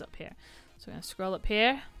that is up here. So I'm going to scroll up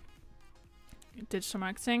here. Digital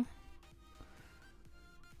marketing.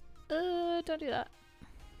 Don't do that.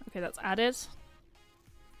 Okay, that's added.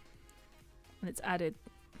 And it's added.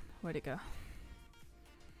 Where'd it go?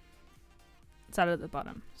 It's added at the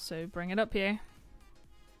bottom. So bring it up here.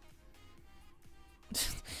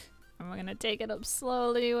 And we're going to take it up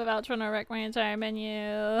slowly without trying to wreck my entire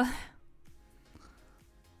menu.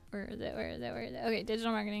 Where is it? Where is it? Where is it? Okay,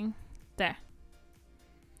 digital marketing. There.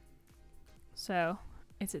 So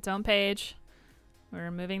it's its own page. We're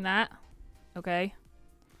removing that. Okay.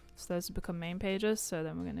 So those become main pages. So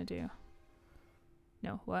then we're going to do...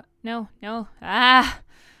 No, what? No, no. Ah!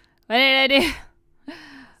 What did I do?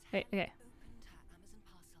 Wait, okay.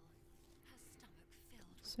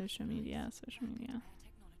 Social media, social media.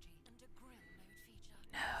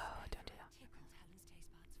 No, don't do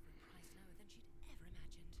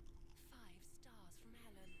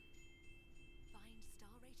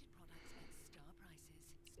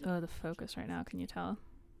that. Oh, the focus right now, can you tell?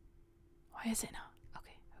 Why is it not?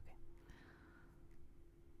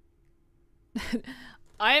 Okay.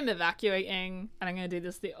 I am evacuating, and I'm going to do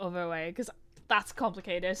this the other way, because that's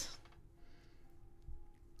complicated.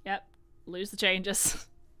 Yep, lose the changes.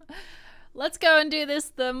 Let's go and do this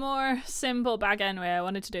the more simple back-end way. I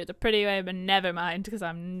wanted to do it the pretty way, but never mind, because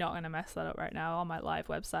I'm not going to mess that up right now on my live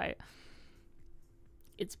website.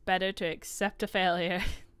 It's better to accept a failure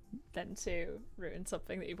than to ruin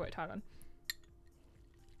something that you've worked hard on.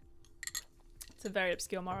 It's a very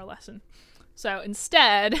obscure moral lesson. So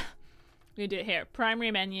instead, we do it here.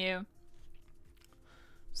 Primary menu.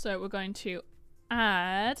 So we're going to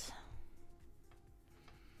add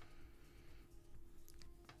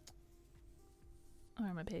Where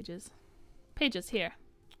are my pages? Pages here.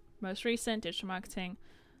 Most recent, digital marketing.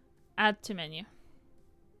 Add to menu.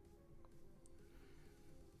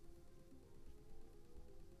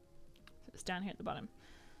 So it's down here at the bottom.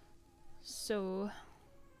 So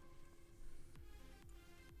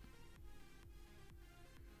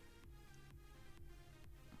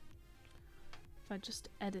if I just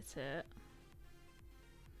edit it.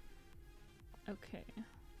 Okay.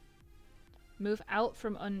 Move out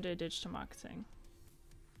from under digital marketing.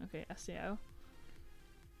 Okay, SEO.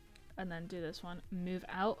 And then do this one. Move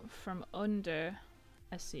out from under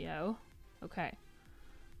SEO. Okay.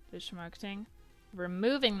 Digital marketing.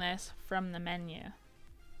 Removing this from the menu.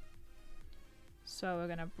 So we're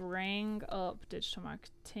gonna bring up digital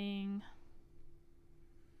marketing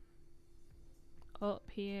up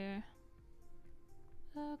here.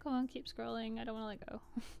 Oh, come on, keep scrolling. I don't want to let go.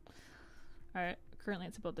 Alright, currently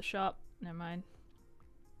it's above the shop. Never mind.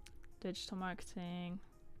 Digital marketing.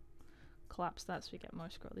 Collapse that so we get more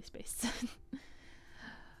scrolly space.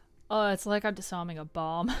 Oh, it's like I'm disarming a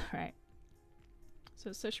bomb. Right.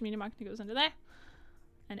 So social media marketing goes under there.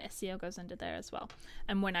 And SEO goes under there as well.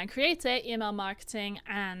 And when I create it, email marketing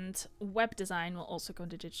and web design will also go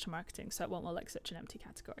into digital marketing. So it won't look like such an empty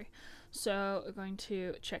category. So we're going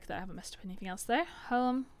to check that I haven't messed up anything else there.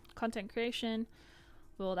 Home, content creation,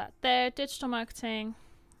 all that there. Digital marketing,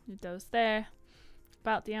 it goes there.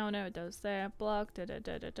 About the owner, it goes there. Blog,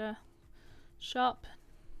 shop,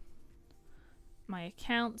 my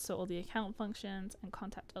account, so all the account functions, and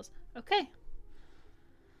contact us. Okay.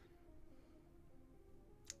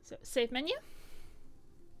 So save menu.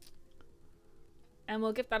 And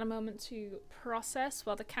we'll give that a moment to process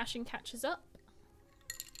while the caching catches up.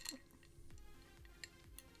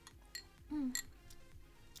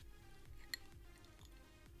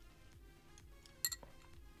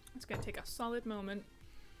 It's going to take a solid moment.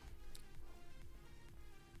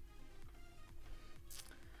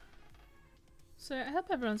 So I hope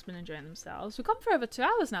everyone's been enjoying themselves. We've gone for over 2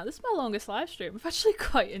 hours now. This is my longest live stream. I've actually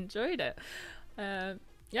quite enjoyed it.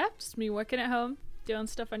 Yeah, just me working at home, doing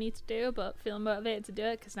stuff I need to do, but feeling motivated to do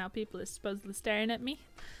it because now people are supposedly staring at me.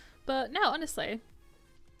 But no, honestly,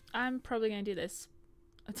 I'm probably going to do this.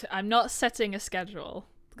 I'm not setting a schedule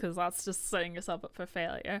because that's just setting yourself up for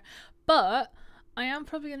failure. But I am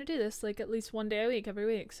probably going to do this like at least 1 day a week, every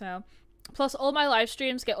week. So plus all my live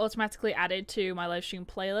streams get automatically added to my live stream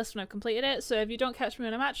playlist when I've completed it. So if you don't catch me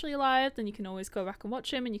when I'm actually live, then you can always go back and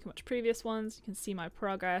watch them, and you can watch previous ones. You can see my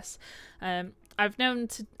progress. I've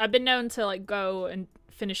been known to like go and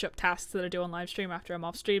finish up tasks that I do on live stream after I'm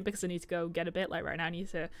off stream because I need to go get a bit. Like right now I need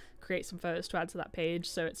to create some photos to add to that page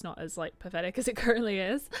so it's not as like pathetic as it currently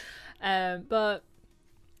is. But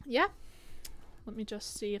yeah, let me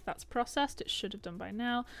just see if that's processed. It should have done by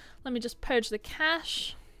now. Let me just purge the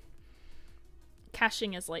cache.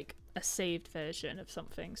 Caching is like a saved version of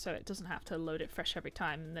something, so it doesn't have to load it fresh every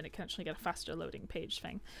time, and then it can actually get a faster loading page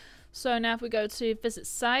thing. So now if we go to visit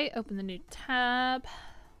site, open the new tab,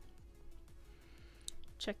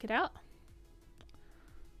 check it out.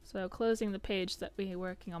 So closing the page that we were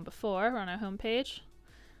working on before, we're on our home page.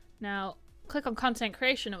 Now click on content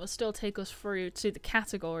creation, it will still take us through to the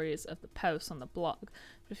categories of the posts on the blog.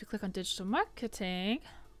 But if you click on digital marketing,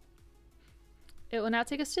 it will now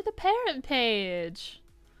take us to the parent page.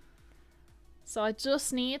 So I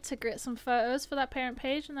just need to grit some photos for that parent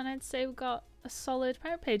page, and then I'd say we've got a solid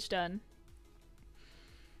parent page done.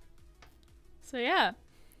 So yeah,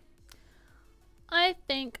 I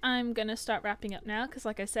think I'm gonna start wrapping up now because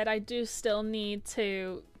like I said, I do still need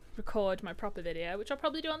to record my proper video, which I'll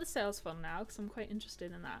probably do on the sales funnel now because I'm quite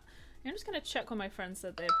interested in that. I'm just gonna check what my friends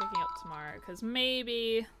said they're picking up tomorrow because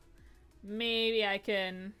maybe I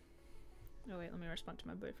can... Oh wait, let me respond to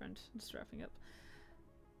my boyfriend. I'm just wrapping up.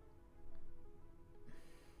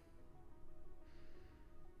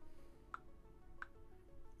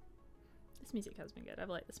 This music has been good. I've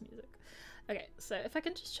liked this music. Okay, so if I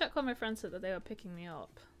can just check what my friends said that they were picking me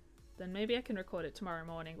up, then maybe I can record it tomorrow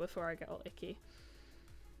morning before I get all icky.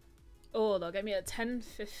 Oh, they'll get me at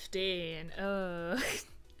 10:15. Oh.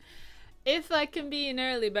 If I can be an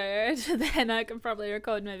early bird, then I can probably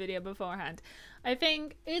record my video beforehand. I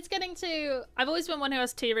think it's getting to... I've always been one who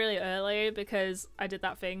has tea really early because I did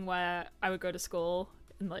that thing where I would go to school,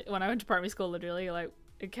 and like when I went to primary school, literally, like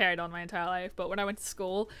it carried on my entire life. But when I went to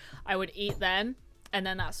school, I would eat then, and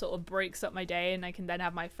then that sort of breaks up my day, and I can then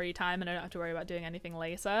have my free time, and I don't have to worry about doing anything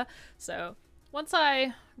later. So once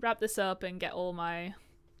I wrap this up and get all my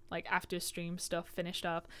like after stream stuff finished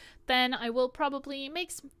up, then I will probably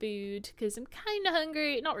make some food because I'm kind of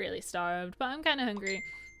hungry. Not really starved, but I'm kind of hungry.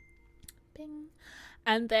 Bing.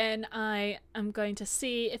 And then I am going to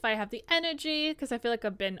see if I have the energy, because I feel like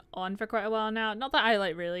I've been on for quite a while now. Not that I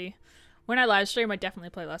like really, when I live stream, I definitely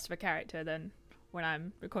play less of a character than when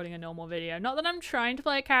I'm recording a normal video. Not that I'm trying to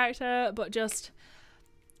play a character, but just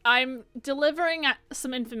I'm delivering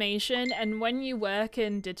some information, and when you work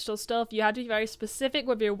in digital stuff, you have to be very specific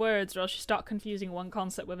with your words, or else you start confusing one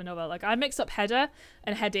concept with another. Like, I mix up header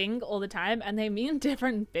and heading all the time, and they mean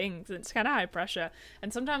different things. It's kind of high pressure,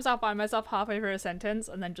 and sometimes I'll find myself halfway through a sentence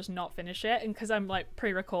and then just not finish it, and because I'm like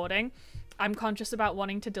pre-recording, I'm conscious about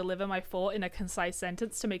wanting to deliver my thought in a concise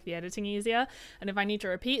sentence to make the editing easier, and if I need to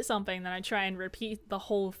repeat something, then I try and repeat the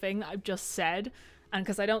whole thing I've just said. And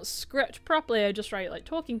because I don't script properly, I just write like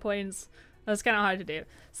talking points. That's kind of hard to do.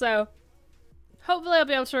 So hopefully I'll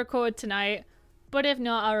be able to record tonight, but if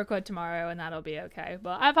not, I'll record tomorrow and that'll be okay.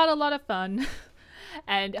 But I've had a lot of fun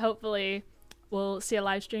and hopefully we'll see a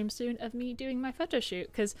live stream soon of me doing my photo shoot,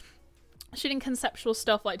 because shooting conceptual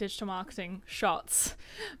stuff like digital marketing shots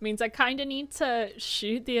means I kind of need to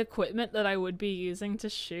shoot the equipment that I would be using to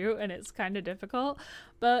shoot, and it's kind of difficult.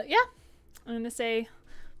 But yeah, I'm going to say,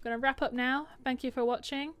 I'm going to wrap up now. Thank you for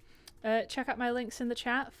watching. Check out my links in the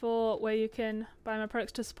chat for where you can buy my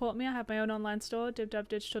products to support me. I have my own online store,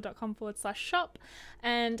 dibdabdigital.com/shop.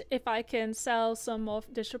 And if I can sell some more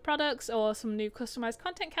digital products or some new customized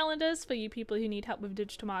content calendars for you people who need help with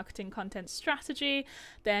digital marketing content strategy,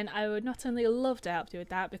 then I would not only love to help you with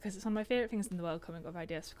that, because it's one of my favorite things in the world, coming up with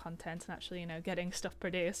ideas for content and actually, you know, getting stuff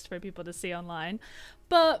produced for people to see online,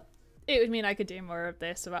 but it would mean I could do more of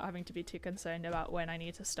this without having to be too concerned about when I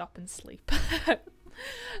need to stop and sleep.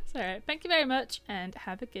 So, thank you very much and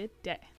have a good day.